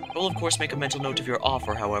 I will of course make a mental note of your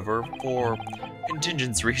offer, however, for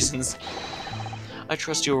contingent reasons. I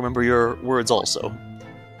trust you'll remember your words also.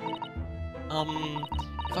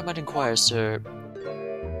 If I might inquire, sir,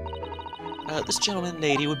 this gentleman and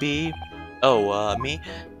lady would be... Oh, me?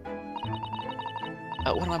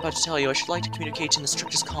 What am I about to tell you? I should like to communicate in the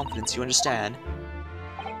strictest confidence, you understand?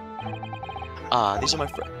 These are my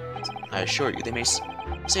friends. I assure you, they may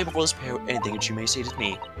say before this pair anything that you may say to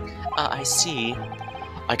me. I see.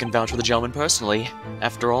 I can vouch for the gentleman personally,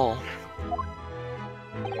 after all.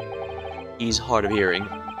 He's hard of hearing.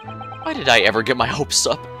 Why did I ever get my hopes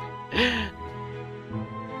up?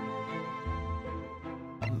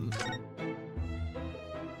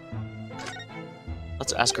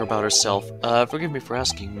 Let's ask her about herself. Forgive me for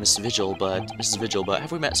asking, Mrs. Vigil, but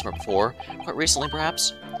have we met somewhere before? Quite recently,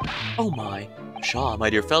 perhaps? Oh my. Shaw, my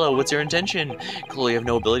dear fellow, what's your intention? Clearly you have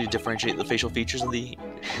no ability to differentiate the facial features of the...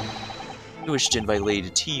 If you wish to invite a lady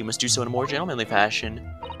to tea, you must do so in a more gentlemanly fashion.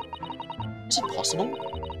 Is it possible?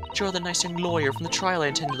 You're the nice young lawyer from the trial I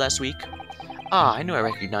attended last week. Ah, I knew I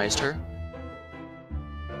recognized her.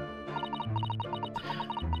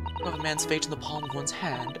 You have a man's fate in the palm of one's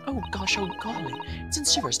hand. Oh gosh, oh golly, it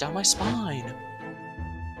sends shivers down my spine.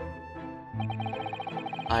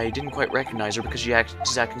 I didn't quite recognize her because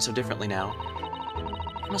she's acting so differently now.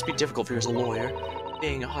 It must be difficult for you as a lawyer.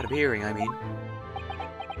 Being hard of hearing, I mean.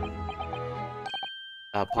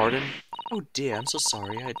 Pardon? Oh dear, I'm so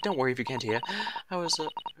sorry. Don't worry if you can't hear. Oh,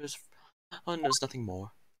 no, there's nothing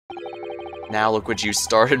more. Now look what you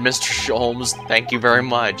started, Mr. Sholmes. Thank you very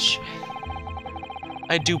much.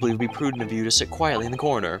 I do believe it would be prudent of you to sit quietly in the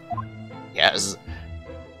corner. Yes.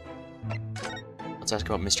 Let's ask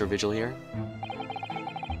about Mr. Vigil here.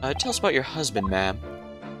 Tell us about your husband, ma'am.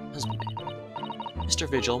 Husband. Mr.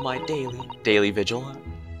 Vigil, my daily vigil,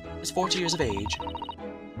 is 40 years of age.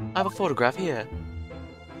 I have a photograph here.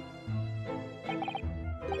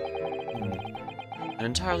 An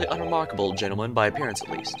entirely unremarkable gentleman, by appearance at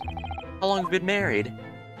least. How long have you been married?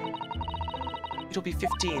 It'll be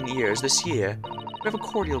 15 years this year. We have a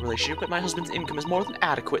cordial relationship, but my husband's income is more than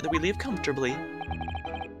adequate that we live comfortably.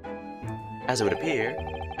 As it would appear,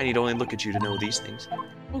 I need only look at you to know these things.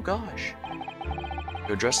 Oh gosh.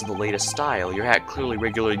 Your dress is the latest style, your hat clearly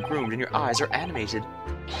regularly groomed, and your eyes are animated.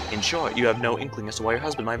 In short, you have no inkling as to why your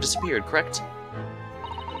husband might have disappeared, correct?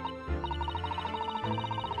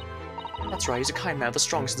 That's right, he's a kind man with a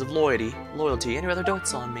strong sense of loyalty. Any other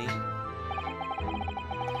doubts on me?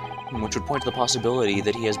 Which would point to the possibility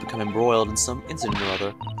that he has become embroiled in some incident or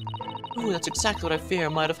other. Ooh, that's exactly what I fear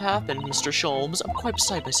might have happened, Mr. Sholmes. I'm quite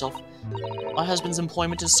beside myself. My husband's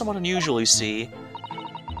employment is somewhat unusual, you see.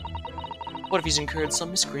 What if he's incurred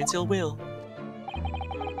some miscreant's ill will?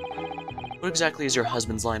 What exactly is your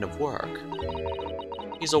husband's line of work?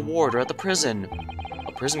 He's a warder at the prison.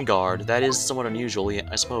 A prison guard. That is somewhat unusual,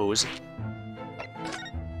 I suppose.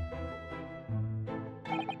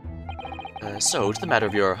 So, to the matter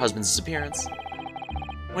of your husband's disappearance.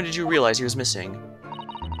 When did you realize he was missing?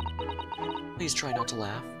 Please try not to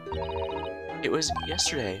laugh. It was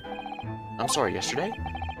yesterday. I'm sorry, yesterday?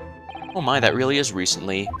 Oh my, that really is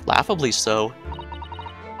recently. Laughably so.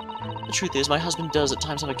 The truth is, my husband does at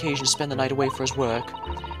times on occasion spend the night away for his work.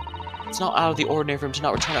 It's not out of the ordinary for him to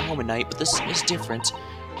not return at home at night, but this is different.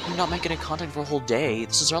 I'm not making contact for a whole day.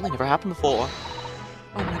 This has certainly never happened before.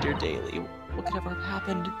 Oh, my dear Daly, what could ever have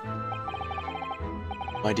happened?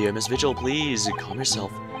 My dear Miss Vigil, please, calm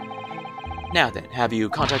yourself. Now then, have you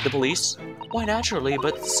contacted the police? Why, naturally,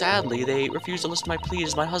 but sadly, they refused to listen to my pleas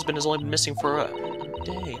as my husband has only been missing for a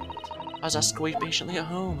day. I was asked to wait patiently at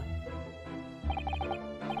home.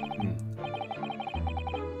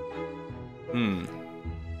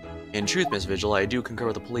 In truth, Miss Vigil, I do concur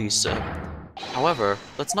with the police. However,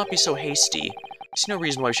 let's not be so hasty. I see no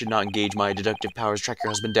reason why we should not engage my deductive powers to track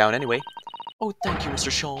your husband down anyway. Oh, thank you,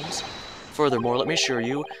 Mr. Sholmes. Furthermore, let me assure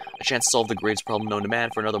you, a chance to solve the greatest problem known to man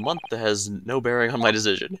for another month that has no bearing on my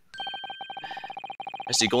decision.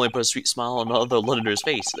 I seek only to put a sweet smile on the Londoner's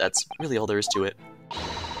face. That's really all there is to it. You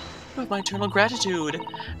have my eternal gratitude.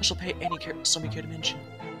 I shall pay any sum you care to mention.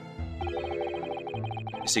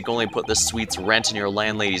 I seek only to put this sweet's rent in your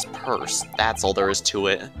landlady's purse. That's all there is to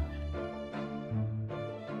it.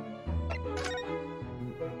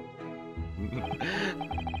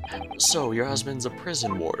 So, your husband's a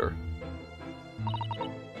prison warder.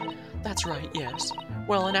 That's right, yes.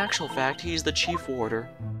 Well, in actual fact, he's the chief warder.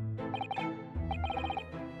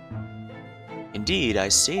 Indeed, I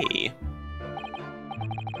see.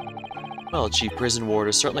 Well, chief prison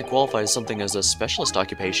warder certainly qualifies something as a specialist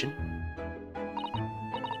occupation.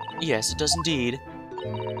 Yes, it does indeed.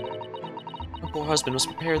 My poor husband must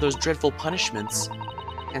prepare those dreadful punishments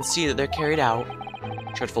and see that they're carried out.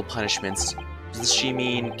 Dreadful punishments. Does she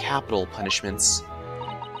mean capital punishments?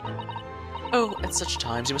 Oh, at such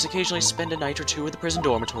times he must occasionally spend a night or two in the prison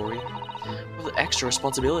dormitory. With extra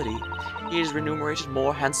responsibility, he is remunerated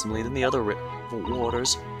more handsomely than the other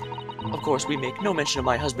warders. Of course, we make no mention of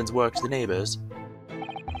my husband's work to the neighbors.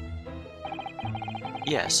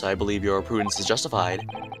 Yes, I believe your prudence is justified.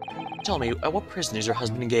 Tell me, at what prison is your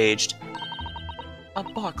husband engaged? A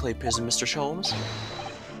Barclay prison, Mr. Sholmes.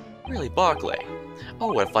 Really, Barclay?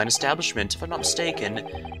 Oh, what a fine establishment. If I'm not mistaken,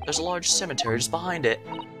 there's a large cemetery just behind it.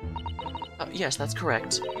 Yes, that's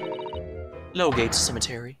correct. Lowgate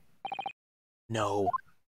Cemetery. No.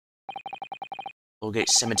 Lowgate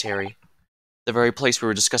Cemetery. The very place we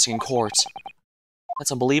were discussing in court.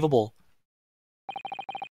 That's unbelievable.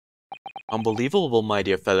 Unbelievable, my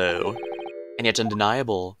dear fellow. And yet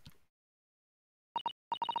undeniable.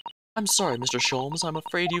 I'm sorry, Mr. Sholmes. I'm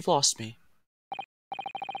afraid you've lost me.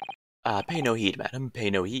 Pay no heed, madam. Pay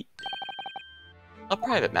no heed. A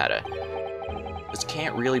private matter. This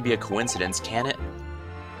can't really be a coincidence, can it?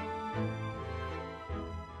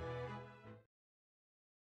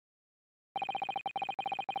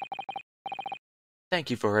 Thank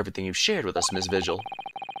you for everything you've shared with us, Miss Vigil.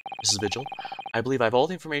 Mrs. Vigil, I believe I have all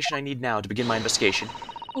the information I need now to begin my investigation.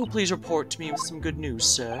 Oh, please report to me with some good news,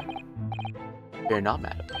 sir. Fear not,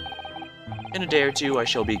 madam. In a day or two, I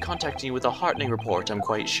shall be contacting you with a heartening report, I'm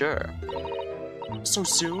quite sure. So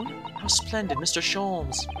soon? How splendid, Mr.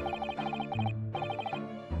 Sholmes.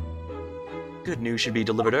 Good news should be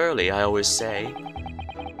delivered early, I always say.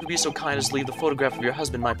 Would you be so kind as to leave the photograph of your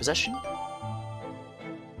husband in my possession?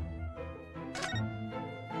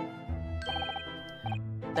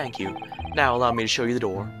 Thank you. Now allow me to show you the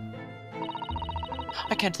door.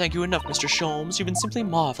 I can't thank you enough, Mr. Sholmes. You've been simply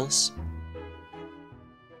marvelous.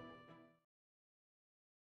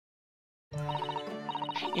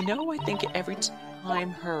 You know, I think every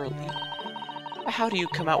time Hurley. How do you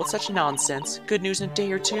come out with such nonsense? Good news in a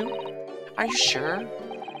day or two? Are you sure?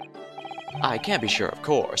 I can't be sure, of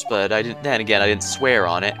course, but then again, I didn't swear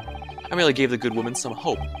on it. I merely gave the good woman some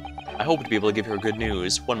hope. I hope to be able to give her good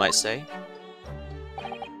news, one might say.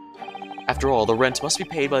 After all, the rent must be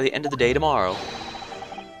paid by the end of the day tomorrow.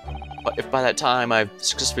 But if by that time I've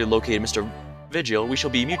successfully located Mr. Vigil, we shall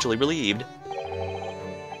be mutually relieved.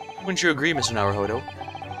 Wouldn't you agree, Mr. Naruhodo?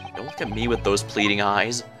 Don't look at me with those pleading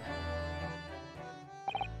eyes.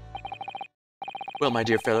 Well, my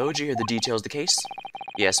dear fellow, did you hear the details of the case?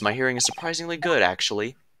 Yes, my hearing is surprisingly good,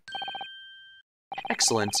 actually.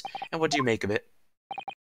 Excellent. And what do you make of it?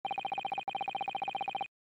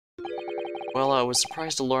 Well, I was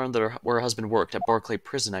surprised to learn that where her husband worked, at Barclay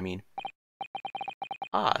Prison, I mean.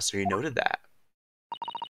 Ah, so you noted that.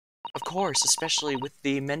 Of course, especially with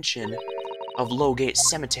the mention of Lowgate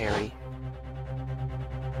Cemetery.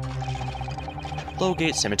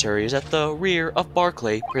 Lowgate Cemetery is at the rear of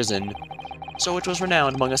Barclay Prison, so it was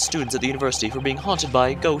renowned among us students at the university for being haunted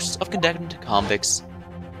by ghosts of condemned convicts.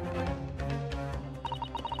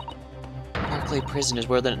 Barclay Prison is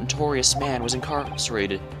where the notorious man was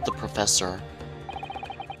incarcerated, the professor.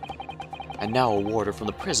 And now a warder from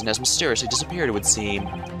the prison has mysteriously disappeared, it would seem.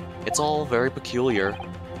 It's all very peculiar.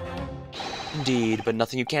 Indeed, but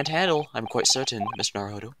nothing you can't handle, I'm quite certain, Mr.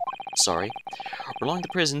 Naruhodo. Sorry. Run along the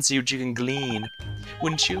prison, see what you can glean.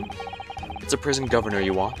 Wouldn't you? It's a prison governor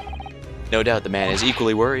you want. No doubt the man is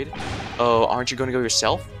equally worried. Oh, aren't you going to go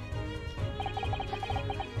yourself?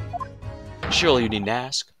 Surely you needn't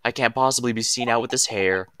ask. I can't possibly be seen out with this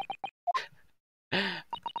hair.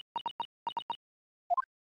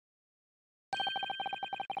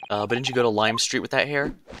 But didn't you go to Lime Street with that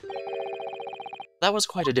hair? That was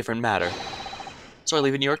quite a different matter. So I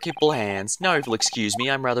leave it in your capable hands. Now if you'll excuse me,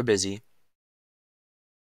 I'm rather busy.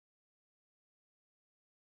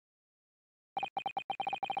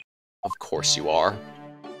 Of course you are.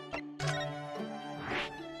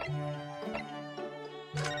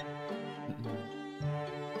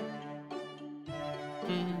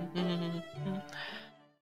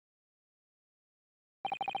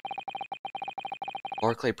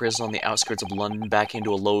 Barclay Prison on the outskirts of London, back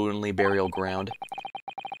into a lonely burial ground.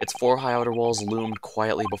 Its 4 high outer walls loomed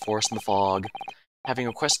quietly before us in the fog. Having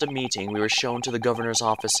requested a meeting, we were shown to the governor's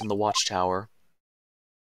office in the watchtower.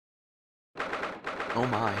 Oh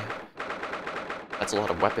my. That's a lot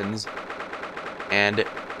of weapons. And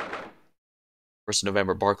 1st of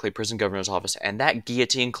November, Barclay Prison Governor's Office. And that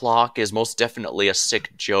guillotine clock is most definitely a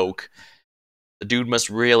sick joke. The dude must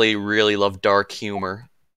really, really love dark humor.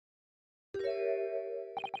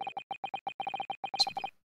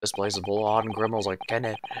 This place is full of odd and criminals like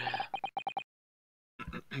Kenneth.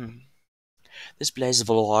 This place is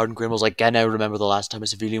full of odd and criminals like Kenneth. Remember the last time a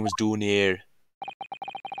civilian was doing here.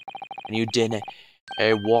 And you didn't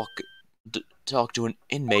talk to an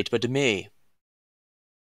inmate, but to me.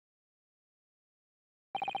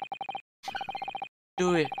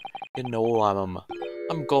 Do you know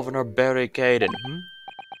I'm Governor Barry Caden,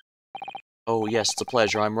 Oh yes, it's a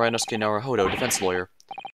pleasure. I'm Rhinosuke Naruhodo, defense lawyer.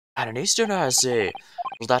 At an Easterner, I say.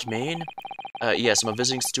 What does that mean? Yes, I'm a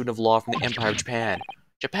visiting student of law from the Empire of Japan.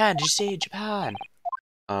 Japan, did you say Japan?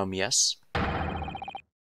 Yes.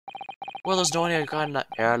 Well, there's no any kind of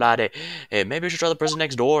air, laddie. Hey, maybe we should try the prison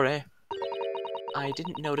next door, eh? I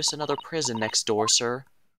didn't notice another prison next door, sir.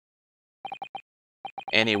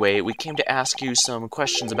 Anyway, we came to ask you some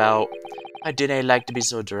questions about... I didn't like to be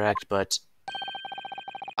so direct, but...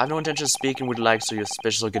 I've no intention of speaking would like so your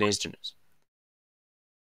special organizations.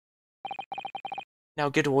 Now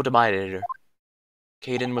get hold of my editor.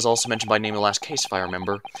 Caden was also mentioned by name in the last case, if I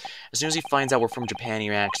remember. As soon as he finds out we're from Japan, he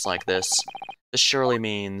acts like this. This surely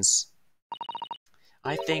means...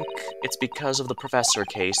 I think it's because of the professor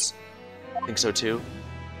case. I think so too.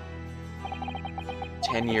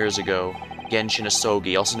 10 years ago, Genshin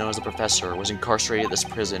Asogi, also known as the Professor, was incarcerated at this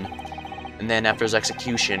prison. And then after his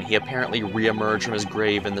execution, he apparently re-emerged from his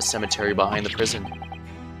grave in the cemetery behind the prison.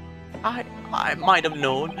 I might have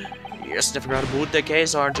known. You're sniffing around about the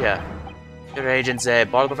case, aren't you? Your agents say,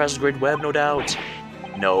 part of the Professor's great web, no doubt.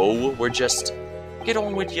 No, we're just... Get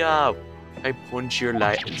on with ya. I punch your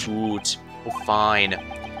light foot. Oh, fine.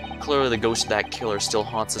 Clearly the ghost of that killer still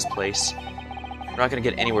haunts this place. We're not gonna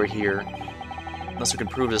get anywhere here. Unless we can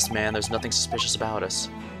prove to this man there's nothing suspicious about us.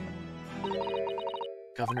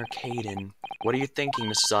 Governor Caden. What are you thinking,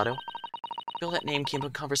 Mrs. Otto? I feel that name came up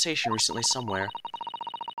in conversation recently somewhere.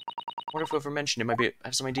 I wonder if whoever mentioned it might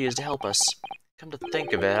have some ideas to help us. Come to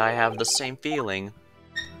think of it, I have the same feeling.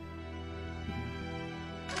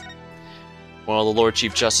 Well, the Lord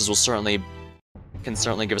Chief Justice can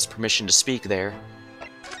certainly give us permission to speak there.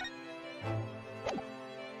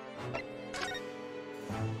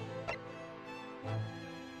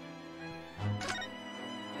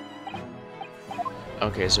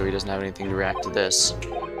 Okay, so he doesn't have anything to react to this.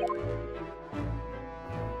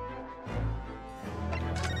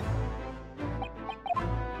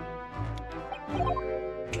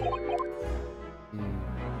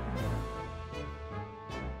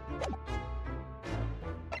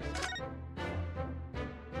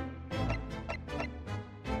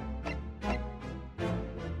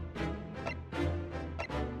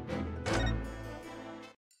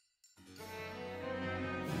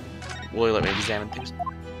 Will he let me examine things?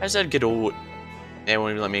 I said get old. They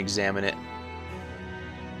won't even let me examine it.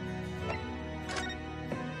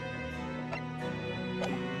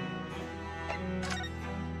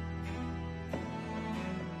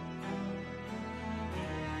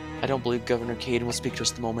 I don't believe Governor Caden will speak to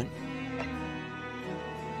us at the moment.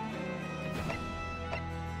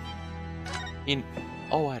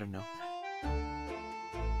 Oh, I don't know.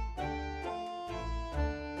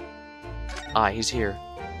 Ah, he's here.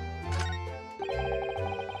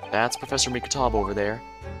 That's Professor Mikataba over there.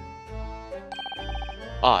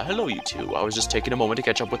 Ah, hello you two. I was just taking a moment to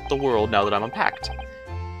catch up with the world now that I'm unpacked.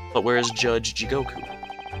 But where is Judge Jigoku?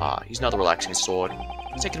 Ah, he's not the relaxing sort.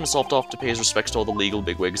 He's taking himself off to pay his respects to all the legal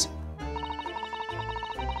bigwigs.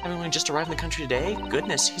 Having only just arrived in the country today?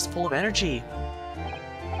 Goodness, he's full of energy.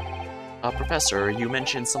 Professor, you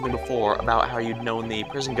mentioned something before about how you'd known the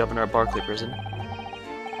prison governor at Barclay Prison.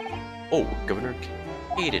 Oh, Governor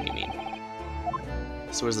Caden, you mean?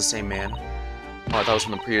 So it was the same man. Oh, I thought it was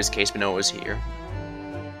from the previous case, but no, it was here.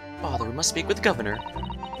 Father, we must speak with the governor.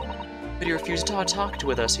 But he refused to talk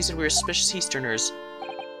with us. He said we were suspicious Easterners.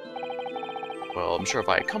 Well, I'm sure if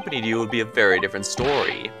I accompanied you, it would be a very different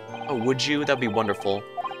story. Oh, would you? That'd be wonderful.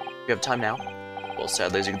 You have time now? Well,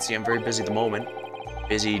 sadly, as you can see, I'm very busy at the moment.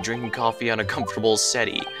 Busy drinking coffee on a comfortable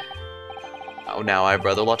settee. Oh, now I have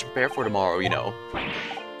rather a lot to prepare for tomorrow, you know.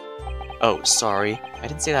 Oh, sorry. I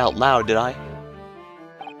didn't say that out loud, did I?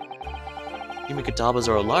 You Mikatabas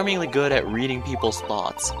are alarmingly good at reading people's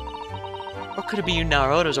thoughts. Or could it be you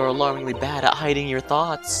Narutos are alarmingly bad at hiding your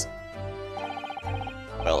thoughts?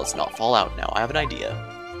 Well, let's not fall out now. I have an idea.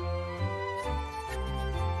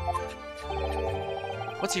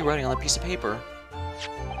 What's he writing on that piece of paper?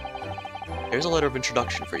 Here's a letter of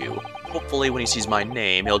introduction for you. Hopefully when he sees my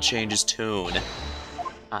name, he'll change his tune.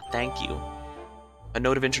 Ah, thank you. A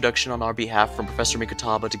note of introduction on our behalf from Professor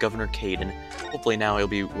Mikataba to Governor Caden. Hopefully now he'll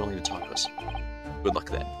be willing to talk to us. Good luck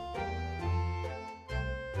then.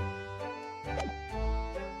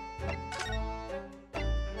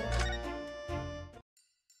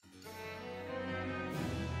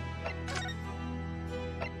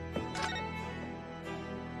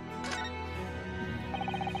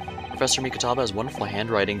 Professor Mikataba has wonderful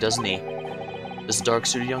handwriting, doesn't he? This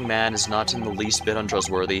dark-suited young man is not in the least bit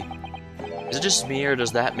untrustworthy. Is it just me, or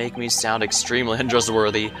does that make me sound extremely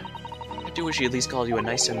untrustworthy? I do wish he at least called you a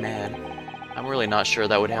nicer man. I'm really not sure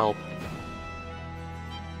that would help.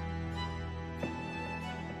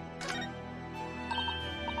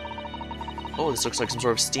 Oh, this looks like some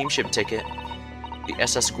sort of steamship ticket. The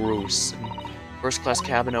SS Groose. First class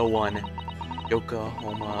cabin 01.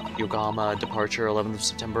 Yokohama departure 11th of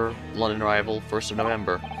September. London arrival 1st of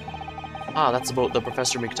November. Ah, that's about the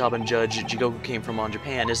Professor Mikataba and Judge Jigoku came from on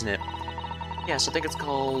Japan, isn't it? Yes, I think it's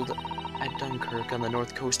called at Dunkirk on the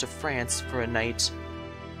north coast of France for a night.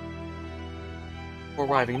 We're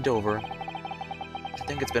arriving in Dover. I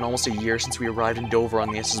think it's been almost a year since we arrived in Dover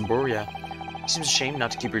on the SS Buria. It seems a shame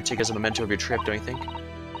not to keep your ticket as a memento of your trip, don't you think?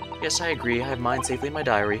 Yes, I agree. I have mine safely in my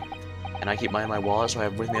diary. And I keep mine in my wallet, so I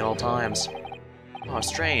have it with me at all times. Oh,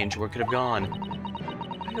 strange. Where could it have gone?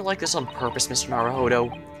 Are you like this on purpose, Mr.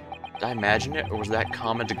 Naruhodo? Did I imagine it, or was that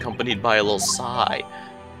comment accompanied by a little sigh?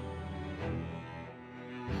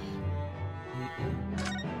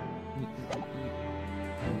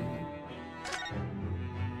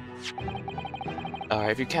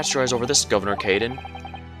 If you catch your eyes over this, Governor Caden.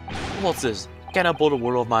 What's this? Cannot pull the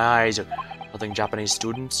wool of my eyes. Nothing Japanese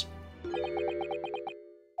students.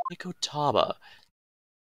 Mikotaba.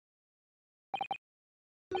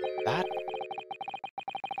 That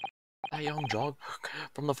young dog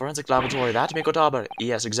from the forensic laboratory. That Mikotaba.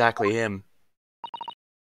 Yes, exactly him.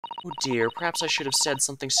 Oh dear, perhaps I should have said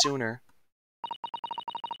something sooner.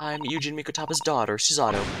 I'm Eugene Mikotaba's daughter,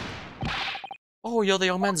 Shizato. Oh, you're the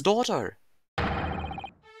young man's daughter.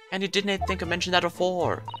 And you didn't think I mentioned that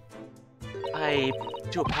before. I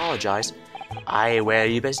do apologize. Aye, well,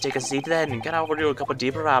 you best take a seat then. Can I offer you a couple of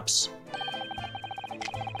tea, perhaps?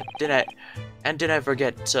 Did I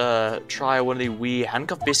forget to try one of the wee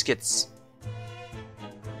handcuff biscuits?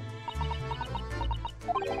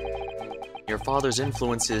 Your father's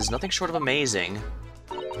influence is nothing short of amazing.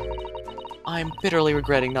 I'm bitterly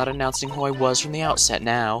regretting not announcing who I was from the outset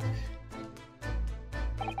now.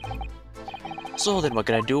 So then, what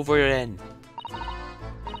can I do for you then?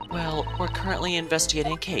 Well, we're currently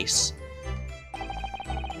investigating a case.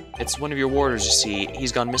 It's one of your warders, you see.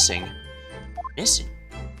 He's gone missing. Missing?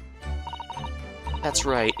 That's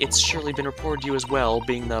right. It's surely been reported to you as well,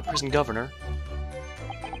 being the prison governor.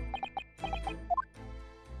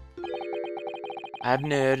 I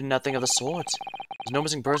haven't heard nothing of the sort. There's no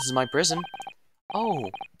missing persons in my prison. Oh,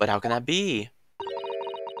 but how can that be?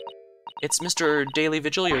 It's Mr. Daily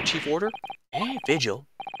Vigil, your chief warder? Eh, Vigil?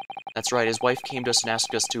 That's right, his wife came to us and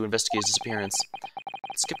asked us to investigate his disappearance.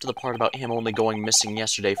 Let's skip to the part about him only going missing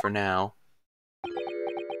yesterday for now.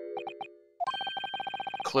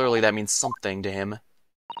 Clearly that means something to him.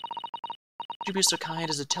 Would you be so kind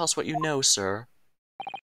as to tell us what you know, sir?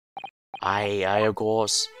 Aye, of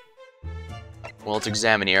course. Well, let's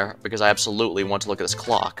examine here, because I absolutely want to look at this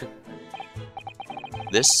clock.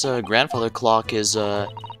 This, grandfather clock is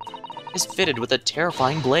fitted with a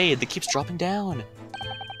terrifying blade that keeps dropping down.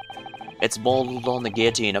 It's molded on the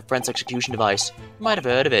guillotine, a French execution device. You might have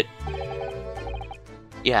heard of it.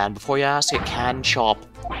 Yeah, and before you ask, it can chop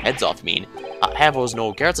heads off, Havos,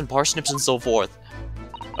 no, carrots and parsnips and so forth.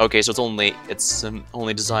 Okay, so it's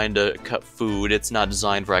only designed to cut food, it's not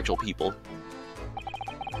designed for actual people.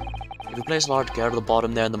 If you place a large carrot at the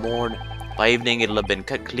bottom there in the morn, by evening it'll have been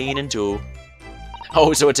cut clean in two.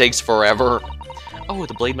 Oh, so it takes forever. Oh,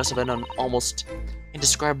 the blade must have an almost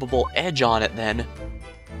indescribable edge on it then.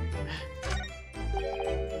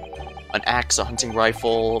 An axe, a hunting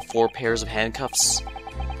rifle, 4 pairs of handcuffs.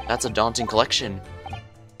 That's a daunting collection.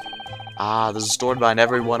 Ah, there's a story behind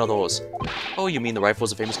every one of those. Oh, you mean the rifle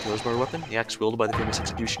was a famous killer's murder weapon? The axe wielded by the famous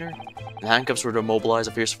executioner? And the handcuffs were to immobilize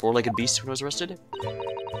a fierce 4-legged beast when he was arrested?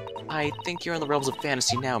 I think you're in the realms of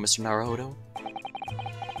fantasy now, Mr. Naruhodo.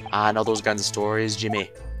 Ah, now those kinds of stories,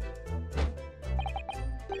 Jimmy.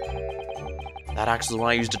 That axe was the one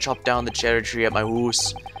I used to chop down the cherry tree at my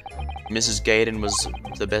house. Mrs. Gaydon was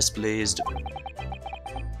the best pleased.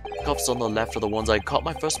 Cuffs on the left are the ones I caught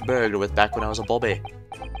my first burglar with back when I was a bobby.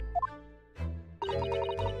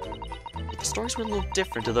 But the stories were a little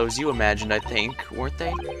different to those you imagined, I think, weren't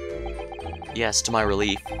they? Yes, to my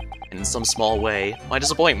relief. And in some small way, my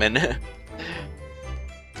disappointment.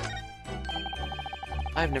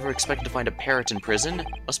 I've never expected to find a parrot in prison.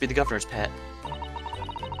 Must be the governor's pet.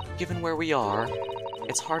 Given where we are,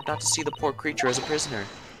 it's hard not to see the poor creature as a prisoner.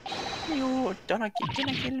 You don't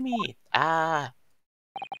kill me. Ah.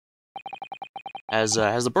 Has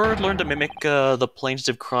the bird learned to mimic the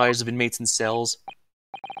plaintive cries of inmates in cells?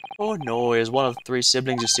 Oh no, he is one of 3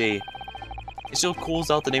 siblings, you see. He still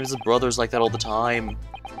calls out the names of his brothers like that all the time.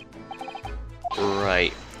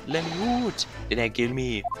 Right. Let me out. Didn't kill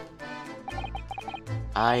me.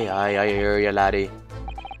 Aye, I hear ya, laddie.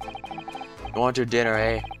 You want your dinner,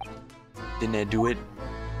 eh? Didn't I do it?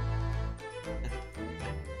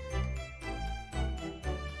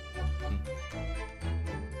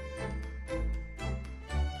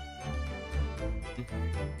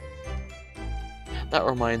 That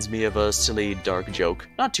reminds me of a silly, dark joke.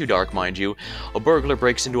 Not too dark, mind you. A burglar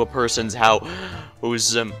breaks into a person's house,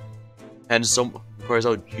 and some cries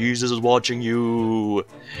out, "Jesus is watching you!"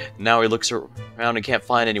 Now he looks around and can't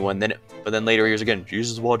find anyone. But then later he hears again,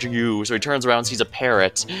 "Jesus is watching you!" So he turns around and sees a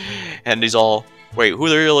parrot, and he's all, "Wait, who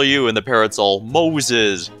the hell are you?" And the parrot's all,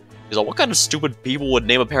 "Moses." He's all, "What kind of stupid people would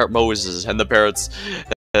name a parrot Moses?" And the parrot's,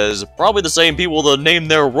 "Is probably the same people that name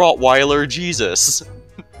their Rottweiler Jesus."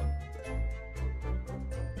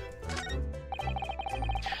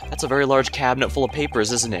 That's a very large cabinet full of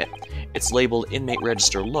papers, isn't it? It's labeled Inmate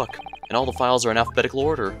Register, look, and all the files are in alphabetical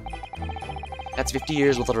order. That's 50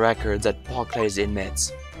 years worth of records at Barclay's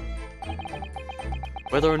inmates.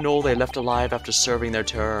 Whether or no they left alive after serving their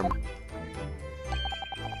term.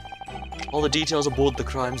 All the details of both the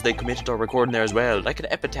crimes they committed are recorded in there as well, like an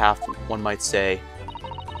epitaph, one might say.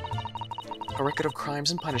 A record of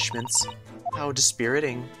crimes and punishments. How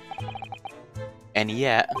dispiriting. And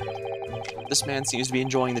yet, this man seems to be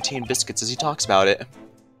enjoying the tea and biscuits as he talks about it.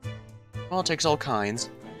 Well, it takes all kinds.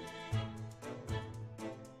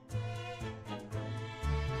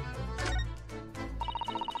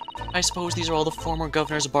 I suppose these are all the former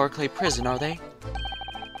governors of Barclay Prison, are they?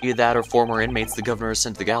 Either that or former inmates the governor has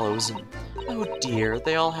sent to the gallows. Oh dear,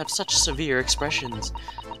 they all have such severe expressions.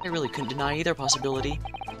 I really couldn't deny either possibility.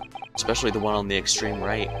 Especially the one on the extreme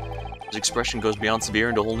right. His expression goes beyond severe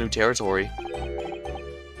into a whole new territory.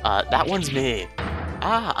 That one's me.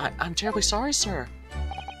 Ah, I'm terribly sorry, sir.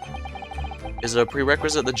 Is it a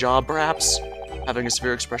prerequisite of the job, perhaps? Having a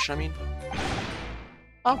severe expression, I mean?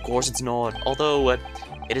 Of course it's not, although it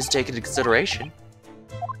is taken into consideration.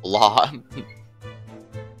 Law.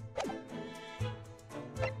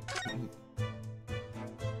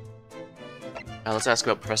 Now let's ask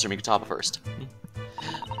about Professor Mikutaba first.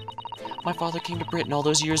 My father came to Britain all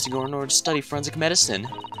those years ago in order to study forensic medicine.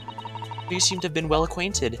 You seem to have been well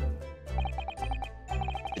acquainted.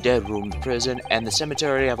 The dead room, the prison, and the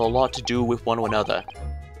cemetery have a lot to do with one another.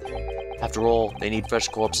 After all, they need fresh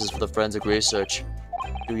corpses for the forensic research.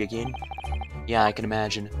 Do you again? Yeah, I can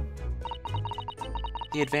imagine.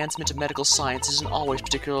 The advancement of medical science isn't always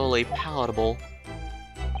particularly palatable.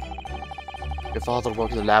 Your father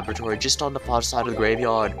worked in the laboratory just on the far side of the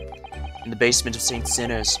graveyard, in the basement of St.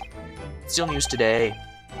 Sinner's. It's still in use today.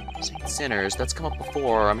 St. Sinner's, that's come up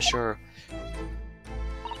before, I'm sure.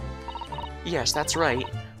 Yes, that's right.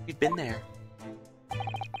 We've been there.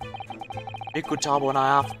 Mikutabo and I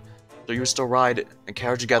often used to ride a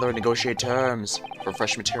carriage together and negotiate terms for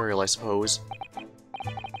fresh material, I suppose.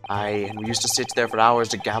 And we used to sit there for hours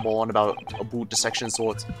to gabble on about a boot dissection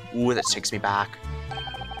sorts. Ooh, that takes me back.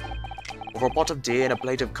 Over a pot of tea and a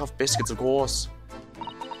plate of cuff biscuits, of course.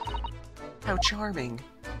 How charming.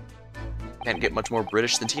 Can't get much more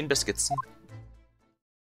British than tea and biscuits.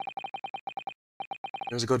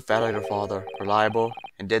 He was a good fellow, your father, reliable,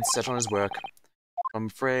 and dead set on his work. I'm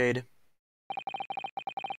afraid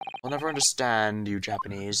I'll never understand you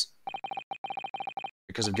Japanese.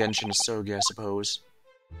 Because of Genshin Isogi, I suppose.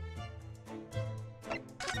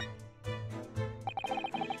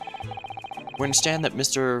 We understand that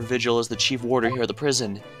Mr. Vigil is the chief warder here at the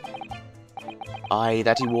prison. Aye,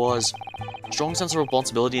 that he was. Strong sense of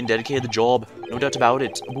responsibility and dedicated to the job. No doubt about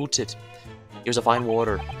it. He was a fine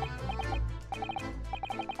warder.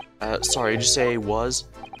 Sorry, did you say was?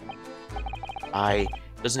 Aye,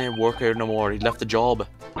 doesn't even work here no more. He left the job.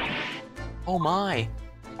 Oh my!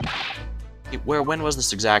 When was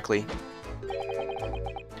this exactly?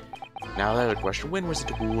 Now that a question. When was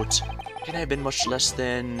it about? Can it have been much less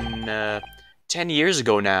than 10 years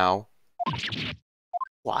ago now?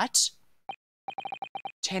 What?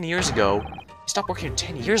 10 years ago? He stopped working here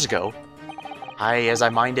 10 years ago? Aye, as I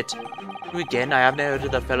mind it. Again, I haven't heard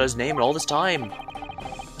of the fellow's name in all this time.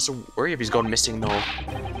 I was so worried if he's gone missing though.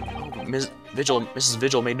 Oh, Mrs.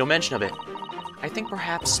 Vigil made no mention of it. I think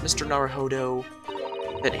perhaps Mr. Naruhodo,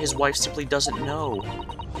 that his wife simply doesn't know.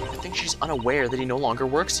 I think she's unaware that he no longer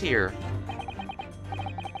works here.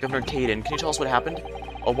 Governor Caden, can you tell us what happened?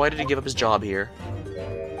 Or why did he give up his job here?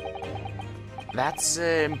 That's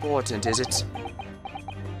important, is it?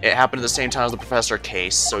 It happened at the same time as the professor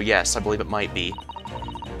case, so yes, I believe it might be.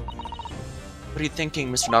 What are you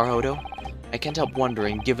thinking, Mr. Naruhodo? I can't help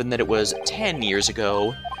wondering, given that it was 10 years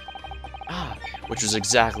ago. Ah, which was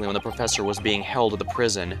exactly when the professor was being held at the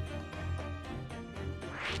prison.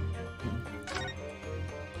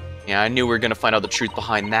 Yeah, I knew we were going to find out the truth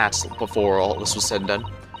behind that before all this was said and done.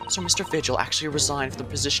 So Mr. Vigil actually resigned from the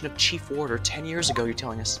position of chief warder 10 years ago, you're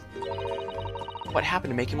telling us. What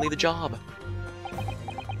happened to make him leave the job?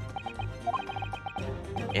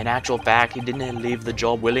 In actual fact, he didn't leave the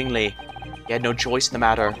job willingly. He had no choice in the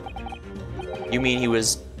matter. You mean he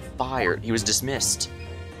was fired? He was dismissed?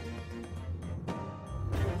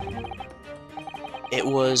 It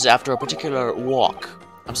was after a particular walk.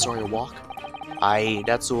 I'm sorry, a walk? Aye,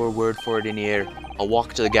 that's our word for it in here. A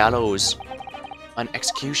walk to the gallows. An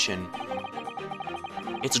execution.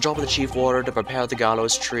 It's a job of the chief warder to prepare the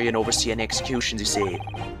gallows tree and oversee any executions, you see.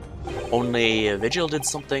 Only Vigil did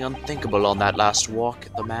something unthinkable on that last walk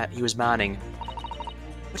he was manning.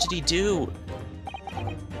 What did he do?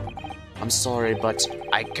 I'm sorry, but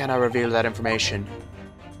I cannot reveal that information.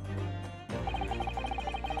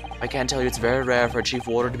 I can tell you it's very rare for a chief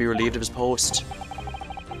warder to be relieved of his post.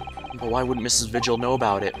 But why wouldn't Mrs. Vigil know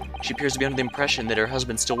about it? She appears to be under the impression that her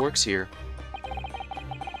husband still works here.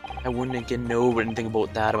 I wouldn't again know anything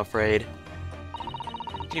about that, I'm afraid.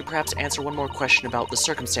 Can you perhaps answer one more question about the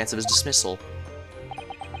circumstance of his dismissal?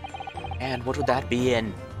 And what would that be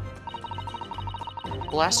in?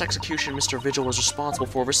 The last execution Mr. Vigil was responsible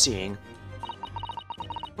for overseeing.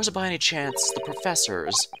 Was it by any chance the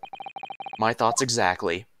professor's? My thoughts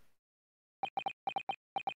exactly.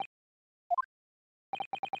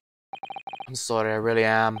 I'm sorry, I really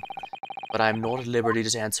am. But I'm not at liberty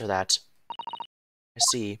to answer that. I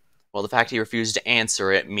see. Well, the fact he refused to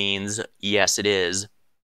answer it means, yes, it is.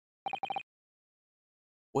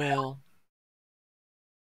 Well...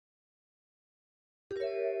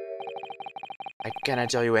 I cannot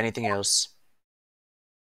tell you anything else.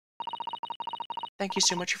 Thank you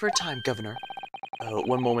so much for your time, Governor.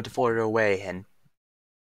 One moment to forward it away, Hen.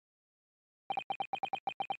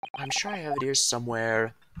 I'm sure I have it here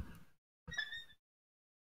somewhere.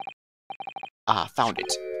 Ah, found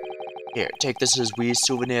it. Here, take this as we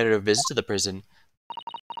souvenir of a visit to the prison.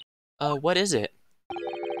 What is it?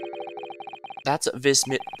 That's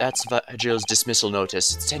Vigil's dismissal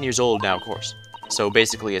notice. It's 10 years old now, of course. So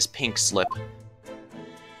basically his pink slip.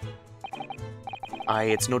 Aye,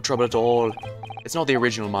 it's no trouble at all. It's not the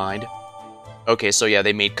original, mind. Okay, so yeah,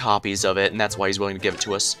 they made copies of it, and that's why he's willing to give it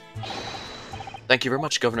to us. Thank you very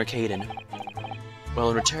much, Governor Caden. Well,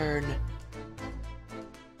 in return...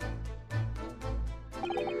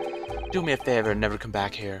 do me a favor and never come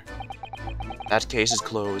back here. That case is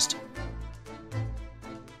closed.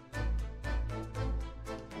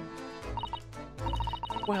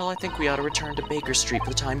 Well, I think we ought to return to Baker Street for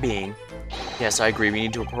the time being. Yes, I agree. We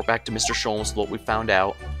need to report back to Mr. Sholmes what we found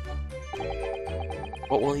out.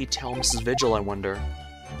 What will he tell Mrs. Vigil, I wonder?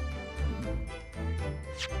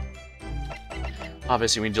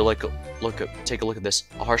 Obviously, we need to take a look at this.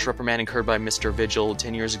 A harsh reprimand incurred by Mr. Vigil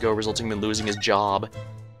 10 years ago, resulting in him losing his job.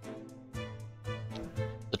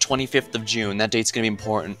 The 25th of June. That date's going to be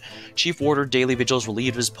important. Chief Warder Daily Vigil is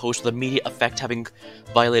relieved of his post with immediate effect, having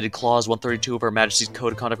violated Clause 132 of Her Majesty's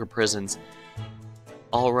Code of Conduct for Prisons.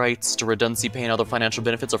 All rights to redundancy pay and other financial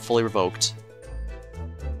benefits are fully revoked.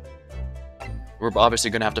 We're obviously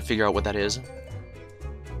going to have to figure out what that is.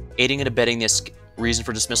 Aiding and abetting the reason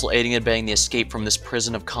for dismissal, aiding and abetting the escape from this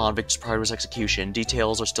prison of convicts prior to his execution.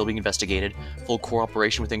 Details are still being investigated. Full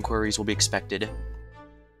cooperation with inquiries will be expected.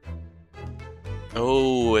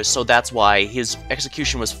 Oh, so that's why his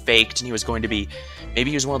execution was faked and he was going to be... maybe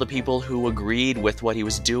he was one of the people who agreed with what he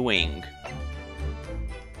was doing.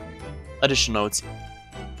 Additional notes.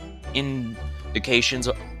 Indications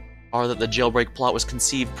are that the jailbreak plot was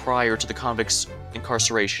conceived prior to the convict's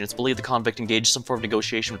incarceration. It's believed the convict engaged some form of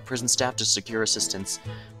negotiation with prison staff to secure assistance.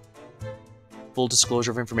 Full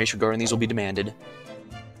disclosure of information regarding these will be demanded.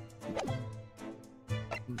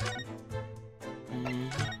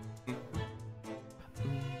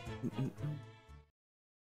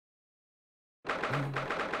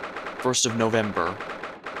 First of November.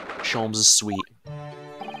 Sholmes' suite.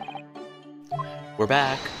 We're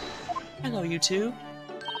back. Hello, you two.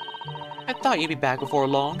 I thought you'd be back before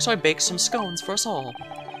long, so I baked some scones for us all.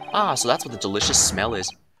 Ah, so that's what the delicious smell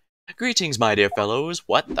is. Greetings, my dear fellows.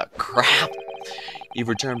 What the crap? You've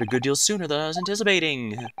returned a good deal sooner than I was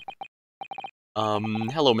anticipating.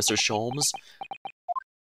 Hello, Mr. Sholmes.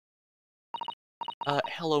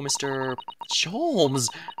 Hello, Mr. Sholmes.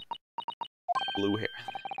 Blue hair.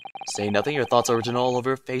 Say nothing, your thoughts are written all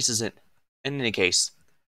over your faces in any case.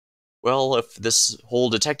 Well, if this whole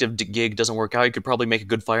detective gig doesn't work out, you could probably make a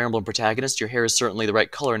good Fire Emblem protagonist. Your hair is certainly the right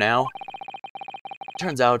color now.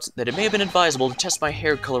 Turns out that it may have been advisable to test my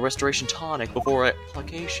hair color restoration tonic before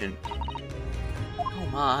application. Oh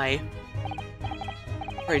my.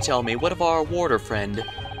 Pray tell me, what of our warder friend?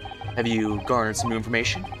 Have you garnered some new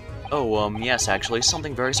information? Oh, yes, actually.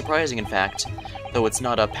 Something very surprising, in fact. Though it's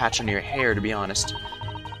not a patch on your hair, to be honest.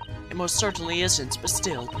 It most certainly isn't, but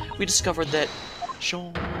still, we discovered that...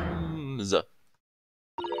 Sholmes.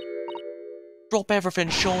 Drop everything,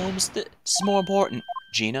 Sholmes. This is more important.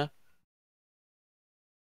 Gina?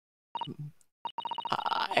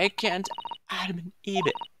 I can't Adam eat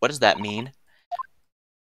it. What does that mean?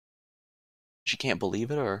 She can't believe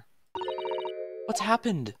it, or... What's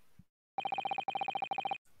happened?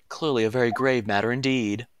 Clearly a very grave matter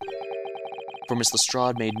indeed. For Miss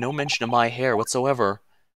Lestrade made no mention of my hair whatsoever.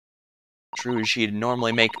 True, she'd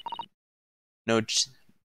normally make... No... It's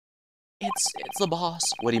the boss.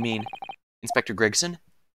 What do you mean? Inspector Gregson?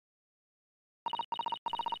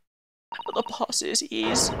 The boss is...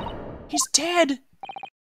 He's dead!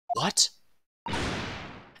 What?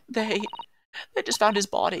 They just found his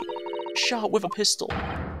body. Shot with a pistol.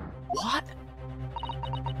 What?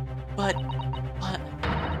 But...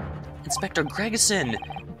 Inspector Gregson!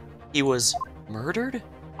 He was murdered?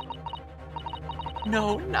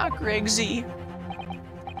 No, not Gregsy.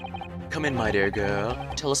 Come in, my dear girl.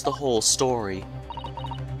 Tell us the whole story.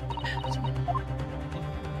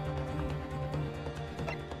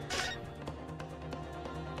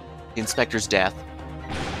 The inspector's death.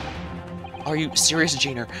 Are you serious,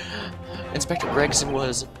 Gina? Inspector Gregson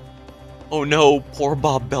was... Oh no, poor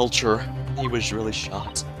Bob Belcher. He was really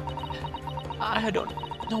shot. I don't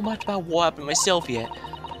know much about what happened myself yet.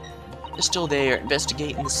 They're still there,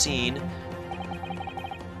 investigating the scene.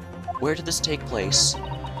 Where did this take place?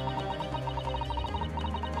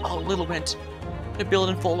 Oh, Little went in a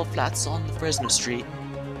building full of flats on the Fresno Street.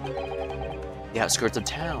 The outskirts of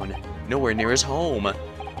town, nowhere near his home.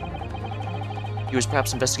 He was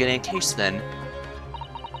perhaps investigating a case then.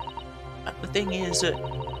 The thing is,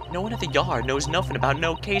 no one at the yard knows nothing about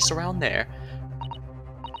no case around there.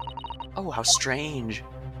 Oh, how strange.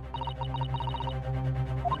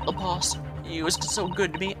 The boss, he was so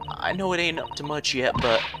good to me. I know it ain't up to much yet,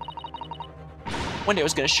 but one day I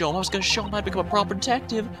was gonna show him I'd become a proper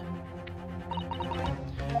detective.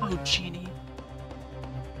 Oh, Genie.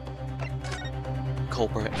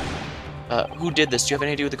 Culprit. Who did this? Do you have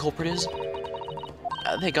any idea who the culprit is?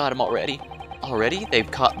 They got him already. Already? They've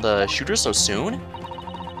caught the shooter so soon?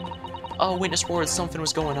 A witness reported something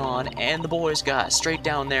was going on, and the boys got straight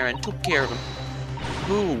down there and took care of him.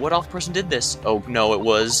 Who? What awful person did this? Oh, no, it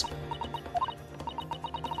was...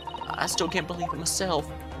 I still can't believe it myself.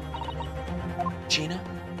 Gina?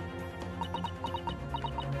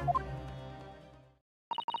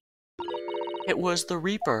 It was the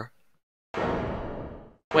Reaper.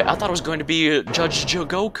 Wait, I thought it was going to be Judge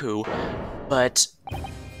Jogoku, but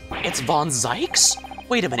it's Von Zykes?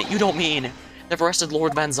 Wait a minute, you don't mean they've arrested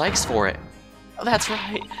Lord Van Zykes for it? That's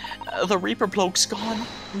right, the Reaper bloke's gone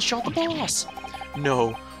and shot the boss.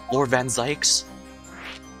 No, Lord Van Zykes?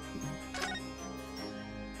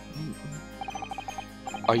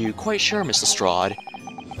 Are you quite sure, Miss Lestrade?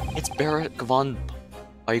 It's Barrack Von...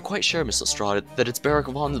 Are you quite sure, Miss Lestrade, that it's Barrack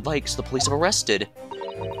Von Zykes the police have arrested?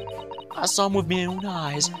 I saw him with my own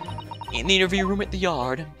eyes, in the interview room at the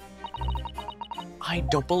yard. I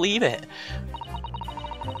don't believe it.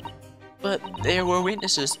 But there were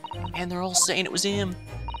witnesses, and they're all saying it was him.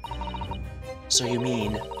 So you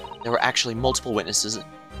mean there were actually multiple witnesses?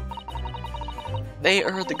 They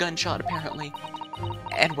heard the gunshot, apparently.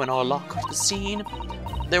 And when our lock got to the scene,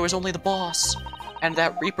 there was only the boss, and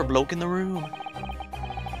that Reaper bloke in the room.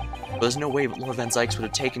 But there's no way Lord Van Zykes would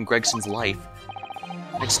have taken Gregson's life.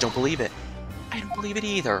 I just don't believe it. I don't believe it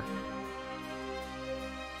either.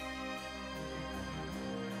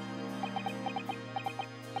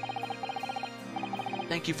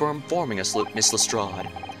 Thank you for informing us, Miss Lestrade.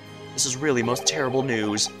 This is really most terrible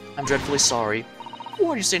news. I'm dreadfully sorry.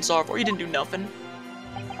 What are you saying sorry for? You didn't do nothing.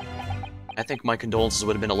 I think my condolences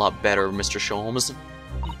would have been a lot better, Mr. Sholmes.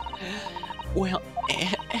 Well,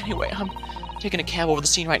 anyway, I'm taking a cab over the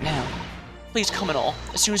scene right now. Please come and all,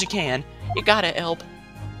 as soon as you can. You gotta help.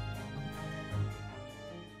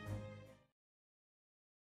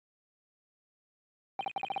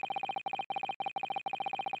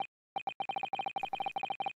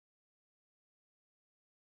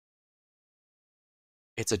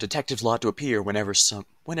 It's a detective's lot to appear wherever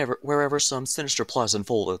some sinister plot is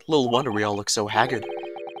unfolded. Little wonder we all look so haggard.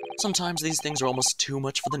 Sometimes these things are almost too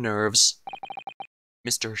much for the nerves.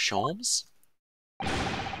 Mr. Sholmes?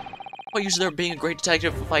 What use is there being a great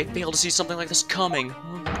detective if I fail to see something like this coming?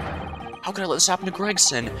 How could I let this happen to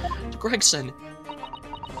Gregson?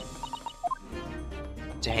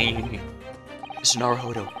 Dang. Mr.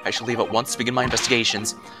 Naruhodo, I shall leave at once to begin my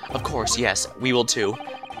investigations. Of course, yes, we will too.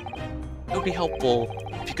 It would be helpful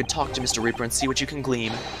if you could talk to Mr. Reaper and see what you can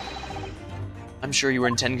glean. I'm sure you were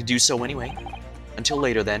intending to do so anyway. Until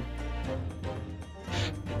later, then.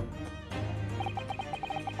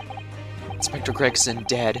 Inspector Gregson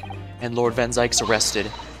dead, and Lord Van Zykes arrested.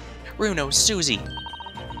 Runo, Susie!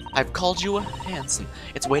 I've called you a Hanson.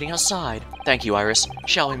 It's waiting outside. Thank you, Iris.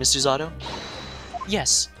 Shall we, Mr. Zato?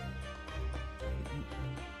 Yes.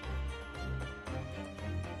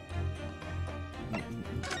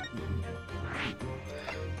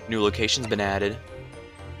 New location's been added.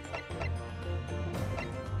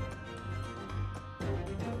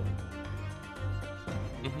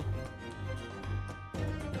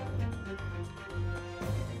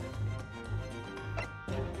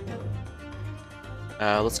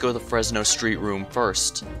 Let's go to the Fresno Street room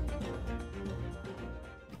first.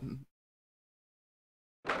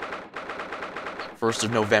 1st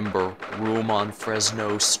of November, room on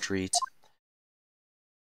Fresno Street.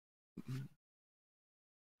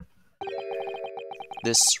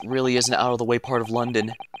 This really isn't out of the way part of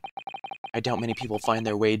London. I doubt many people find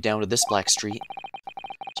their way down to this black street.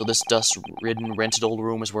 So this dust-ridden, rented old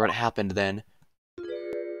room is where it happened then.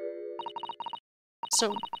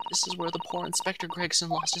 So, this is where the poor Inspector Gregson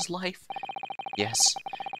lost his life? Yes.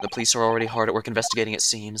 The police are already hard at work investigating, it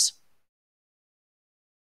seems.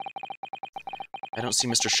 I don't see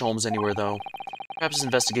Mr. Sholmes anywhere, though. Perhaps his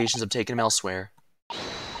investigations have taken him elsewhere.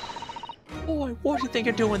 Boy, what do you think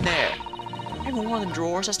you're doing there? Every one of them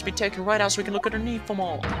drawers has to be taken right out so we can look underneath them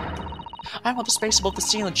all. I want the space above the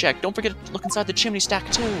ceiling checked. Don't forget to look inside the chimney stack,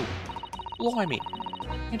 too. Blimey.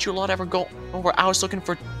 Ain't you lot ever go over house looking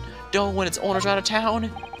for dough when its owner's out of town?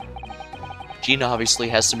 Gina obviously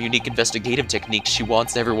has some unique investigative techniques she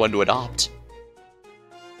wants everyone to adopt.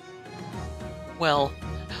 Well,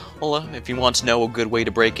 if you want to know a good way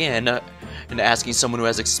to break in, and asking someone who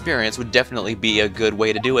has experience would definitely be a good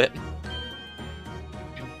way to do it.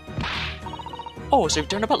 Oh, so you've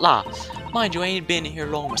turned up at last. Mind you, I ain't been here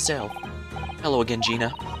long myself. Hello again, Gina.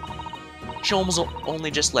 Sholmes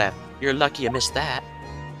only just left. You're lucky I missed that.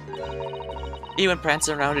 He went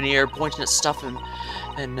prancing around in here, pointing at stuff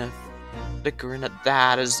and bickering at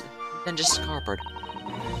that as then just scarpered.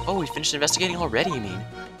 Oh, we finished investigating already, you mean?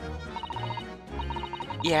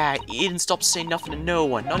 Yeah, he didn't stop saying nothing to no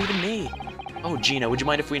one, not even me. Oh, Gina, would you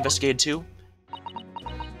mind if we investigated too?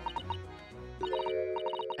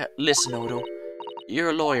 Listen, Odo.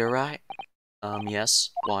 You're a lawyer, right?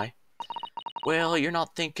 Yes. Why? Well, you're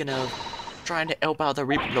not thinking of trying to help out the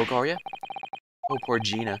Reaper bloke, are you? Oh, poor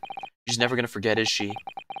Gina. She's never gonna forget, is she?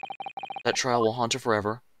 That trial will haunt her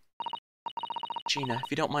forever. Gina,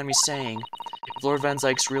 if you don't mind me saying, if Lord Van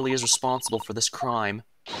Zykes really is responsible for this crime,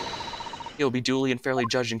 he'll be duly and fairly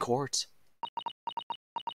judged in court.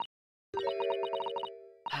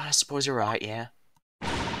 I suppose you're right, yeah.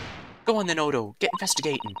 Go on then, Odo. Get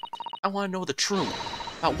investigating. I want to know the truth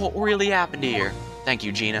about what really happened here. Thank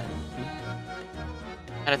you, Gina.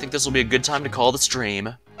 And I think this will be a good time to call the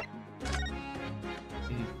stream.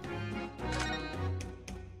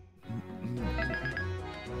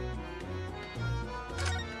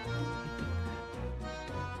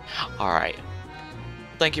 Alright.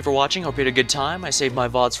 Thank you for watching. Hope you had a good time. I saved my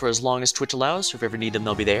VODs for as long as Twitch allows, so if you ever need them,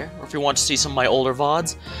 they'll be there. Or if you want to see some of my older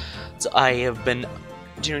VODs, I have been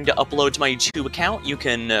continuing to upload to my YouTube account. You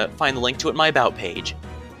can find the link to it in my About page.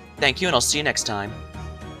 Thank you, and I'll see you next time.